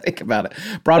that I think about it.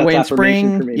 Broadway and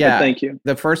Spring. For me, yeah. Thank you.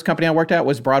 The first company I worked at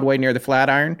was Broadway near the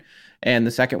Flatiron. And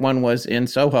the second one was in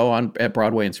Soho at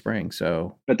Broadway and Spring.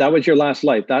 So, but that was your last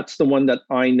life. That's the one that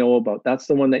I know about. That's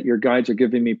the one that your guides are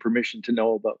giving me permission to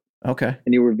know about. Okay.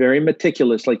 And you were very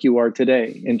meticulous like you are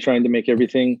today in trying to make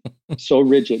everything so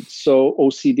rigid, so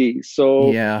OCD.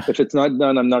 So if it's not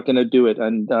done, I'm not going to do it.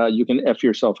 And you can F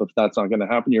yourself if that's not going to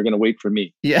happen. You're going to wait for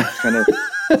me. Yeah. Kind of.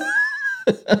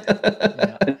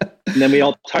 And then we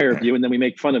all tire of you, and then we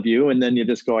make fun of you, and then you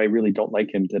just go, I really don't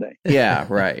like him today. Yeah,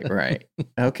 right.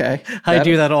 Okay. I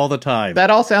do that all the time. That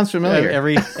all sounds familiar.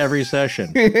 Every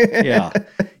session. Yeah.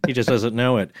 He just doesn't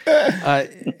know it.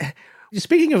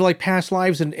 Speaking of like past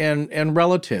lives and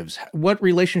relatives, what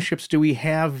relationships do we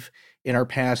have in our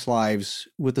past lives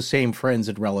with the same friends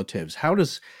and relatives? How do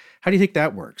you think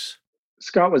that works?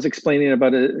 Scott was explaining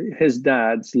about his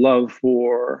dad's love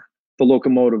for the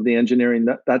locomotive, the engineering,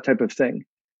 that type of thing.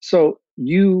 So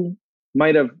you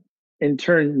might have in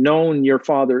turn known your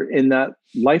father in that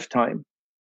lifetime.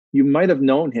 You might have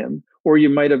known him, or you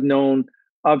might have known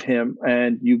of him,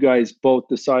 and you guys both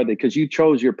decided, because you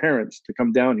chose your parents to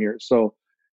come down here. So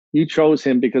you chose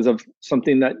him because of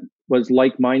something that was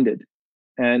like-minded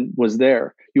and was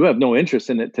there. You have no interest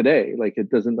in it today. Like, it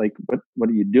doesn't, like, what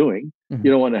are you doing? Mm-hmm.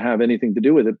 You don't want to have anything to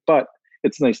do with it, but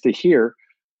it's nice to hear.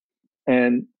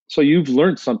 And so you've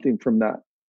learned something from that.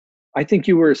 I think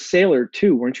you were a sailor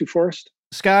too, weren't you, Forrest?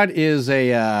 Scott is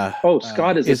a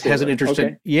Scott has an interest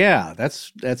in, yeah,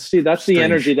 that's that's strange. the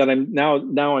energy that I'm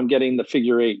now I'm getting the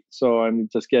figure 8. So I'm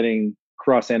just getting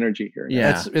cross energy here.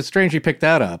 Yeah, it's strange you picked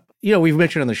that up. You know, we've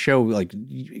mentioned on the show like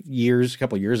a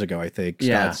couple of years ago, I think.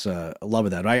 Scott's love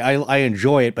of that. I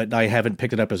enjoy it, but I haven't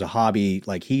picked it up as a hobby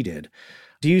like he did.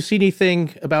 Do you see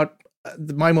anything about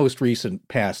my most recent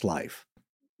past life?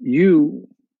 You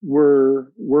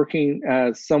were working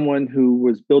as someone who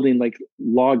was building like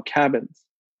log cabins,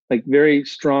 like very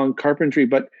strong carpentry,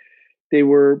 but they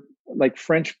were like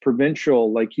French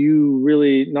provincial, like you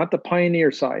really, not the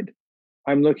pioneer side.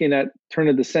 I'm looking at turn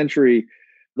of the century,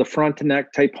 the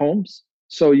Frontenac type homes.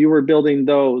 So you were building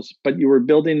those, but you were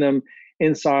building them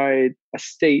inside a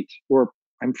state, or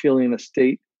I'm feeling a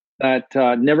state that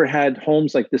never had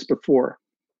homes like this before.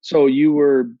 So you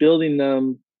were building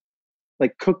them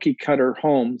like cookie cutter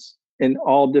homes in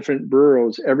all different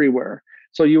boroughs everywhere.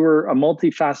 So you were a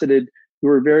multifaceted, you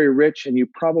were very rich, and you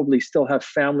probably still have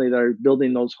family that are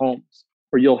building those homes,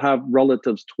 or you'll have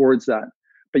relatives towards that.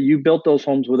 But you built those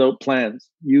homes without plans.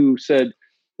 You said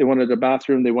they wanted a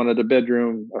bathroom, they wanted a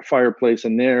bedroom, a fireplace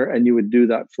in there, and you would do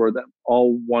that for them.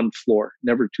 All one floor,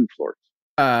 never 2 floors.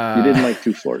 You didn't like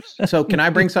 2 floors. So can I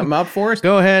bring something up for us?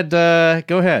 Go ahead.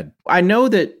 I know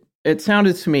that it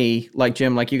sounded to me like,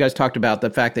 Jim, like you guys talked about the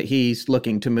fact that he's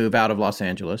looking to move out of Los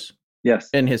Angeles. Yes.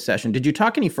 In his session. Did you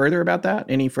talk any further about that?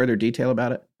 Any further detail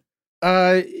about it?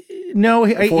 No,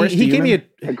 he gave me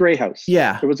a gray house.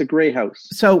 Yeah. It was a gray house.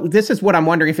 So this is what I'm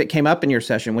wondering if it came up in your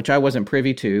session, which I wasn't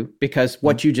privy to, because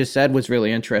what you just said was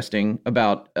really interesting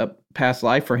about a past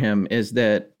life for him, is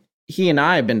that he and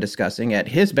I have been discussing at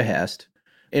his behest.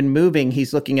 In moving,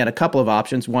 he's looking at a couple of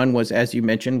options. One was, as you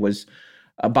mentioned, was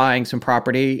buying some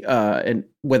property and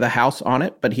with a house on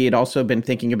it, but he had also been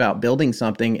thinking about building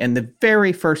something. And the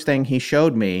very first thing he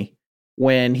showed me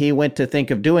when he went to think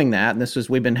of doing that, and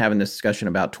we've been having this discussion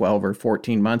about 12 or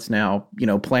 14 months now,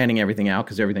 planning everything out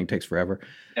because everything takes forever.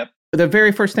 Yep. The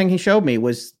very first thing he showed me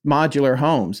was modular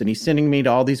homes, and he's sending me to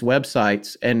all these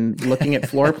websites and looking at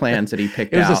floor plans that he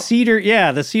picked out. It was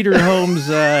the Cedar Homes.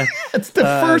 It's the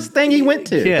first thing he went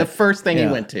to. Yeah. The first thing he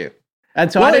went to. And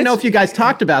so I didn't know if you guys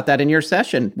talked about that in your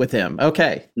session with him.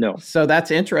 Okay. No. So that's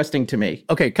interesting to me.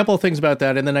 Okay, a couple of things about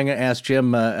that, and then I'm going to ask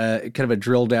Jim kind of a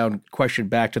drill down question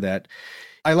back to that.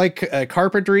 I like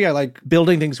carpentry. I like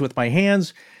building things with my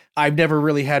hands. I've never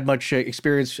really had much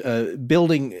experience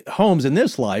building homes in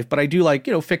this life, but I do like,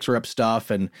 fixer-up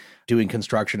stuff and doing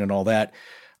construction and all that.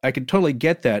 I could totally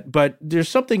get that. But there's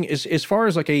something as far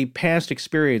as like a past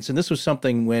experience, and this was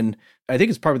something when, I think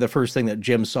it's probably the first thing that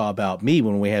Jim saw about me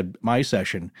when we had my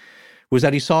session, was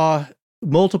that he saw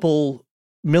multiple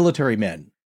military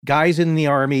men, guys in the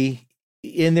Army,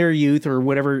 in their youth or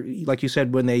whatever, like you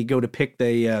said, when they go to pick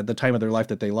the time of their life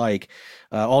that they like,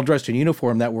 all dressed in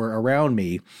uniform that were around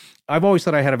me. I've always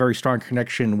thought I had a very strong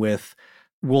connection with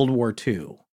World War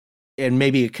II. And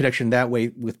maybe a connection that way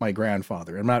with my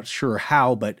grandfather. I'm not sure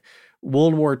how, but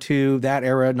World War II, that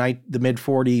era, the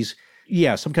mid-40s,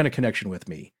 yeah, some kind of connection with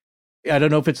me. I don't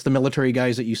know if it's the military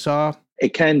guys that you saw.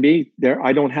 It can be there.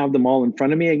 I don't have them all in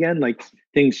front of me again. Like,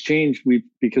 things change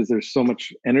because there's so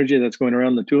much energy that's going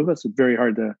around the two of us. It's very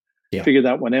hard to figure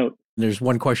that one out. There's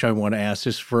one question I want to ask,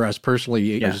 just for us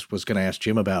personally. I just was going to ask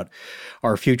Jim about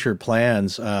our future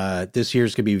plans. This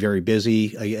year's going to be very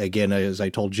busy. Again, as I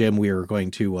told Jim, we are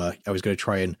going to, I was going to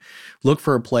try and look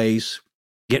for a place,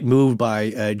 get moved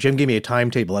by, Jim gave me a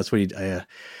timetable. That's what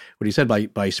he said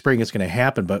by spring it's going to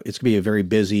happen, but it's going to be a very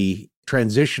busy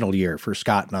transitional year for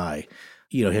Scott and I.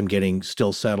 Him getting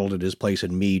still settled at his place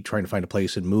and me trying to find a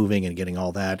place and moving and getting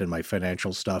all that and my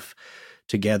financial stuff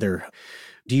together.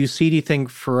 Do you see anything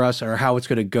for us or how it's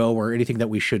going to go or anything that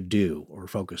we should do or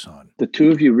focus on? The two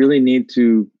of you really need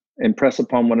to impress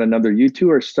upon one another. You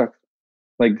two are stuck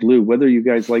like glue, whether you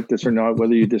guys like this or not,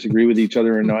 whether you disagree with each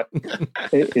other or not.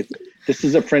 This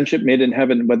is a friendship made in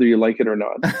heaven, whether you like it or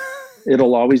not.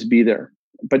 It'll always be there,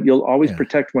 but you'll always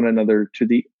protect one another to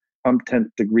the 10th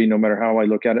degree, no matter how I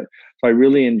look at it. So I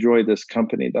really enjoy this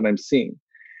company that I'm seeing.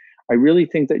 I really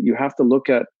think that you have to look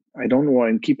at I don't know why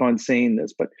I keep on saying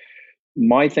this, but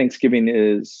my Thanksgiving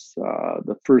is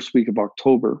the first week of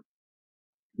October.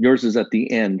 Yours is at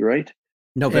the end, right?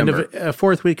 November.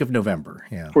 Fourth week of November.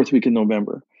 Yeah. Fourth week of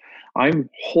November. I'm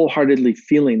wholeheartedly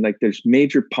feeling like there's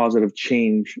major positive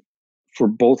change for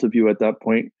both of you at that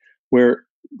point, where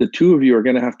the two of you are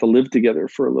going to have to live together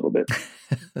for a little bit.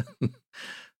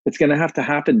 It's going to have to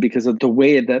happen because of the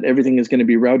way that everything is going to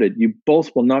be routed. You both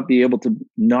will not be able to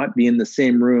not be in the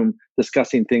same room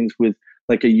discussing things with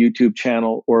like a YouTube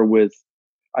channel or with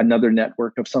another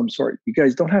network of some sort. You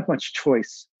guys don't have much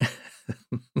choice.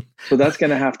 So that's going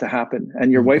to have to happen.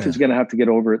 And your wife is going to have to get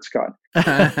over it, Scott.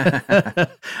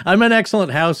 I'm an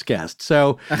excellent house guest.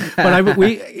 So,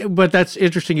 but that's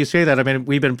interesting you say that. I mean,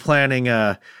 we've been planning,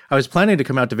 I was planning to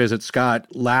come out to visit Scott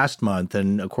last month.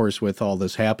 And of course, with all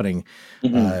this happening,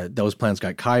 those plans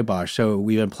got kiboshed. So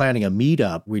we've been planning a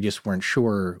meetup. We just weren't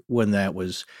sure when that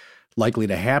was likely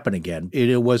to happen again.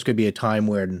 It was going to be a time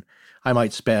when I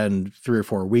might spend 3 or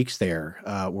 4 weeks there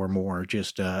or more,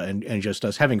 just and just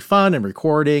us having fun and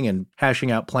recording and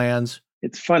hashing out plans.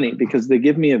 It's funny because they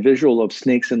give me a visual of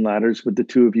snakes and ladders with the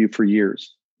two of you for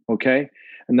years. Okay.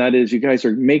 And that is, you guys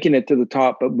are making it to the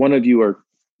top, but one of you are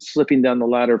slipping down the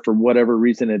ladder for whatever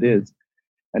reason it is.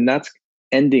 And that's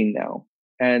ending now.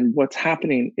 And what's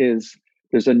happening is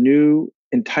there's a new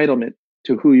entitlement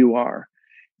to who you are.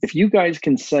 If you guys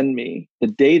can send me the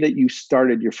day that you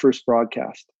started your first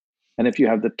broadcast, and if you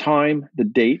have the time, the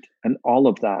date, and all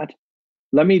of that,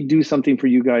 let me do something for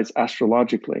you guys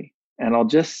astrologically, and I'll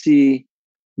just see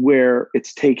where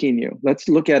it's taking you. Let's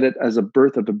look at it as a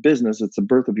birth of a business. It's the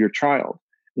birth of your child.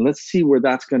 And let's see where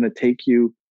that's going to take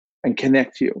you and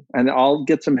connect you. And I'll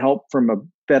get some help from a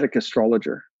Vedic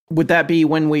astrologer. Would that be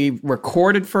when we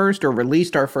recorded first or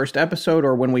released our first episode,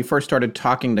 or when we first started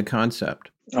talking the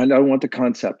concept? I don't want the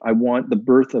concept. I want the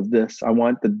birth of this. I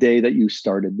want the day that you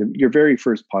started, your very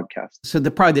first podcast. So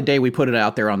probably the day we put it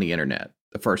out there on the internet,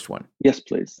 the first one. Yes,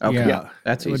 please. Okay. Yeah,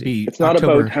 that's it would easy. be It's not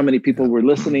October. about how many people were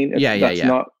listening. That's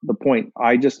not the point.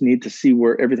 I just need to see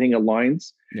where everything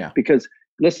aligns. Yeah. Because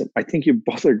listen, I think you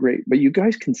both are great, but you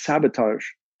guys can sabotage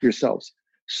yourselves.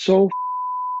 So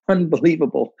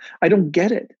unbelievable. I don't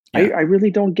get it. Yeah. I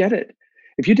really don't get it.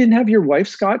 If you didn't have your wife,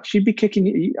 Scott, she'd be kicking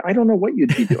you. I don't know what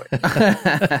you'd be doing.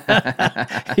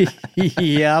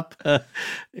 Yep.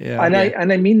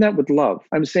 And I mean that with love.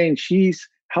 I'm saying she's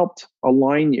helped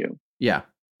align you. Yeah.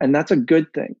 And that's a good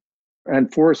thing.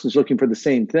 And Forrest is looking for the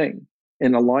same thing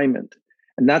in alignment.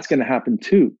 And that's going to happen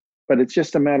too. But it's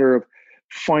just a matter of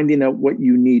finding out what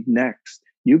you need next.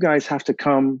 You guys have to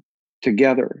come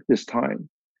together this time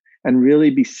and really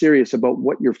be serious about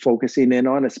what you're focusing in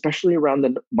on, especially around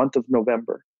the month of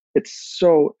November.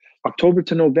 October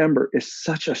to November is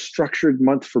such a structured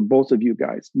month for both of you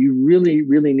guys. You really,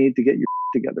 really need to get your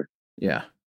together. Yeah.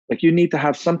 Like you need to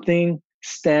have something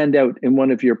stand out in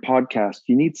one of your podcasts.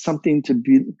 You need something to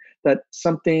be that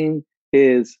something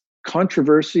is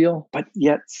controversial, but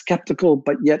yet skeptical,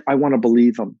 but yet I want to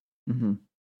believe them. Mm-hmm.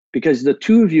 Because the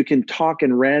two of you can talk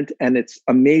and rant and it's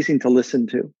amazing to listen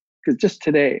to. Because just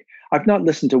today, I've not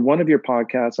listened to one of your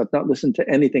podcasts. I've not listened to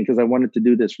anything because I wanted to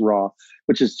do this raw,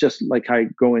 which is just like I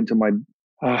go into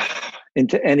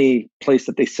into any place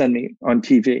that they send me on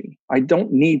TV. I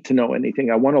don't need to know anything.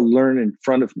 I want to learn in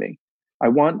front of me. I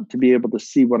want to be able to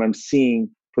see what I'm seeing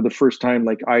for the first time,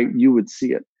 like you would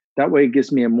see it. That way, it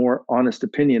gives me a more honest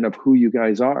opinion of who you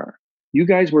guys are. You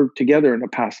guys were together in a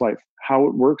past life. How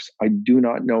it works, I do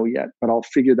not know yet, but I'll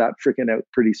figure that freaking out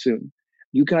pretty soon.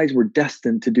 You guys were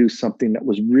destined to do something that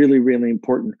was really, really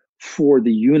important for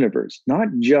the universe, not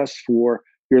just for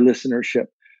your listenership,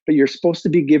 but you're supposed to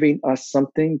be giving us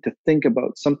something to think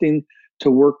about, something to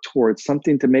work towards,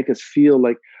 something to make us feel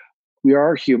like we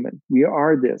are human, we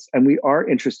are this, and we are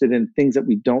interested in things that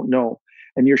we don't know.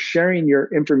 And you're sharing your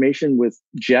information with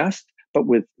jest, but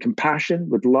with compassion,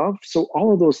 with love. So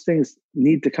all of those things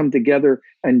need to come together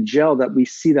and gel, that we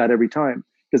see that every time.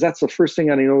 Because that's the first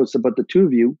thing I noticed about the two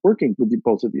of you working with you,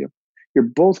 both of you. You're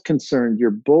both concerned.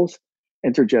 You're both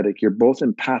energetic. You're both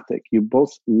empathic. You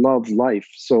both love life.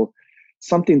 So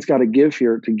something's got to give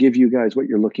here to give you guys what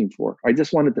you're looking for. I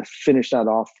just wanted to finish that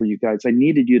off for you guys. I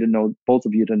needed you to know, both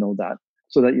of you to know that,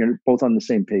 so that you're both on the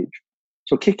same page.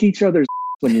 So kick each other's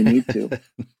when you need to.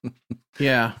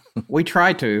 Yeah, we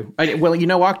try to.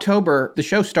 October, the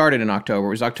show started in October.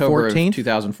 It was October 14th? of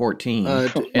 2014.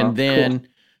 And then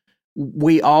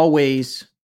we always,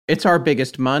 it's our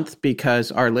biggest month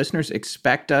because our listeners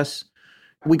expect us.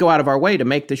 We go out of our way to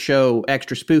make the show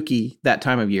extra spooky that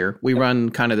time of year. We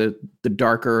run kind of the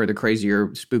darker, the crazier,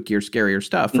 spookier, scarier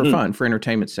stuff for fun, for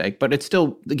entertainment's sake. But it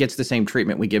still gets the same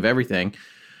treatment we give everything.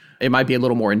 It might be a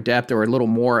little more in depth or a little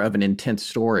more of an intense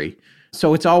story.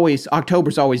 So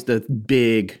October's always the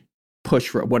big push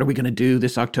for what are we going to do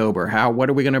this October? What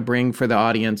are we going to bring for the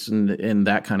audience and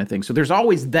that kind of thing. So there's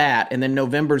always that. And then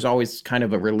November's always kind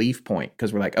of a relief point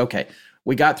because we're like, okay,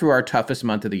 we got through our toughest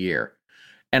month of the year.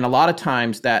 And a lot of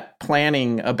times that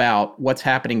planning about what's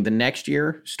happening the next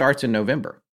year starts in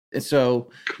November. So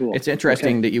cool. It's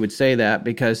interesting that you would say that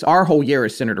because our whole year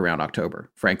is centered around October,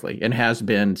 frankly, and has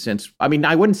been since, I mean,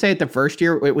 I wouldn't say it the first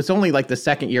year. It was only like the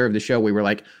second year of the show we were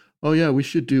like, oh yeah, we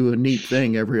should do a neat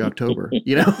thing every October,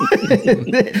 you know?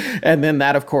 And then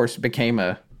that, of course, became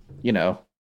a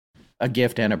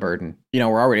gift and a burden. You know,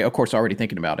 we're already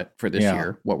thinking about it for this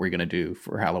year, what we're going to do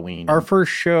for Halloween. Our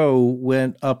first show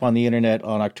went up on the internet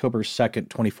on October 2nd,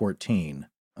 2014.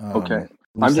 Okay.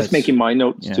 I'm just making my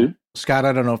notes too. Scott,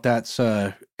 I don't know if that's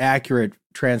accurate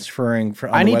transferring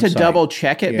from I need to double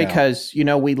check it because,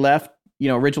 we left,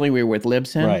 originally we were with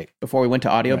Libsyn before we went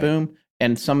to Audio Boom.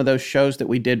 And some of those shows that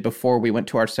we did before we went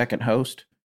to our second host,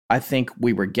 I think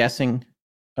we were guessing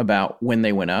about when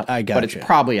they went up. But it's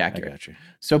probably accurate. I got you.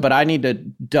 So, but I need to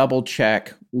double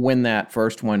check when that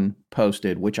first one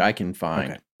posted, which I can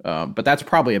find. Okay. But that's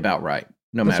probably about right.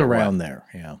 It's around there.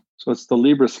 Yeah. So it's the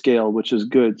Libra scale, which is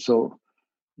good. So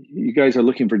you guys are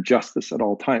looking for justice at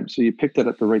all times. So you picked it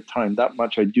at the right time. That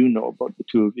much I do know about the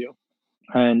two of you.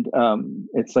 And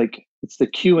it's the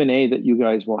Q&A that you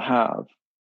guys will have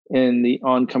in the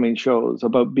oncoming shows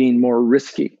about being more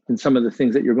risky in some of the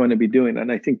things that you're going to be doing. And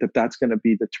I think that that's going to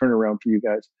be the turnaround for you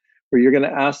guys, where you're going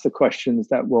to ask the questions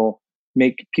that will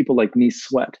make people like me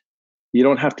sweat. You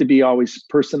don't have to be always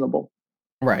personable.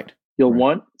 Right. You'll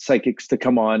want psychics to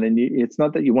come on, and it's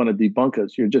not that you want to debunk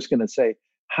us. You're just going to say,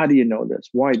 how do you know this?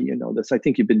 Why do you know this? I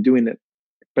think you've been doing it,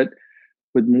 but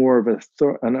with more of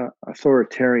an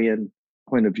authoritarian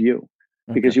point of view.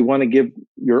 Because you want to give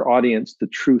your audience the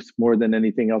truth more than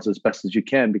anything else as best as you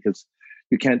can, because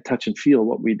you can't touch and feel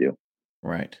what we do.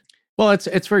 Right. Well,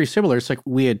 it's very similar. It's like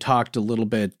we had talked a little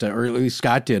bit, or at least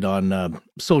Scott did, on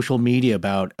social media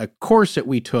about a course that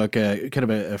we took, kind of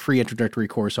a free introductory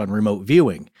course on remote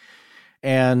viewing.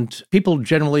 And people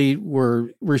generally were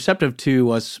receptive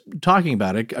to us talking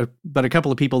about it, but a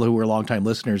couple of people who were longtime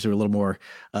listeners who were a little more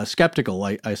skeptical.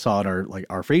 I saw in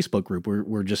our Facebook group,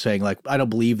 we're just saying like, I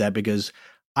don't believe that because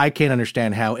I can't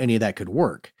understand how any of that could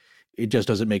work. It just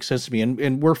doesn't make sense to me.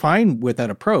 And we're fine with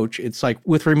that approach. It's like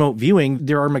with remote viewing,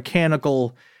 there are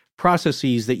mechanical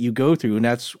processes that you go through, and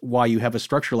that's why you have a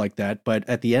structure like that. But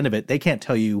at the end of it, they can't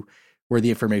tell you where the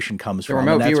information comes from.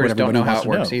 The remote viewers don't know how it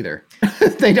works either.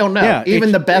 They don't know. Yeah,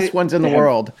 even the best ones in the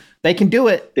world, they can do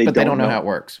it, but they don't know how it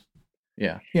works.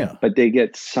 Yeah. Yeah. But they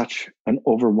get such an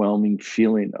overwhelming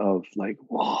feeling of like,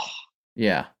 whoa.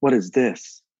 Yeah. What is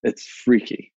this? It's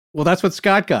freaky. Well, that's what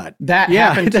Scott got. That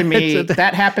happened to me.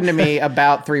 That happened to me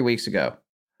about 3 weeks ago.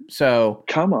 So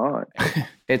come on.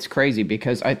 It's crazy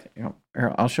because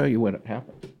I'll show you what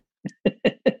happened.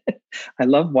 I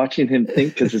love watching him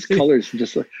think because his colors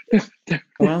just like.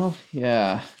 Well,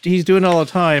 yeah, he's doing it all the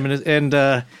time, and in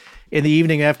the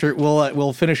evening after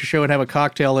we'll finish a show and have a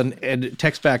cocktail and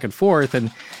text back and forth,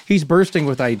 and he's bursting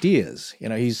with ideas.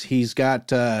 He's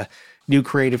got new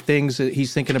creative things that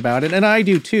he's thinking about it, and I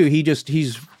do too.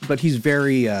 He's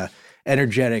very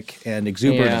energetic and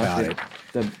exuberant about it.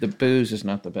 The booze is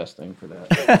not the best thing for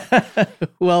that.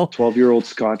 Well, 12-year-old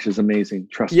Scotch is amazing.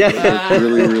 Trust me, it works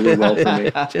really, really well for me.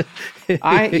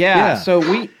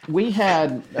 So we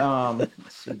had.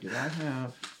 Let's see. Do I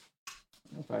have?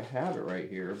 I don't know if I have it right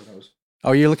here, but I was.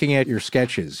 Oh, you're looking at your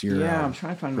sketches. I'm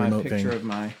trying to find my picture of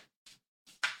my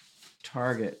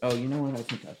target. Oh, you know what? I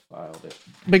think I filed it.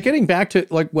 But getting back to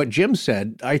like what Jim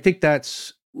said, I think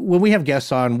that's. When we have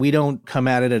guests on, we don't come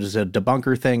at it as a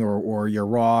debunker thing or you're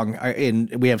wrong.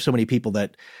 And we have so many people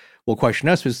that will question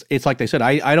us. It's like they said,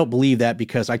 I don't believe that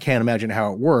because I can't imagine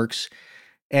how it works.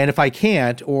 And if I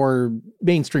can't, or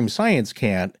mainstream science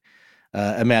can't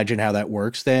imagine how that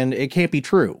works, then it can't be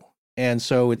true. And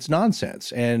so it's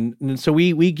nonsense. And so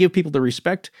we give people the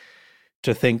respect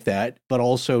to think that, but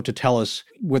also to tell us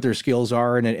what their skills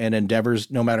are and endeavors,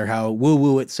 no matter how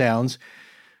woo-woo it sounds.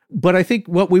 But I think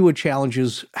what we would challenge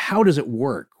is, how does it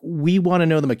work? We want to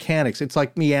know the mechanics. It's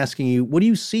like me asking you, what do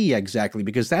you see exactly?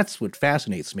 Because that's what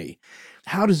fascinates me.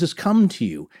 How does this come to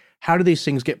you? How do these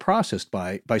things get processed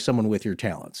by someone with your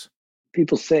talents?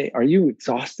 People say, are you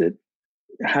exhausted?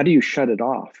 How do you shut it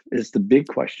off? Is the big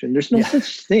question. There's no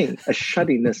such thing as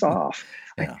shutting this off.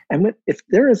 Yeah. And if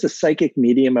there is a psychic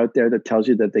medium out there that tells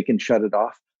you that they can shut it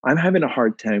off, I'm having a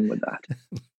hard time with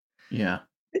that. Yeah.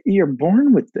 you're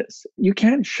born with this. You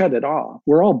can't shut it off.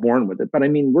 We're all born with it, but I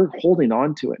mean, we're holding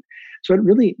on to it. So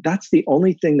that's the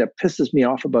only thing that pisses me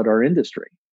off about our industry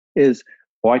is,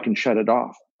 I can shut it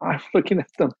off. I'm looking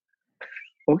at them.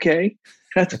 Okay,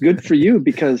 that's good for you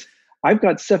because I've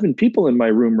got 7 people in my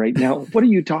room right now. What are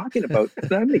you talking about?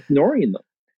 And I'm ignoring them.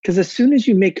 Because as soon as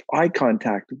you make eye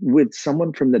contact with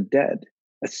someone from the dead,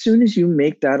 as soon as you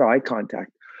make that eye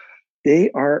contact, they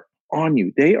are on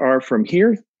you. They are from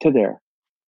here to there.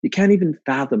 You can't even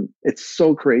fathom. It's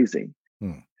so crazy.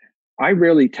 I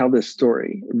rarely tell this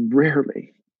story,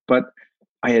 rarely, but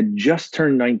I had just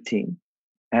turned 19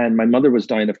 and my mother was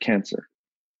dying of cancer.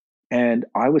 And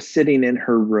I was sitting in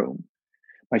her room.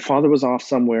 My father was off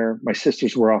somewhere. My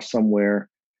sisters were off somewhere.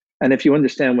 And if you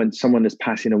understand, when someone is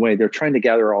passing away, they're trying to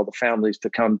gather all the families to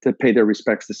come to pay their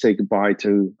respects, to say goodbye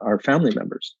to our family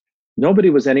members. Nobody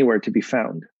was anywhere to be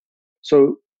found.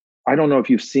 So I don't know if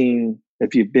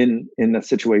you've been in a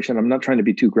situation. I'm not trying to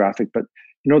be too graphic, but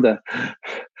you know, the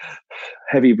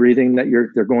heavy breathing that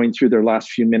they're going through their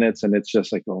last few minutes. And it's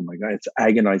just like, oh my God, it's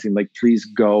agonizing. Like, please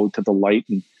go to the light.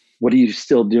 And what are you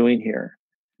still doing here?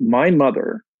 My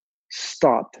mother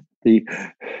stopped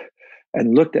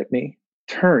and looked at me,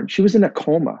 turned. She was in a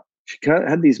coma. She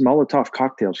had these Molotov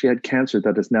cocktails. She had cancer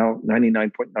that is now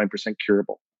 99.9%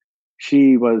 curable.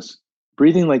 She was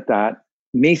breathing like that,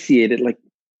 emaciated like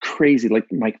crazy, like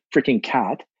my freaking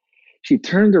cat. She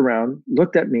turned around,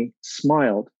 looked at me,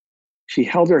 smiled. She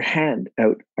held her hand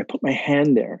out. I put my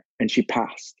hand there and she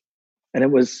passed. And it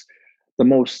was the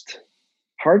most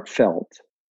heartfelt,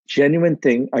 genuine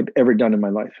thing I've ever done in my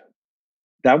life.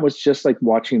 That was just like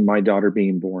watching my daughter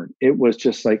being born. It was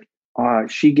just like,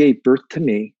 she gave birth to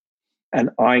me and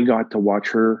I got to watch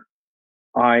her.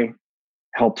 I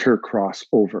helped her cross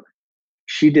over.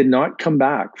 She did not come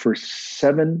back for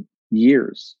 7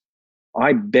 years.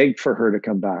 I begged for her to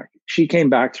come back. She came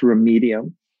back through a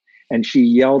medium and she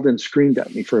yelled and screamed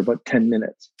at me for about 10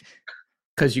 minutes.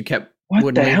 Because you kept,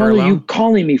 what the hell are you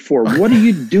calling me for? What are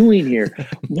you doing here?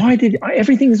 Why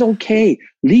everything's okay.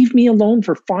 Leave me alone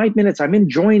for 5 minutes. I'm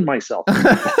enjoying myself.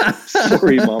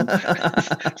 Sorry, Mom.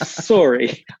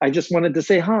 Sorry. I just wanted to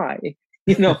say hi,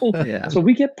 Yeah. So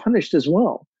we get punished as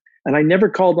well. And I never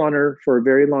called on her for a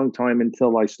very long time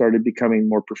until I started becoming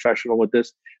more professional with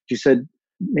this. She said,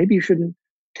 maybe you shouldn't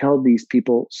tell these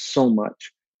people so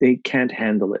much. They can't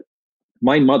handle it.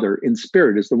 My mother in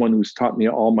spirit is the one who's taught me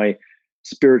all my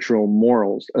spiritual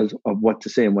morals of what to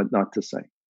say and what not to say.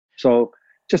 So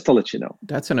just to let you know.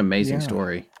 That's an amazing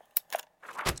story.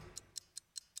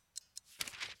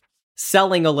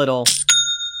 Selling a little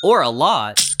or a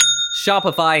lot,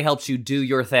 Shopify helps you do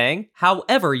your thing,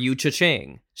 however you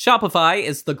cha-ching. Shopify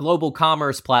is the global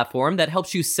commerce platform that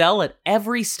helps you sell at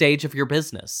every stage of your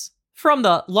business. From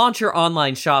the launch your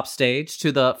online shop stage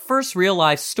to the first real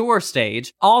life store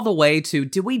stage, all the way to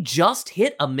did we just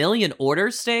hit 1 million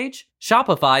orders stage?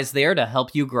 Shopify's there to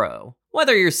help you grow.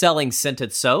 Whether you're selling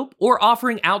scented soap or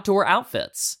offering outdoor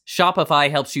outfits,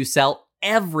 Shopify helps you sell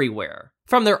everywhere.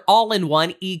 From their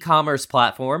all-in-one e-commerce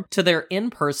platform to their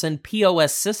in-person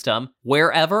POS system,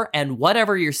 wherever and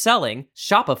whatever you're selling,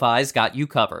 Shopify's got you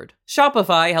covered.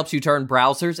 Shopify helps you turn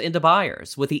browsers into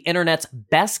buyers with the internet's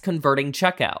best converting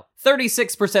checkout,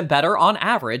 36% better on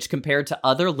average compared to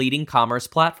other leading commerce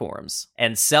platforms.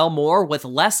 And sell more with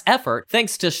less effort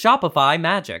thanks to Shopify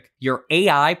Magic, your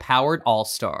AI-powered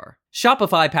all-star.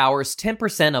 Shopify powers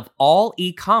 10% of all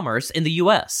e-commerce in the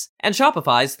US, and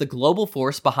Shopify's the global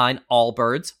force behind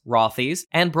Allbirds, Rothy's,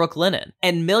 and Brooklinen,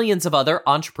 and millions of other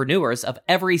entrepreneurs of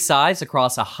every size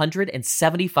across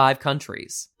 175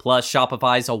 countries. Plus,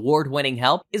 Shopify's award-winning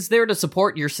help is there to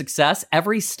support your success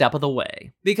every step of the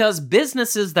way. Because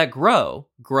businesses that grow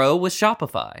with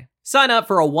Shopify. Sign up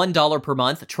for a $1 per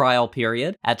month trial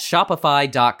period at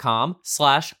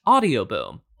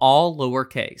shopify.com/audioboom, all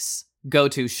lowercase. Go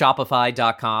to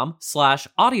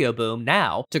shopify.com/audioboom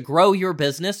now to grow your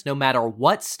business no matter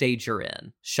what stage you're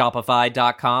in.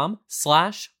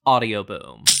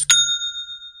 Shopify.com/audioboom.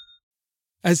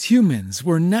 As humans,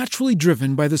 we're naturally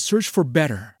driven by the search for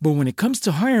better. But when it comes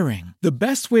to hiring, the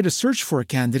best way to search for a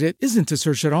candidate isn't to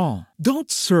search at all.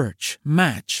 Don't search,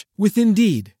 match with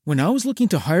Indeed. When I was looking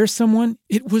to hire someone,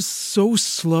 it was so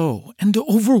slow and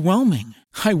overwhelming.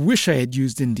 I wish I had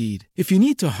used Indeed. If you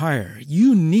need to hire,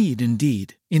 you need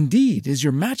Indeed. Indeed is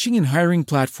your matching and hiring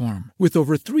platform with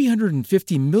over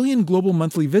 350 million global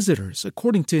monthly visitors,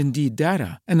 according to Indeed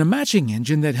data, and a matching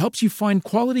engine that helps you find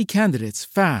quality candidates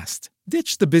fast.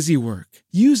 Ditch the busy work.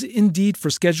 Use Indeed for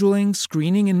scheduling,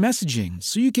 screening, and messaging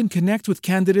so you can connect with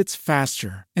candidates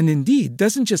faster. And Indeed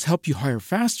doesn't just help you hire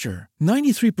faster.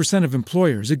 93% of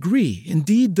employers agree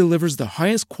Indeed delivers the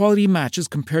highest quality matches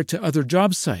compared to other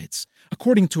job sites,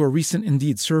 according to a recent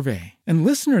Indeed survey. And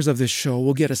listeners of this show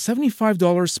will get a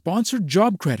 $75 sponsored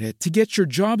job credit to get your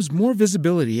jobs more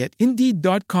visibility at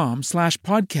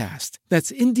Indeed.com/podcast. That's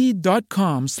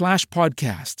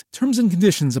Indeed.com/podcast. Terms and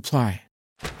conditions apply.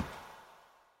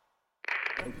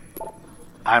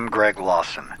 I'm Greg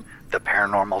Lawson, the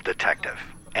paranormal detective,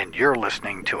 and you're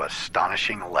listening to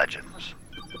Astonishing Legends.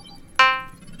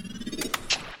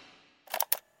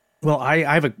 Well, I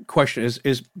have a question is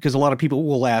because a lot of people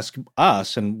will ask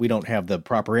us, and we don't have the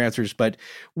proper answers, but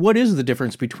what is the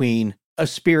difference between a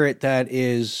spirit that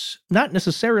is not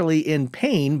necessarily in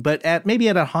pain, but maybe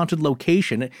at a haunted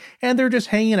location, and they're just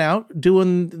hanging out,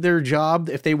 doing their job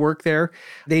if they work there?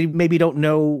 They maybe don't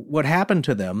know what happened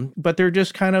to them, but they're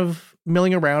just kind of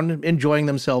milling around, enjoying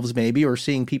themselves maybe, or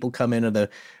seeing people come into the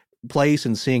place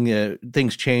and seeing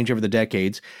things change over the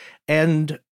decades.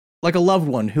 And like a loved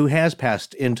one who has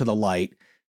passed into the light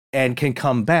and can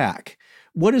come back.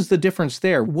 What is the difference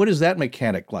there? What is that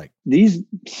mechanic like? These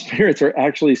spirits are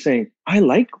actually saying, I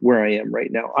like where I am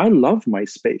right now. I love my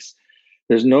space.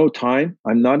 There's no time.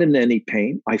 I'm not in any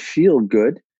pain. I feel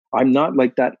good. I'm not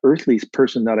like that earthly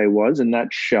person that I was in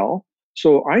that shell.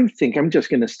 So I think I'm just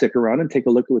going to stick around and take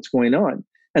a look at what's going on.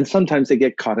 And sometimes they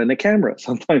get caught in a camera.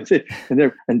 Sometimes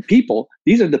and people,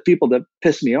 these are the people that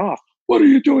piss me off. What are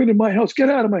you doing in my house? Get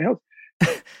out of my house.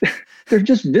 They're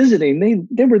just visiting.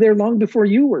 They were there long before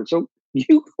you were. So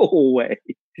you go away.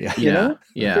 Yeah. You know?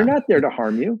 Yeah. They're not there to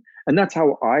harm you. And that's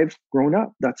how I've grown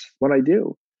up. That's what I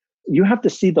do. You have to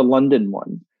see the London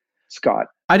one, Scott.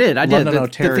 I did. London, The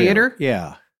Ontario. theater?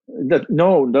 Yeah.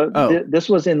 This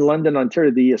was in London,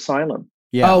 Ontario, the asylum.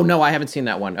 Yeah. Oh, no, I haven't seen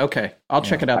that one. Okay. I'll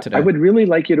check it out today. I would really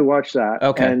like you to watch that.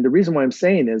 Okay. And the reason why I'm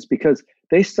saying is because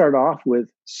they start off with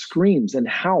screams and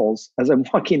howls as I'm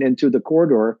walking into the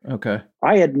corridor. Okay.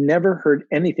 I had never heard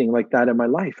anything like that in my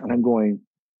life. And I'm going,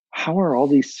 how are all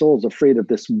these souls afraid of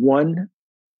this one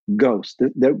ghost?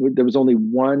 There was only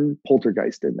one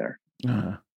poltergeist in there.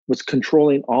 Was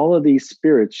controlling all of these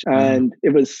spirits. And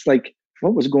it was like,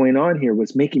 what was going on here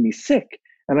was making me sick.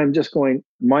 And I'm just going,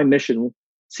 my mission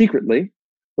secretly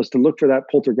was to look for that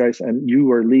poltergeist, and you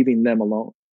are leaving them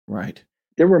alone. Right.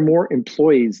 There were more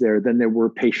employees there than there were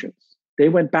patients. They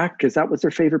went back because that was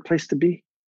their favorite place to be.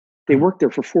 They worked there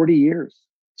for 40 years.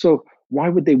 So why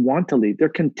would they want to leave? They're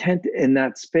content in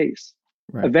that space.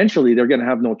 Right. Eventually, they're going to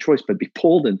have no choice but be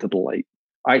pulled into the light,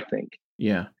 I think.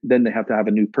 Yeah. Then they have to have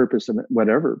a new purpose and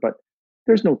whatever. But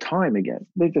there's no time again.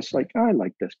 They're just like, I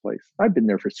like this place. I've been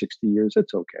there for 60 years.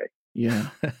 It's okay. Yeah.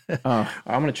 I'm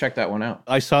going to check that one out.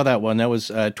 I saw that one. That was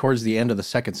towards the end of the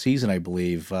second season, I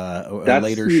believe. That's a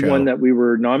later the show. one that we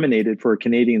were nominated for a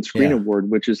Canadian Screen Award,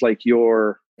 which is like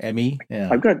your Emmy. Yeah.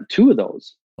 I've got 2 of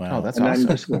those. Wow. Oh, that's And awesome. I'm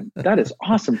just going, that is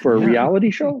awesome for a reality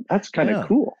show. That's kind of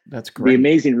cool. That's The great.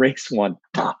 Amazing Race one.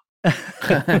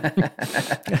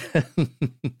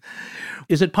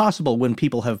 Is it possible when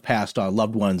people have passed on,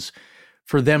 loved ones,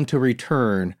 for them to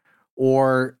return,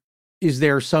 or is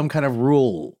there some kind of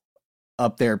rule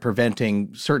up there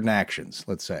preventing certain actions,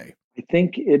 let's say? I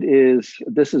think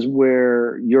this is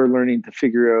where you're learning to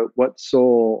figure out what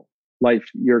soul life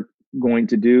you're going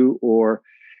to do, or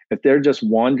if they're just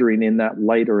wandering in that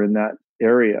light or in that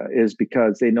area, is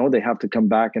because they know they have to come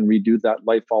back and redo that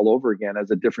life all over again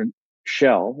as a different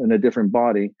shell in a different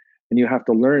body. And you have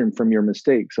to learn from your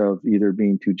mistakes of either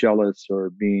being too jealous or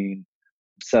being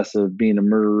obsessive, being a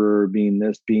murderer, being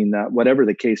this, being that, whatever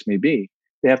the case may be.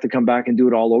 They have to come back and do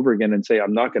it all over again and say,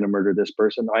 I'm not going to murder this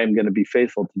person. I am going to be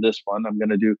faithful to this one. I'm going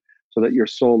to do so that your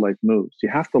soul life moves. You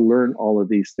have to learn all of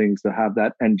these things to have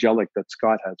that angelic that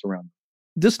Scott has around.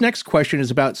 This next question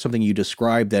is about something you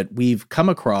described that we've come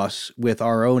across with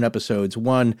our own episodes.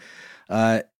 One,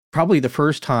 probably the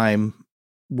first time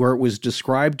where it was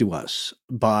described to us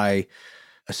by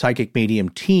a psychic medium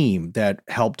team that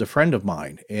helped a friend of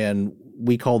mine. And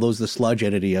we call those the sludge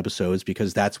entity episodes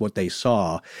because that's what they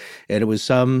saw. And it was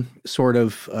some sort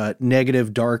of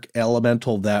negative, dark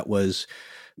elemental that was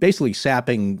basically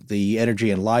sapping the energy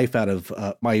and life out of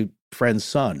my friend's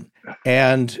son.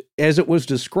 And as it was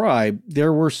described,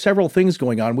 there were several things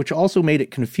going on, which also made it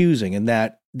confusing in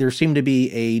that there seemed to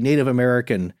be a Native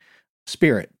American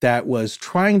spirit that was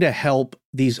trying to help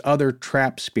these other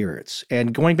trapped spirits.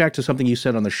 And going back to something you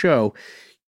said on the show,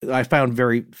 I found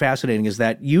very fascinating is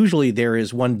that usually there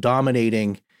is one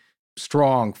dominating,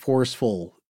 strong,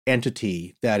 forceful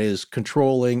entity that is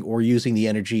controlling or using the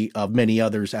energy of many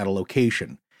others at a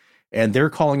location. and they're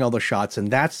calling all the shots,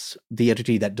 and that's the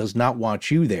entity that does not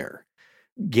want you there,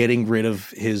 getting rid of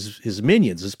his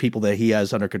minions, his people that he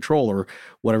has under control or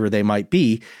whatever they might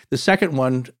be. The second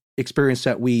one experience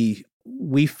that we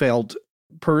felt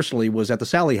personally was at the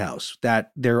Sally House,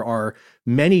 that there are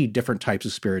many different types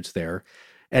of spirits there,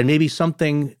 and maybe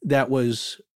something that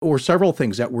was, or several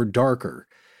things that were darker,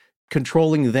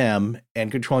 controlling them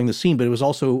and controlling the scene. But it was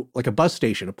also like a bus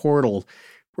station, a portal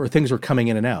where things were coming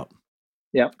in and out.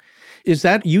 Yeah. Is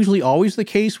that usually always the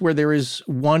case where there is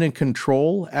one in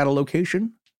control at a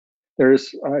location?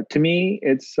 There's, to me,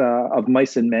 it's of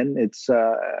mice and men.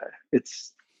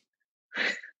 It's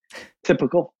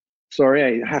typical.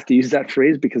 Sorry, I have to use that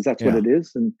phrase because that's what it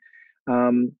is. And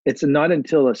it's not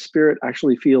until a spirit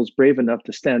actually feels brave enough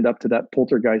to stand up to that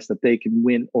poltergeist that they can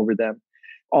win over them.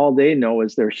 All they know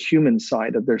is their human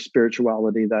side of their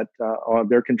spirituality, that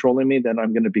they're controlling me, then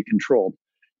I'm going to be controlled.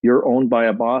 You're owned by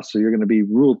a boss, so you're going to be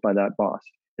ruled by that boss.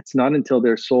 It's not until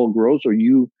their soul grows, or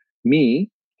me,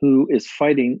 who is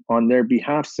fighting on their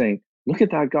behalf, saying, look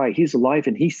at that guy, he's alive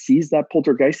and he sees that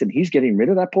poltergeist and he's getting rid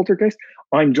of that poltergeist,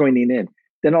 I'm joining in.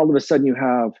 Then all of a sudden you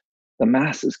have the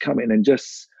masses coming and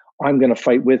just, I'm going to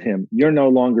fight with him. You're no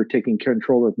longer taking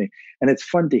control of me. And it's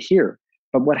fun to hear.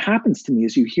 But what happens to me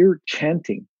is you hear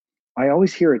chanting. I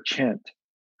always hear a chant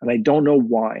and I don't know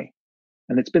why.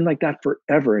 And it's been like that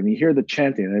forever. And you hear the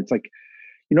chanting and it's like,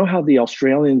 you know how the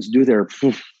Australians do their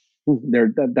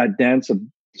that dance of,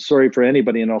 sorry for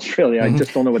anybody in Australia, I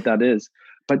just don't know what that is.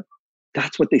 But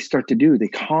that's what they start to do. They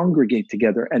congregate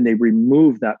together and they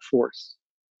remove that force.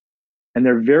 And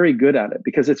they're very good at it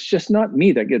because it's just not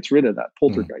me that gets rid of that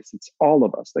poltergeist. It's all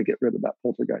of us that get rid of that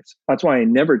poltergeist. That's why I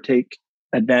never take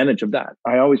advantage of that.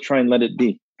 I always try and let it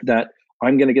be that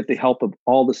I'm going to get the help of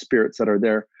all the spirits that are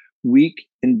there, weak,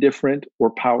 indifferent,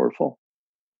 or powerful.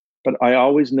 But I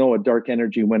always know a dark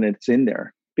energy when it's in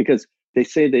there because they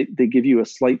say they give you a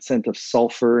slight scent of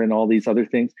sulfur and all these other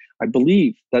things. I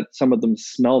believe that some of them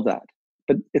smell that,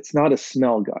 but it's not a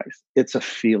smell, guys. It's a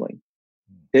feeling.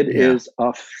 It is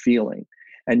a feeling.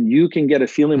 And you can get a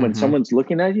feeling when someone's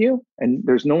looking at you and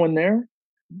there's no one there.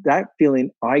 That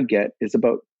feeling I get is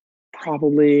about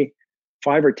probably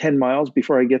 5 or 10 miles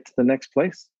before I get to the next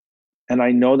place. And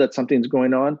I know that something's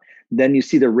going on. Then you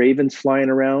see the ravens flying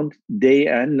around day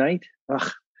and night.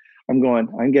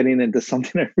 I'm getting into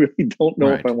something I really don't know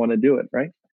if I want to do it,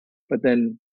 right? But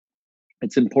then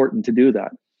it's important to do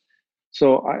that.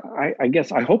 So I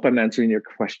guess, I hope I'm answering your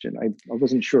question. I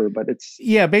wasn't sure, but it's...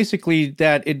 Yeah, basically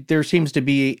that there seems to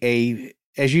be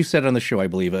as you said on the show, I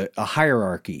believe, a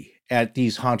hierarchy at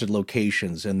these haunted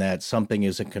locations, and that something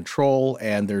is in control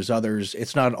and there's others.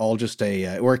 It's not all just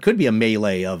or it could be a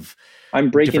melee of I'm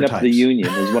breaking up types. The union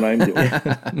is what I'm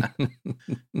doing.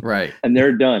 Right. And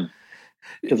they're done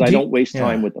because I don't waste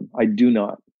time with them. I do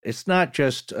not. It's not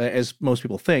just, as most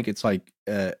people think, it's like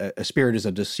a spirit is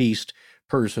a deceased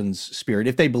person's spirit,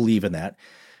 if they believe in that.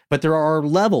 But there are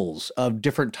levels of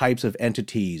different types of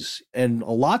entities, and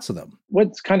lots of them.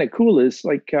 What's kind of cool is,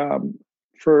 like,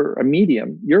 for a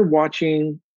medium, you're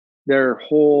watching their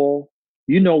whole,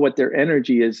 you know what their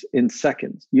energy is in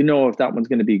seconds. You know if that one's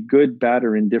going to be good, bad,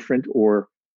 or indifferent, or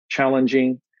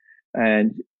challenging.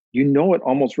 And you know it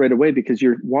almost right away because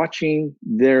you're watching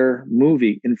their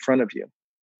movie in front of you.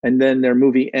 And then their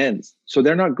movie ends. So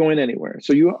they're not going anywhere.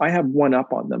 So I have one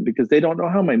up on them because they don't know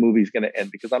how my movie's going to end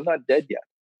because I'm not dead yet.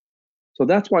 So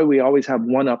that's why we always have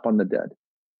one up on the dead,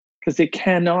 because they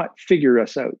cannot figure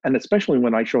us out. And especially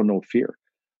when I show no fear.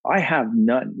 I have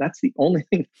none. That's the only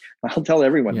thing I'll tell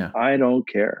everyone. Yeah. I don't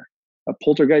care. A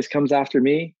poltergeist comes after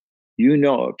me. You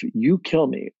know, if you kill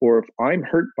me or if I'm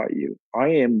hurt by you, I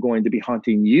am going to be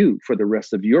haunting you for the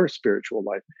rest of your spiritual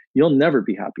life. You'll never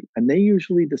be happy. And they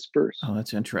usually disperse. Oh,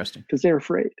 that's interesting. Because they're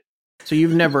afraid. So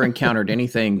you've never encountered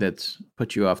anything that's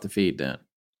put you off the feed then?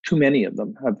 Too many of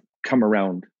them have come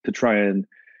around to try and,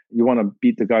 you want to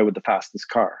beat the guy with the fastest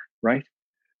car, right?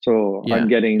 So I'm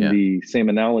getting the same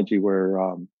analogy where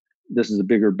this is a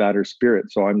bigger, badder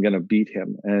spirit, so I'm going to beat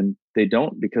him. And they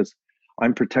don't, because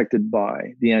I'm protected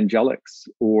by the angelics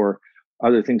or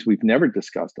other things we've never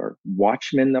discussed. Our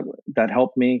watchmen that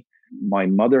help me. My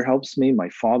mother helps me. My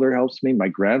father helps me. My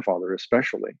grandfather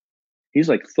especially. He's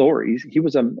like Thor. He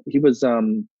was a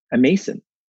mason.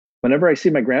 Whenever I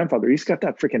see my grandfather, he's got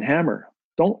that freaking hammer.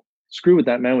 Don't screw with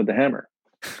that man with the hammer.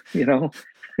 You know?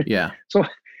 Yeah. So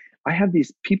I have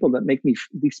these people that make me,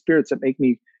 these spirits that make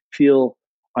me feel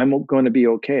I'm going to be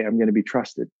okay. I'm going to be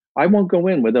trusted. I won't go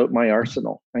in without my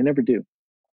arsenal. I never do.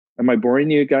 Am I boring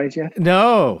you guys yet?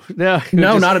 No, not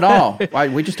at all.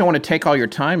 We just don't want to take all your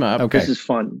time up. Okay. This is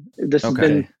fun. This has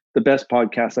been the best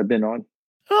podcast I've been on.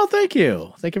 Oh, thank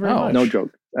you. Thank you very much. No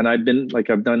joke. And I've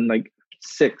done like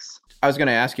 6. I was going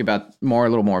to ask you a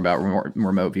little more about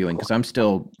remote viewing, because I'm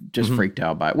still just freaked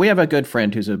out by it. We have a good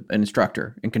friend who's an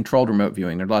instructor in controlled remote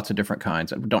viewing. There are lots of different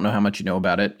kinds. I don't know how much you know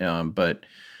about it, but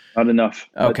not enough.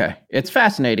 Okay. It's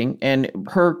fascinating. And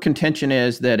her contention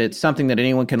is that it's something that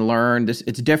anyone can learn. It's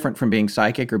different from being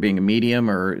psychic or being a medium,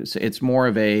 or it's more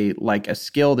of a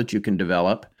skill that you can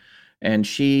develop. And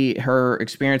her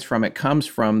experience from it comes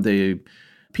from the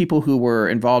people who were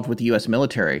involved with the U.S.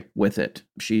 military with it.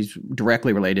 She's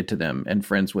directly related to them and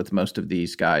friends with most of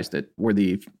these guys that were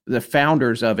the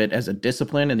founders of it as a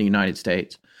discipline in the United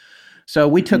States. So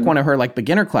we took one of her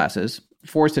beginner classes.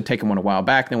 Forrest had taken one a while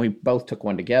back. Then we both took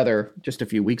one together just a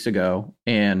few weeks ago.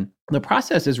 And the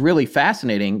process is really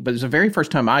fascinating, but it's the very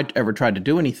first time I'd ever tried to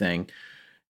do anything.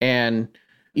 And,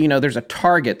 there's a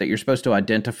target that you're supposed to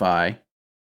identify.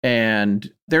 And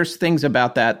there's things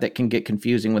about that can get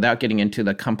confusing without getting into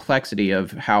the complexity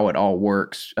of how it all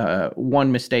works.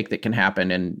 One mistake that can happen,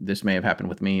 and this may have happened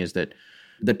with me, is that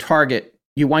the target,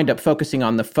 you wind up focusing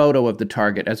on the photo of the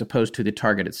target as opposed to the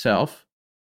target itself,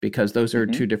 because those are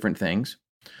two different things.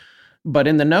 But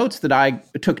in the notes that I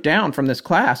took down from this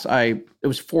class, it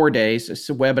was 4 days, it's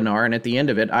a webinar, and at the end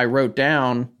of it, I wrote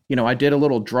down, I did a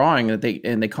little drawing that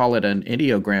they call it an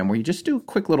ideogram, where you just do a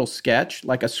quick little sketch,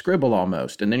 like a scribble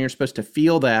almost, and then you're supposed to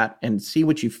feel that and see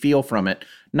what you feel from it,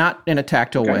 not in a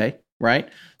tactile way, right?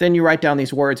 Then you write down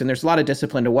these words, and there's a lot of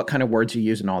discipline to what kind of words you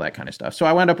use and all that kind of stuff. So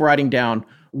I wound up writing down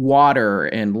water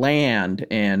and land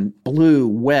and blue,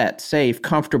 wet, safe,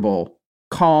 comfortable,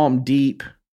 calm, deep,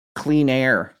 clean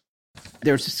air.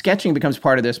 There's sketching becomes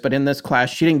part of this, but in this class,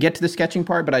 she didn't get to the sketching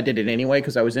part, but I did it anyway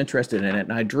because I was interested in it.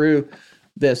 And I drew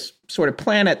this sort of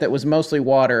planet that was mostly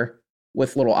water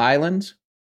with little islands.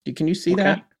 Can you see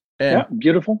that? Yeah,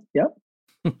 beautiful. Yeah.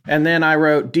 And then I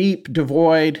wrote deep,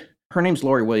 devoid. Her name's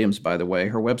Lori Williams, by the way.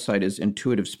 Her website is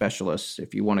Intuitive Specialists.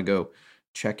 If you want to go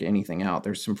check anything out,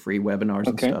 there's some free webinars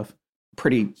and stuff.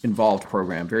 Pretty involved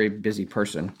program, very busy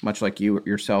person, much like you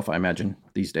yourself, I imagine,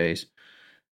 these days.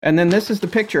 And then this is the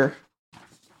picture.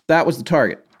 That was the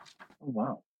target. Oh,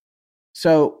 wow.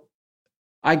 So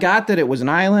I got that it was an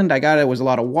island. I got it was a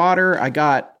lot of water. I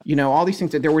got, all these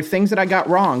things. There were things that I got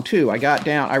wrong, too.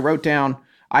 I wrote down,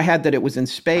 I had that it was in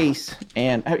space.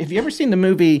 And have you ever seen the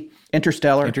movie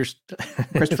Interstellar?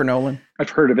 Christopher Nolan? I've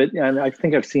heard of it, and I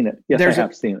think I've seen it. Yes, I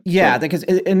have seen it. Yeah, because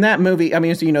in that movie,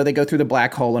 they go through the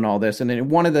black hole and all this. And then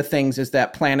one of the things is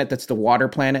that planet that's the water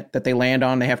planet that they land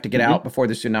on. They have to get out before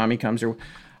the tsunami comes.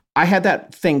 I had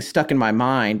that thing stuck in my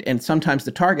mind, and sometimes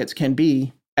the targets can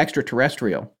be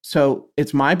extraterrestrial. So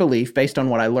it's my belief, based on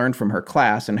what I learned from her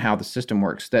class and how the system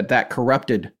works, that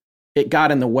corrupted, it got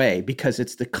in the way, because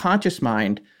it's the conscious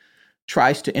mind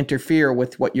tries to interfere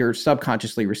with what you're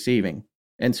subconsciously receiving.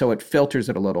 And so it filters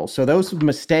it a little. So those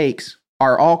mistakes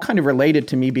are all kind of related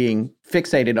to me being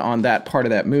fixated on that part of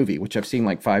that movie, which I've seen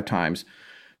like 5 times.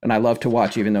 And I love to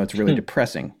watch, even though it's really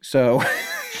depressing. So,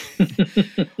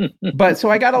 so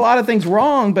I got a lot of things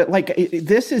wrong, but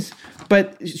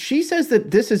but she says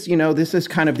that this is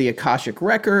kind of the Akashic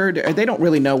record. They don't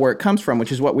really know where it comes from,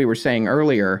 which is what we were saying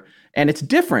earlier. And it's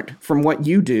different from what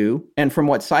you do and from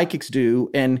what psychics do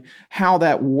and how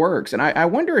that works. And I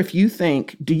wonder do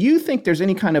you think there's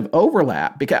any kind of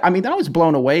overlap? Because, I was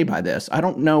blown away by this. I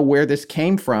don't know where this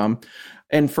came from.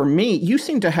 And for me, you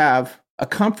seem to have a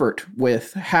comfort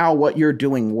with how what you're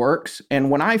doing works.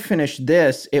 And when I finished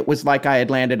this, it was like I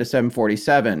had landed a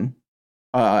 747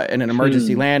 in an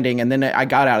emergency landing. And then I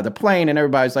got out of the plane and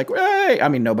everybody's like, hey,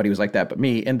 nobody was like that but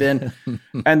me. And then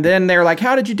and then they're like,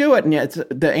 how did you do it? And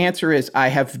the answer is, I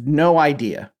have no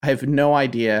idea. I have no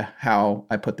idea how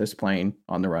I put this plane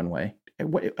on the runway.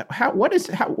 What is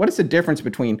the difference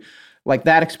between like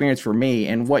that experience for me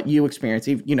and what you experience?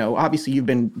 Obviously you've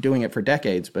been doing it for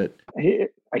decades, but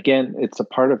again, it's a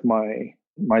part of my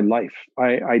life.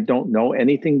 I don't know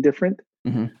anything different.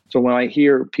 So when I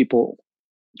hear people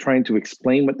trying to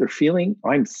explain what they're feeling,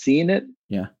 I'm seeing it.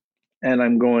 Yeah. And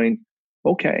I'm going,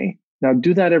 okay, now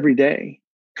do that every day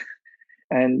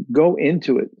and go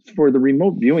into it. For the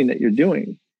remote viewing that you're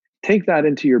doing, take that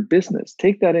into your business,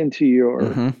 take that into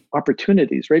your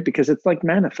opportunities, right? Because it's like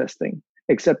manifesting,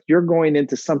 except you're going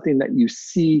into something that you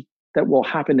see that will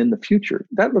happen in the future.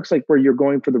 That looks like where you're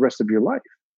going for the rest of your life,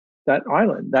 that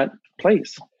island, that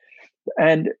place.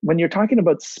 And when you're talking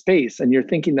about space and you're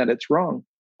thinking that it's wrong,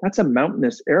 that's a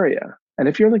mountainous area. And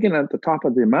if you're looking at the top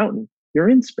of the mountain, you're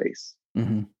in space.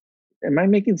 Am I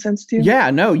making sense to you?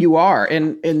 Yeah, no, you are.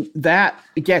 And that,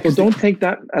 yeah. Well, don't take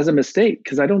that as a mistake,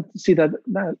 because I don't see that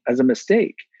as a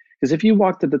mistake. Because if you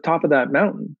walked to the top of that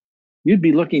mountain, you'd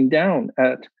be looking down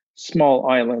at small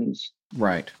islands.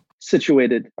 Right.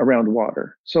 situated around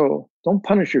water. So don't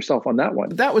punish yourself on that one.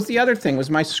 That was the other thing, was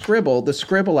my scribble, the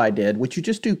scribble I did, which you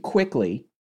just do quickly.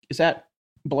 Is that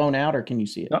blown out, or can you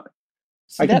see it? No,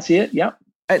 I can see it, yeah.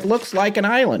 It looks like an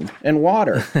island and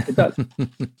water. It does.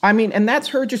 I mean, and that's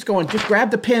her just going, just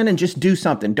grab the pen and just do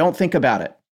something. Don't think about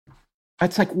it.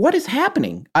 It's like, what is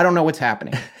happening? I don't know what's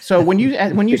happening. So when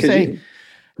you say,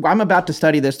 I'm about to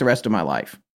study this the rest of my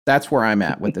life, that's where I'm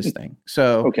at with this thing.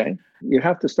 So okay, you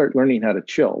have to start learning how to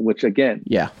chill, which again,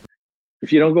 yeah.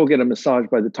 If you don't go get a massage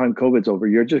by the time COVID's over,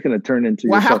 you're just going to turn into.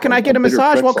 Well, how can I get a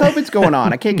massage while COVID's going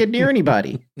on? I can't get near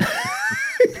anybody.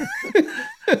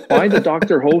 Buy the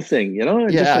Dr. Ho thing, you know?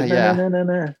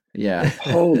 Yeah.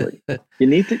 Totally.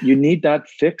 You need that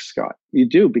fix, Scott. You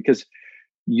do, because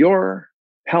your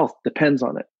health depends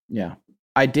on it. Yeah.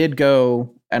 I did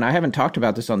go, and I haven't talked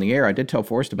about this on the air. I did tell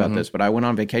Forrest about this, but I went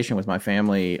on vacation with my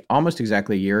family almost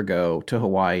exactly a year ago to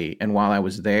Hawaii. And while I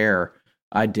was there,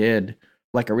 I did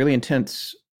like a really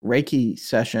intense Reiki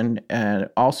session, and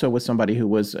also with somebody who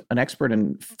was an expert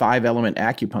in 5-element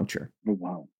acupuncture. Oh,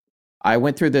 wow. I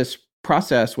went through this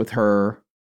process with her,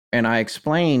 and I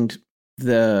explained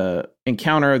the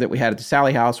encounter that we had at the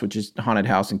Sally House, which is a haunted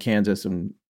house in Kansas,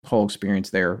 and whole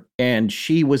experience there. And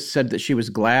she said that she was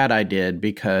glad I did,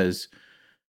 because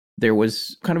there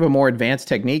was kind of a more advanced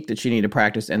technique that she needed to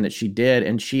practice, and that she did.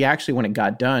 And she actually, when it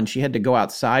got done, she had to go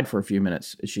outside for a few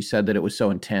minutes. She said that it was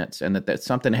so intense, and that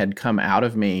something had come out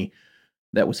of me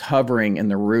that was hovering in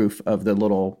the roof of the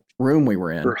little room we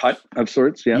were in. Or hut of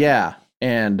sorts, yeah. Yeah.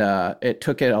 And it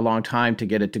took it a long time to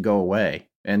get it to go away.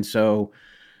 And so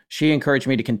she encouraged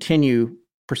me to continue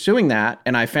pursuing that.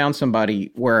 And I found somebody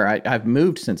where I've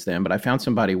moved since then, but I found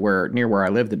somebody near where I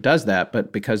live that does that.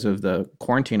 But because of the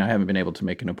quarantine, I haven't been able to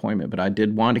make an appointment. But I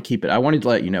did want to keep it. I wanted to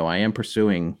let you know I am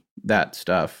pursuing that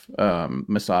stuff,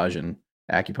 massage and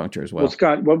acupuncture as well. Well,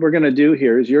 Scott, what we're going to do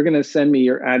here is you're going to send me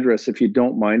your address, if you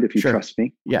don't mind, if you trust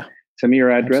me. Yeah. Send me your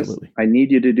address. Absolutely. I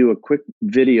need you to do a quick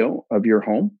video of your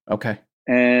home. Okay.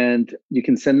 And you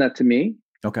can send that to me.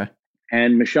 Okay.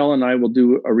 And Michelle and I will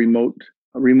do a remote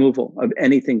removal of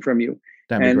anything from you.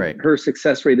 That'd be great. Her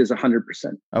success rate is 100%.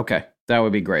 Okay. That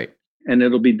would be great. And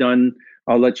it'll be done.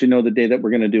 I'll let you know the day that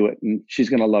we're going to do it, and she's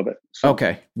going to love it. So.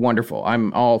 Okay. Wonderful.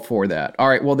 I'm all for that. All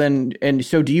right. Well then, and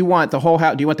so do you want the whole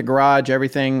house? Do you want the garage,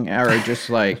 everything, or just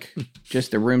like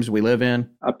just the rooms we live in?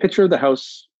 A picture of the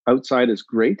house outside is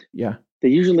great. Yeah. They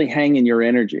usually hang in your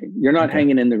energy. You're not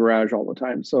hanging in the garage all the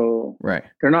time. So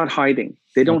they're not hiding.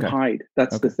 They don't hide.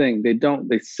 That's the thing. They don't.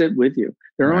 They sit with you.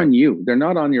 They're on you. They're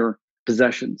not on your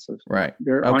possessions.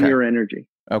 They're on your energy.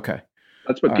 Okay.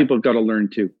 That's what people have got to learn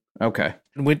too. Okay.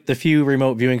 With the few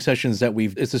remote viewing sessions that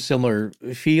it's a similar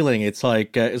feeling. It's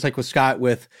like with Scott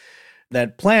with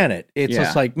that planet. It's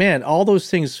just like, man, all those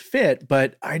things fit,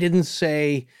 but I didn't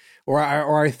say... Or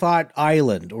I thought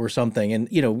island or something. And,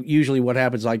 usually what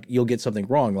happens, like you'll get something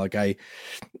wrong. Like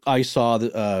I saw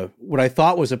what I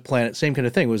thought was a planet, same kind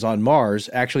of thing, was on Mars.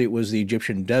 Actually, it was the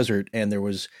Egyptian desert, and there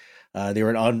was, they were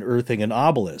unearthing an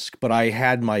obelisk. But I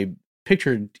had my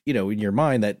picture, in your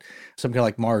mind that some kind of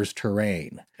like Mars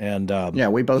terrain. And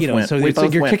we both went. So we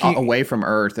both went away from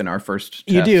Earth in our first.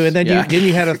 You do, and then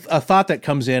you had a thought that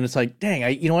comes in. It's like,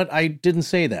 dang, you know what? I didn't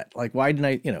say that. Like, why didn't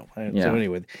I? So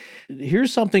anyway,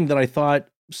 here's something that I thought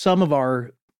some of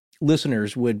our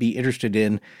listeners would be interested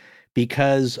in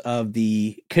because of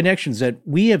the connections that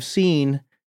we have seen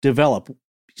develop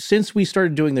since we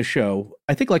started doing the show.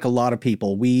 I think, like a lot of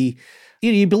people,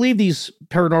 you believe these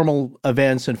paranormal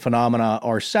events and phenomena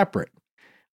are separate,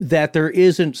 that there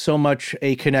isn't so much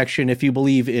a connection if you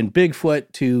believe in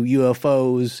Bigfoot to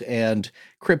UFOs and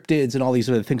cryptids and all these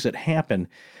other things that happen.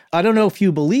 I don't know if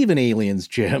you believe in aliens,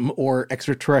 Jim, or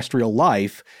extraterrestrial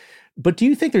life, but do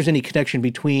you think there's any connection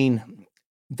between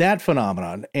that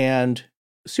phenomenon and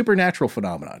supernatural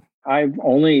phenomenon? I've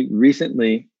only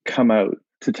recently come out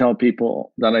to tell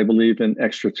people that I believe in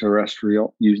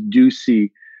extraterrestrial. You do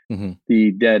see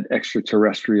the dead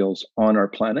extraterrestrials on our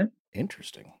planet.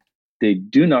 Interesting. They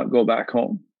do not go back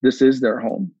home. This is their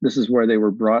home. This is where they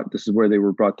were brought. This is where they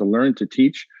were brought to learn, to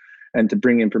teach, and to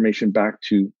bring information back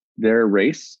to their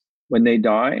race. When they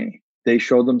die, they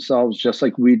show themselves just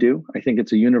like we do. I think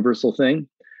it's a universal thing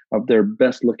of their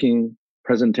best looking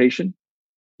presentation.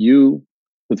 You,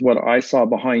 with what I saw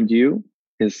behind you,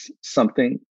 is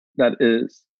something that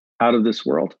is out of this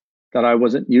world that I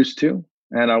wasn't used to.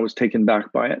 And I was taken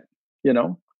back by it,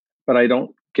 but I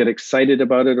don't get excited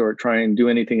about it or try and do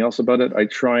anything else about it. I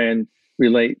try and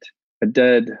relate a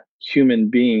dead human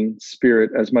being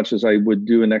spirit as much as I would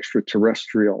do an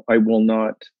extraterrestrial. I will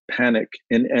not panic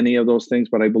in any of those things,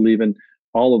 but I believe in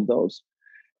all of those.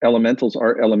 Elementals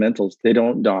are elementals. They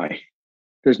don't die.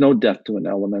 There's no death to an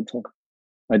elemental.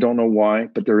 I don't know why,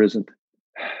 but there isn't.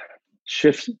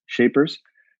 Shapers,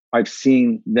 I've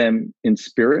seen them in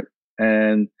spirit,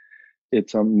 and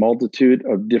it's a multitude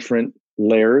of different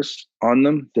layers on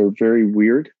them. They're very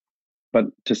weird, but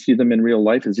to see them in real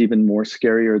life is even more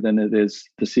scarier than it is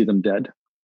to see them dead.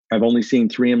 I've only seen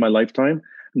 3 in my lifetime,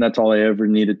 and that's all I ever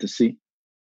needed to see.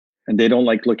 And they don't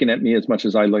like looking at me as much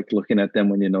as I like looking at them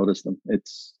when you notice them.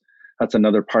 That's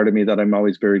another part of me that I'm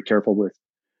always very careful with.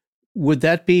 Would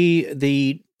that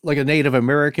be like a Native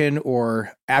American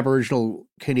or Aboriginal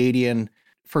Canadian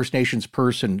First Nations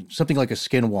person, something like a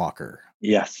skinwalker?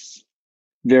 Yes,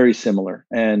 very similar.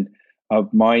 And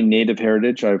of my Native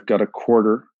heritage, I've got a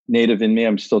quarter Native in me.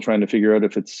 I'm still trying to figure out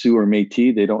if it's Sioux or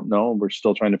Métis. They don't know. We're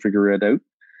still trying to figure it out.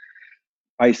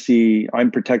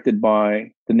 I'm protected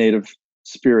by the Native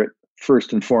spirit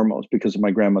first and foremost because of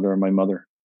my grandmother and my mother,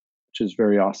 which is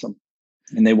very awesome.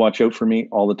 And they watch out for me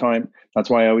all the time. That's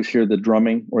why I always hear the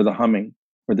drumming or the humming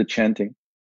or the chanting.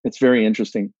 It's very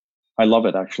interesting. I love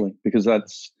it, actually, because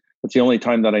that's the only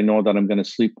time that I know that I'm going to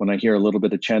sleep, when I hear a little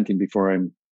bit of chanting before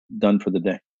I'm done for the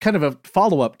day. Kind of a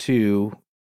follow-up to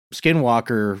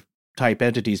skinwalker type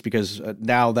entities, because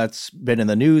now that's been in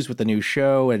the news with the new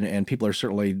show, and people are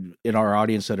certainly in our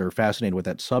audience that are fascinated with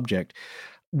that subject.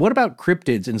 What about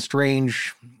cryptids and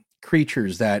strange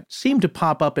creatures that seem to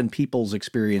pop up in people's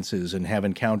experiences and have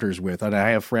encounters with? And I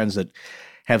have friends that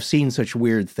have seen such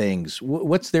weird things.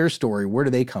 What's their story? Where do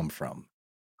they come from?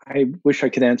 I wish I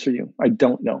could answer you. I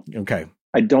don't know. Okay.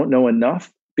 I don't know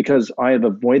enough because I have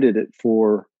avoided it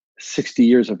for 60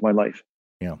 years of my life.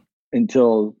 Yeah.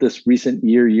 Until this recent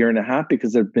year and a half,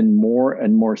 because there have been more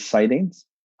and more sightings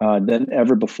than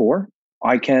ever before.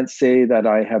 I can't say that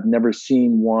I have never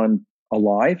seen one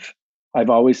alive. I've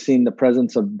always seen the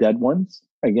presence of dead ones.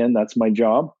 Again, that's my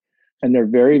job. And they're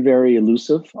very, very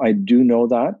elusive. I do know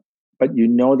that. But you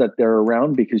know that they're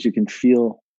around because you can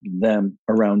feel them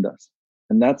around us.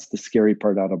 And that's the scary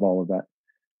part out of all of that.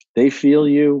 They feel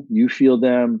you, you feel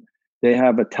them. They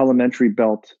have a telemetry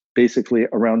belt basically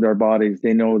around our bodies.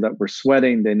 They know that we're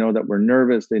sweating. They know that we're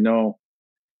nervous. They know.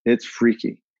 It's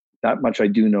freaky. That much I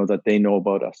do know, that they know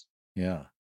about us. Yeah.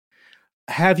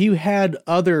 Have you had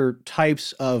other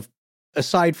types of,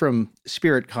 aside from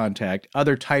spirit contact,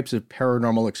 other types of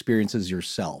paranormal experiences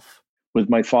yourself? With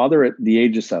my father at the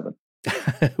age of 7.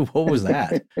 What was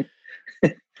that?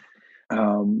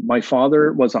 My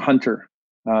father was a hunter.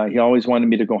 He always wanted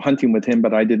me to go hunting with him,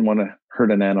 but I didn't want to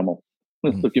hurt an animal.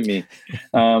 Look at me.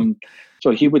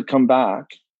 So he would come back,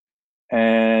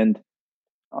 and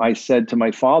I said to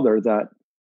my father that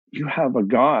you have a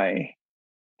guy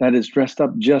that is dressed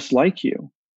up just like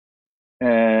you.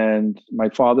 And my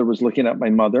father was looking at my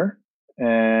mother,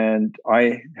 and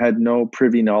I had no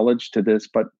privy knowledge to this,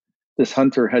 but this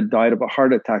hunter had died of a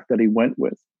heart attack that he went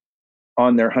with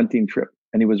on their hunting trip.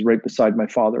 And he was right beside my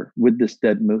father with this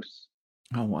dead moose.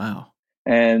 Oh, wow.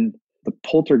 And the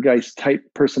poltergeist type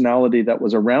personality that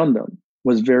was around him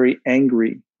was very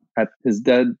angry at his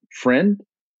dead friend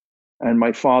and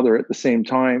my father at the same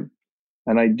time.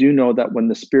 And I do know that when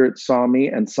the spirit saw me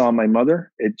and saw my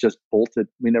mother, it just bolted.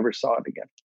 We never saw it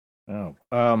again.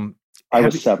 Oh, I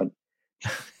was 7.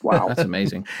 Wow. That's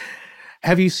amazing.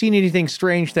 Have you seen anything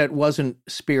strange that wasn't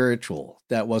spiritual,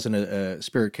 that wasn't a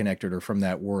spirit connected or from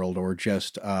that world, or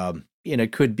just,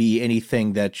 it could be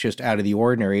anything that's just out of the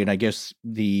ordinary? And I guess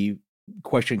the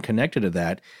question connected to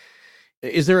that,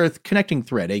 is there a connecting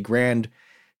thread, a grand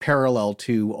parallel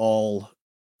to all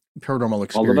paranormal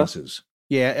experiences?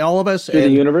 All of us. To the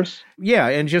universe? Yeah,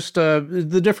 and just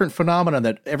the different phenomena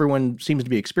that everyone seems to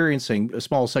be experiencing, a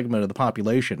small segment of the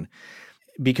population.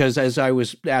 Because as I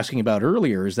was asking about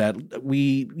earlier, is that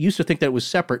we used to think that it was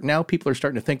separate. Now people are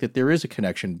starting to think that there is a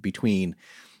connection between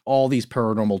all these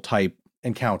paranormal type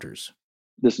encounters.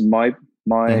 This is my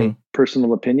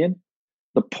personal opinion.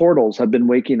 The portals have been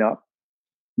waking up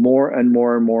more and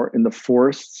more and more in the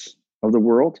forests of the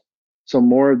world. So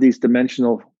more of these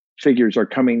dimensional figures are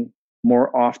coming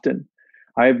more often.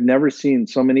 I have never seen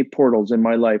so many portals in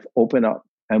my life open up.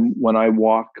 And when I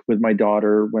walk with my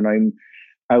daughter, when I'm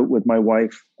out with my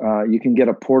wife, you can get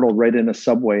a portal right in a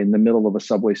subway, in the middle of a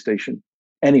subway station,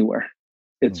 anywhere.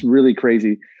 It's really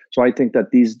crazy. So I think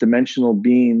that these dimensional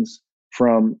beings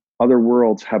from other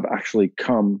worlds have actually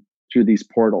come through these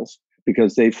portals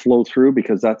because they flow through,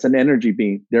 because that's an energy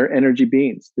being. They're energy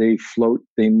beings. They float,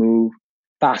 they move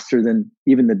faster than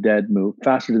even the dead move,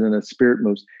 faster than a spirit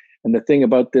moves. And the thing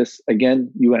about this, again,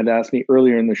 you had asked me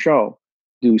earlier in the show,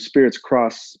 do spirits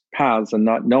cross paths and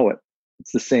not know it?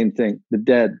 It's the same thing. The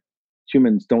dead,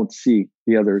 humans don't see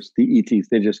the others, the ETs,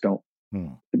 they just don't.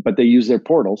 But they use their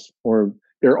portals, or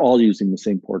they're all using the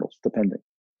same portals, depending.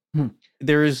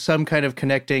 There is some kind of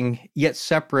connecting yet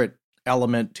separate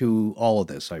element to all of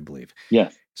this, I believe.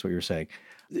 Yes. That's what you're saying.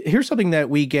 Here's something that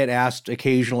we get asked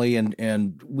occasionally,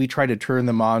 and we try to turn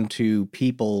them on to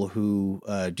people who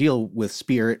deal with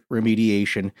spirit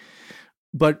remediation.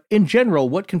 But in general,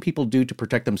 what can people do to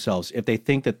protect themselves if they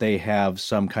think that they have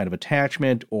some kind of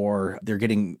attachment, or they're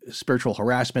getting spiritual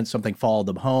harassment, something followed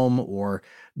them home, or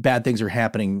bad things are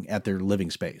happening at their living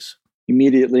space?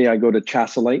 Immediately, I go to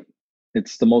chassolite.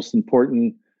 It's the most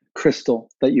important crystal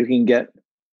that you can get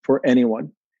for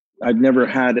anyone. I've never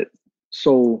had it.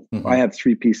 So I have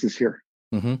 3 pieces here.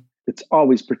 It's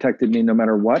always protected me no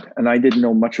matter what. And I didn't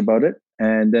know much about it.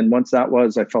 And then once that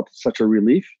was, I felt such a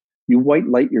relief. You white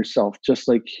light yourself, just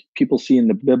like people see in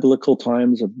the biblical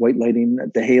times of white lighting,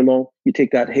 the halo. You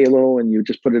take that halo and you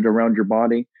just put it around your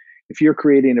body. If you're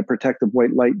creating a protective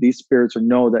white light, these spirits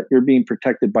know that you're being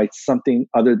protected by something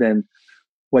other than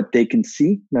what they can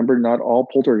see. Remember, not all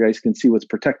poltergeists can see what's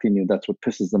protecting you. That's what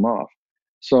pisses them off.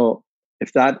 So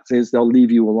if that is, they'll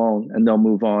leave you alone and they'll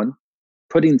move on.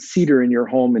 Putting cedar in your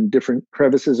home in different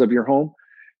crevices of your home,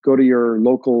 go to your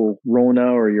local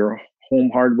Rona or your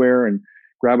home hardware and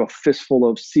grab a fistful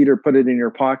of cedar, put it in your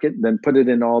pocket, then put it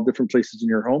in all different places in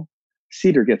your home.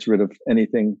 Cedar gets rid of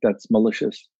anything that's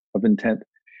malicious of intent.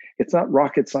 It's not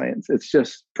rocket science. It's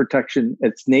just protection.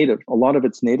 It's native. A lot of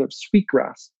it's native.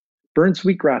 Sweetgrass. Burn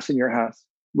sweetgrass in your house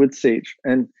with sage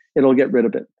and it'll get rid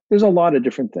of it. There's a lot of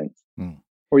different things.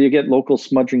 Or you get local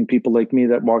smudging people like me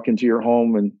that walk into your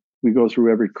home and we go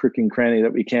through every crick and cranny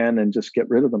that we can and just get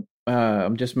rid of them.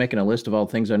 I'm just making a list of all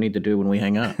the things I need to do when we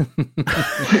hang out.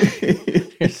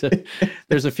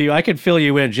 There's a few. I could fill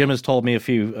you in. Jim has told me a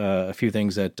few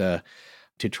things that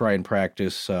to try and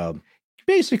practice.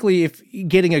 Basically, if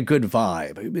getting a good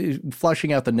vibe,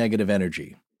 flushing out the negative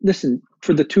energy. Listen,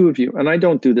 for the two of you, and I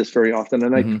don't do this very often,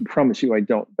 and I promise you I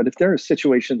don't, but if there are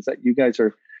situations that you guys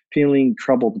are feeling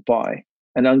troubled by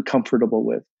and uncomfortable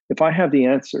with, if I have the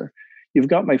answer, you've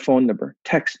got my phone number.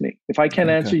 Text me. If I can't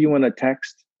answer you in a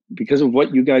text because of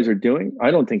what you guys are doing, I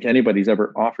don't think anybody's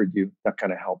ever offered you that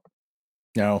kind of help.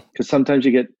 No. Because sometimes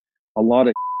you get a lot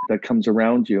of that comes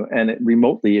around you and it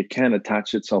can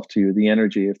attach itself to you, the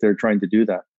energy, if they're trying to do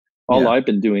that. All I've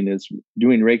been doing is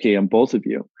doing Reiki on both of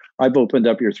you. I've opened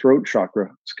up your throat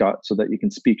chakra, Scott, so that you can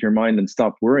speak your mind and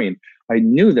stop worrying. I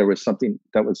knew there was something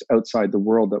that was outside the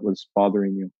world that was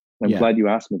bothering you. I'm glad you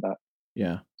asked me that.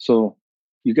 Yeah. So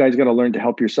you guys got to learn to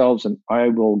help yourselves, and I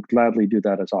will gladly do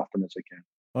that as often as I can.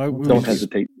 Don't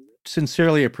hesitate.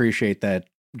 Sincerely appreciate that,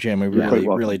 Jim. We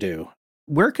really do.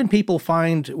 Where can people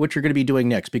find what you're going to be doing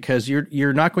next? Because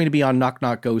you're not going to be on Knock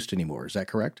Knock Ghost anymore. Is that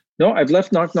correct? No, I've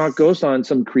left Knock Knock Ghost on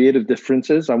some creative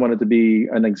differences. I wanted to be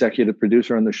an executive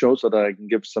producer on the show so that I can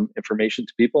give some information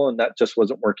to people, and that just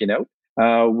wasn't working out.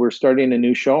 We're starting a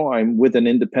new show. I'm with an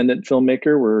independent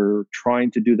filmmaker. We're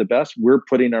trying to do the best. We're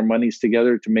putting our monies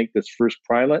together to make this first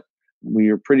pilot. We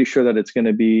are pretty sure that it's going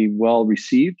to be well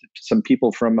received. Some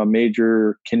people from a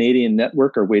major Canadian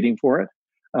network are waiting for it.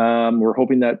 We're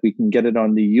hoping that we can get it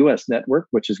on the US network,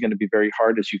 which is going to be very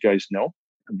hard, as you guys know,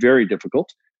 very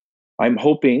difficult. I'm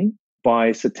hoping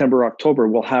by September, October,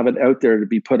 we'll have it out there to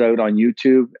be put out on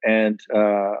YouTube, and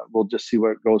we'll just see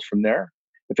where it goes from there.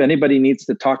 If anybody needs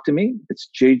to talk to me, it's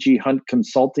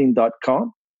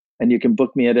jghuntconsulting.com, and you can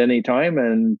book me at any time,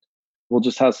 and we'll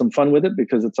just have some fun with it,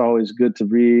 because it's always good to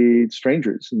read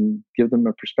strangers and give them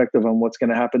a perspective on what's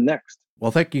going to happen next.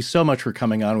 Well, thank you so much for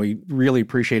coming on. We really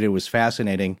appreciate it. It was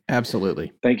fascinating.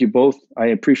 Absolutely. Thank you both. I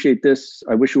appreciate this.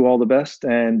 I wish you all the best,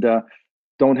 and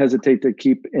don't hesitate to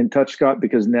keep in touch, Scott,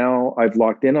 because now I've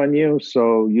locked in on you,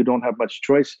 so you don't have much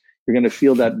choice. You're going to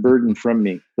feel that burden from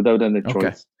me without any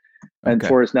choice. And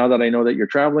Forrest, now that I know that you're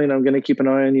traveling, I'm going to keep an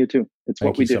eye on you too. It's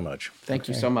what we do. Thank you so much. Thank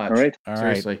you so much. All right.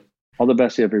 Seriously. All the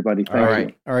best to everybody. All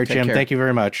right, Jim. Care. Thank you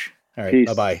very much. All right. Peace.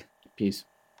 Bye-bye. Peace.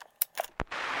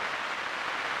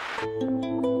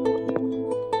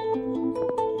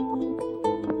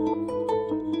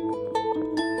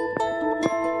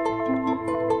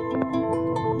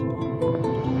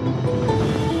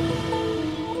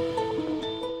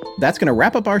 That's going to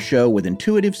wrap up our show with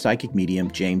intuitive psychic medium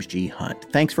James G. Hunt.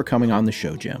 Thanks for coming on the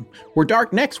show, Jim. We're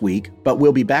dark next week, but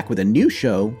we'll be back with a new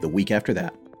show the week after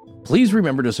that. Please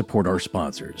remember to support our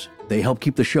sponsors. They help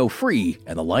keep the show free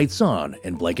and the lights on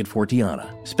in Blanket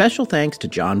Fortiana. Special thanks to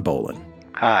John Bolin.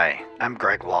 Hi, I'm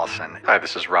Greg Lawson. Hi,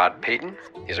 this is Rod Payton.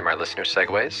 These are my listener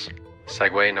segues.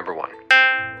 Segue number 1.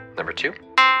 Number 2.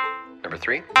 Number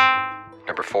 3.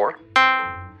 Number 4.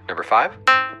 Number 5.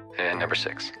 And number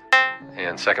 6.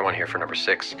 And second one here for number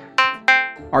 6.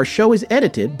 Our show is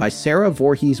edited by Sarah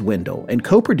Voorhees Wendell and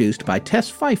co-produced by Tess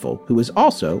Feifel, who is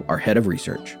also our head of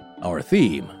research. Our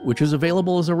theme, which is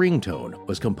available as a ringtone,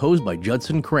 was composed by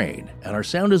Judson Crane, and our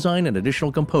sound design and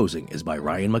additional composing is by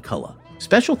Ryan McCullough.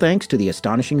 Special thanks to the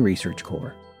Astonishing Research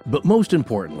Corps. But most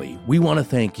importantly, we want to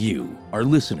thank you, our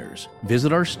listeners.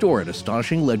 Visit our store at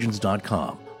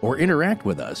astonishinglegends.com or interact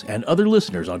with us and other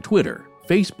listeners on Twitter,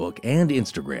 Facebook, and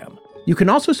Instagram. You can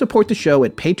also support the show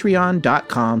at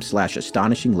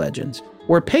patreon.com/astonishinglegends,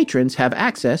 where patrons have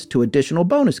access to additional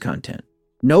bonus content.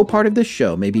 No part of this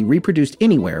show may be reproduced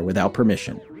anywhere without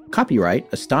permission. Copyright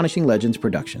Astonishing Legends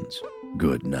Productions.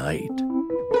 Good night.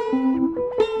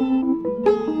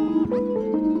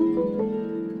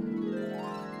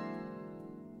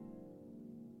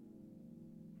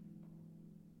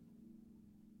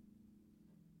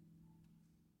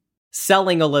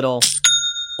 Selling a little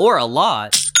or a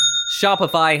lot,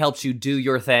 Shopify helps you do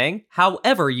your thing,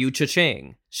 however you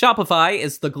cha-ching. Shopify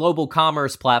is the global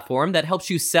commerce platform that helps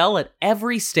you sell at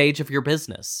every stage of your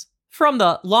business. From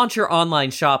the launch your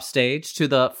online shop stage to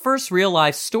the first real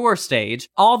life store stage,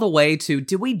 all the way to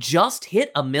did we just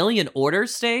hit 1 million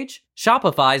orders stage?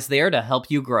 Shopify's there to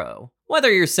help you grow.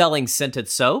 Whether you're selling scented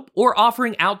soap or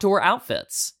offering outdoor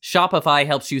outfits, Shopify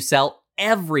helps you sell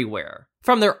everywhere.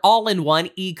 From their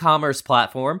all-in-one e-commerce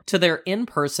platform to their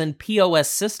in-person POS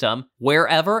system,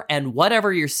 wherever and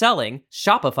whatever you're selling,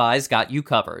 Shopify's got you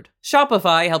covered.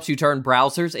 Shopify helps you turn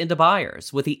browsers into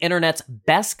buyers with the internet's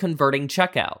best converting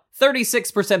checkout,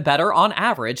 36% better on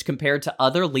average compared to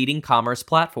other leading commerce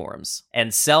platforms.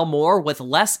 And sell more with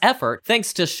less effort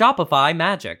thanks to Shopify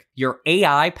Magic, your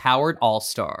AI-powered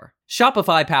all-star.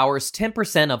 Shopify powers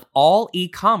 10% of all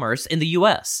e-commerce in the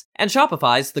US, and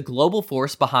Shopify's the global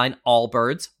force behind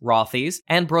Allbirds, Rothy's,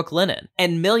 and Brooklinen,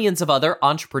 and millions of other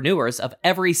entrepreneurs of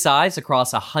every size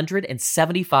across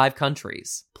 175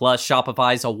 countries. Plus,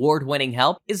 Shopify's award-winning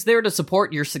help is there to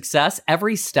support your success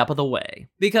every step of the way.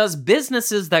 Because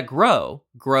businesses that grow,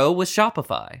 grow with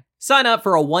Shopify. Sign up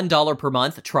for a $1 per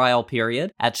month trial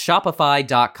period at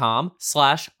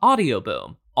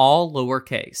shopify.com/audioboom, all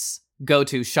lowercase. Go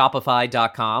to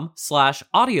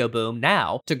shopify.com/audioboom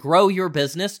now to grow your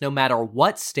business no matter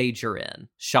what stage you're in.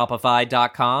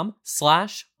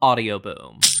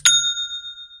 Shopify.com/audioboom.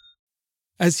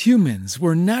 As humans,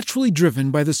 we're naturally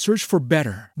driven by the search for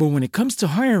better. But when it comes to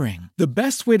hiring, the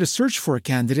best way to search for a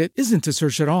candidate isn't to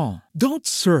search at all. Don't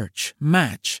search,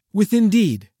 match with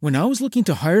Indeed. When I was looking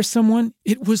to hire someone,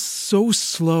 it was so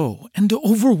slow and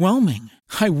overwhelming.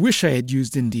 I wish I had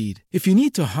used Indeed. If you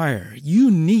need to hire,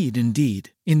 you need Indeed.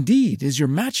 Indeed is your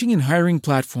matching and hiring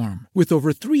platform with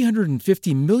over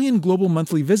 350 million global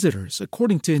monthly visitors,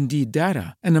 according to Indeed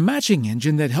data, and a matching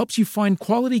engine that helps you find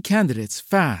quality candidates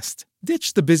fast.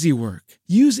 Ditch the busy work.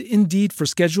 Use Indeed for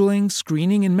scheduling,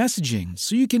 screening, and messaging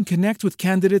so you can connect with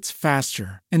candidates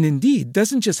faster. And Indeed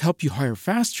doesn't just help you hire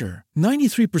faster.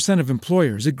 93% of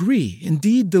employers agree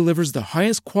Indeed delivers the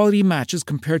highest quality matches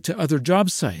compared to other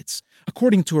job sites,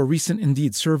 according to a recent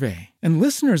Indeed survey. And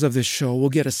listeners of this show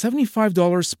will get a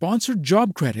 $75 sponsored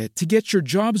job credit to get your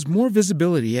jobs more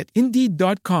visibility at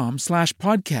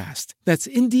Indeed.com/podcast. That's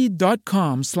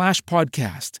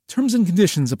Indeed.com/podcast. Terms and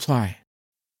conditions apply.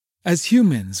 As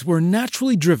humans, we're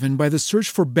naturally driven by the search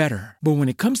for better. But when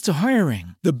it comes to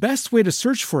hiring, the best way to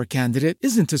search for a candidate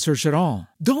isn't to search at all.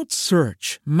 Don't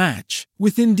search, match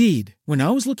with Indeed. When I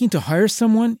was looking to hire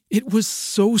someone, it was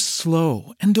so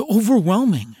slow and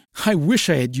overwhelming. I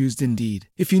wish I had used Indeed.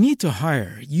 If you need to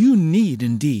hire, you need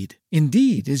Indeed.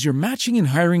 Indeed is your matching and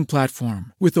hiring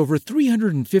platform with over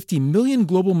 350 million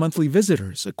global monthly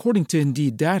visitors, according to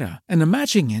Indeed data, and a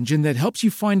matching engine that helps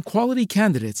you find quality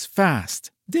candidates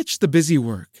fast. Ditch the busy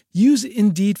work. Use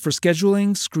Indeed for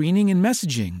scheduling, screening, and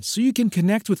messaging so you can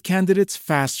connect with candidates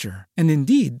faster. And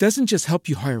Indeed doesn't just help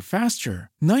you hire faster.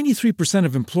 93%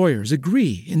 of employers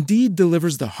agree Indeed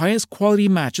delivers the highest quality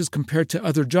matches compared to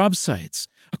other job sites,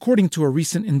 according to a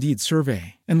recent Indeed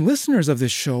survey. And listeners of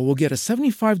this show will get a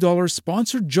 $75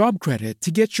 sponsored job credit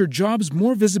to get your jobs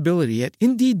more visibility at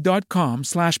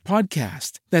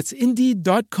Indeed.com/podcast. That's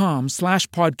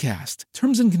Indeed.com/podcast.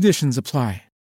 Terms and conditions apply.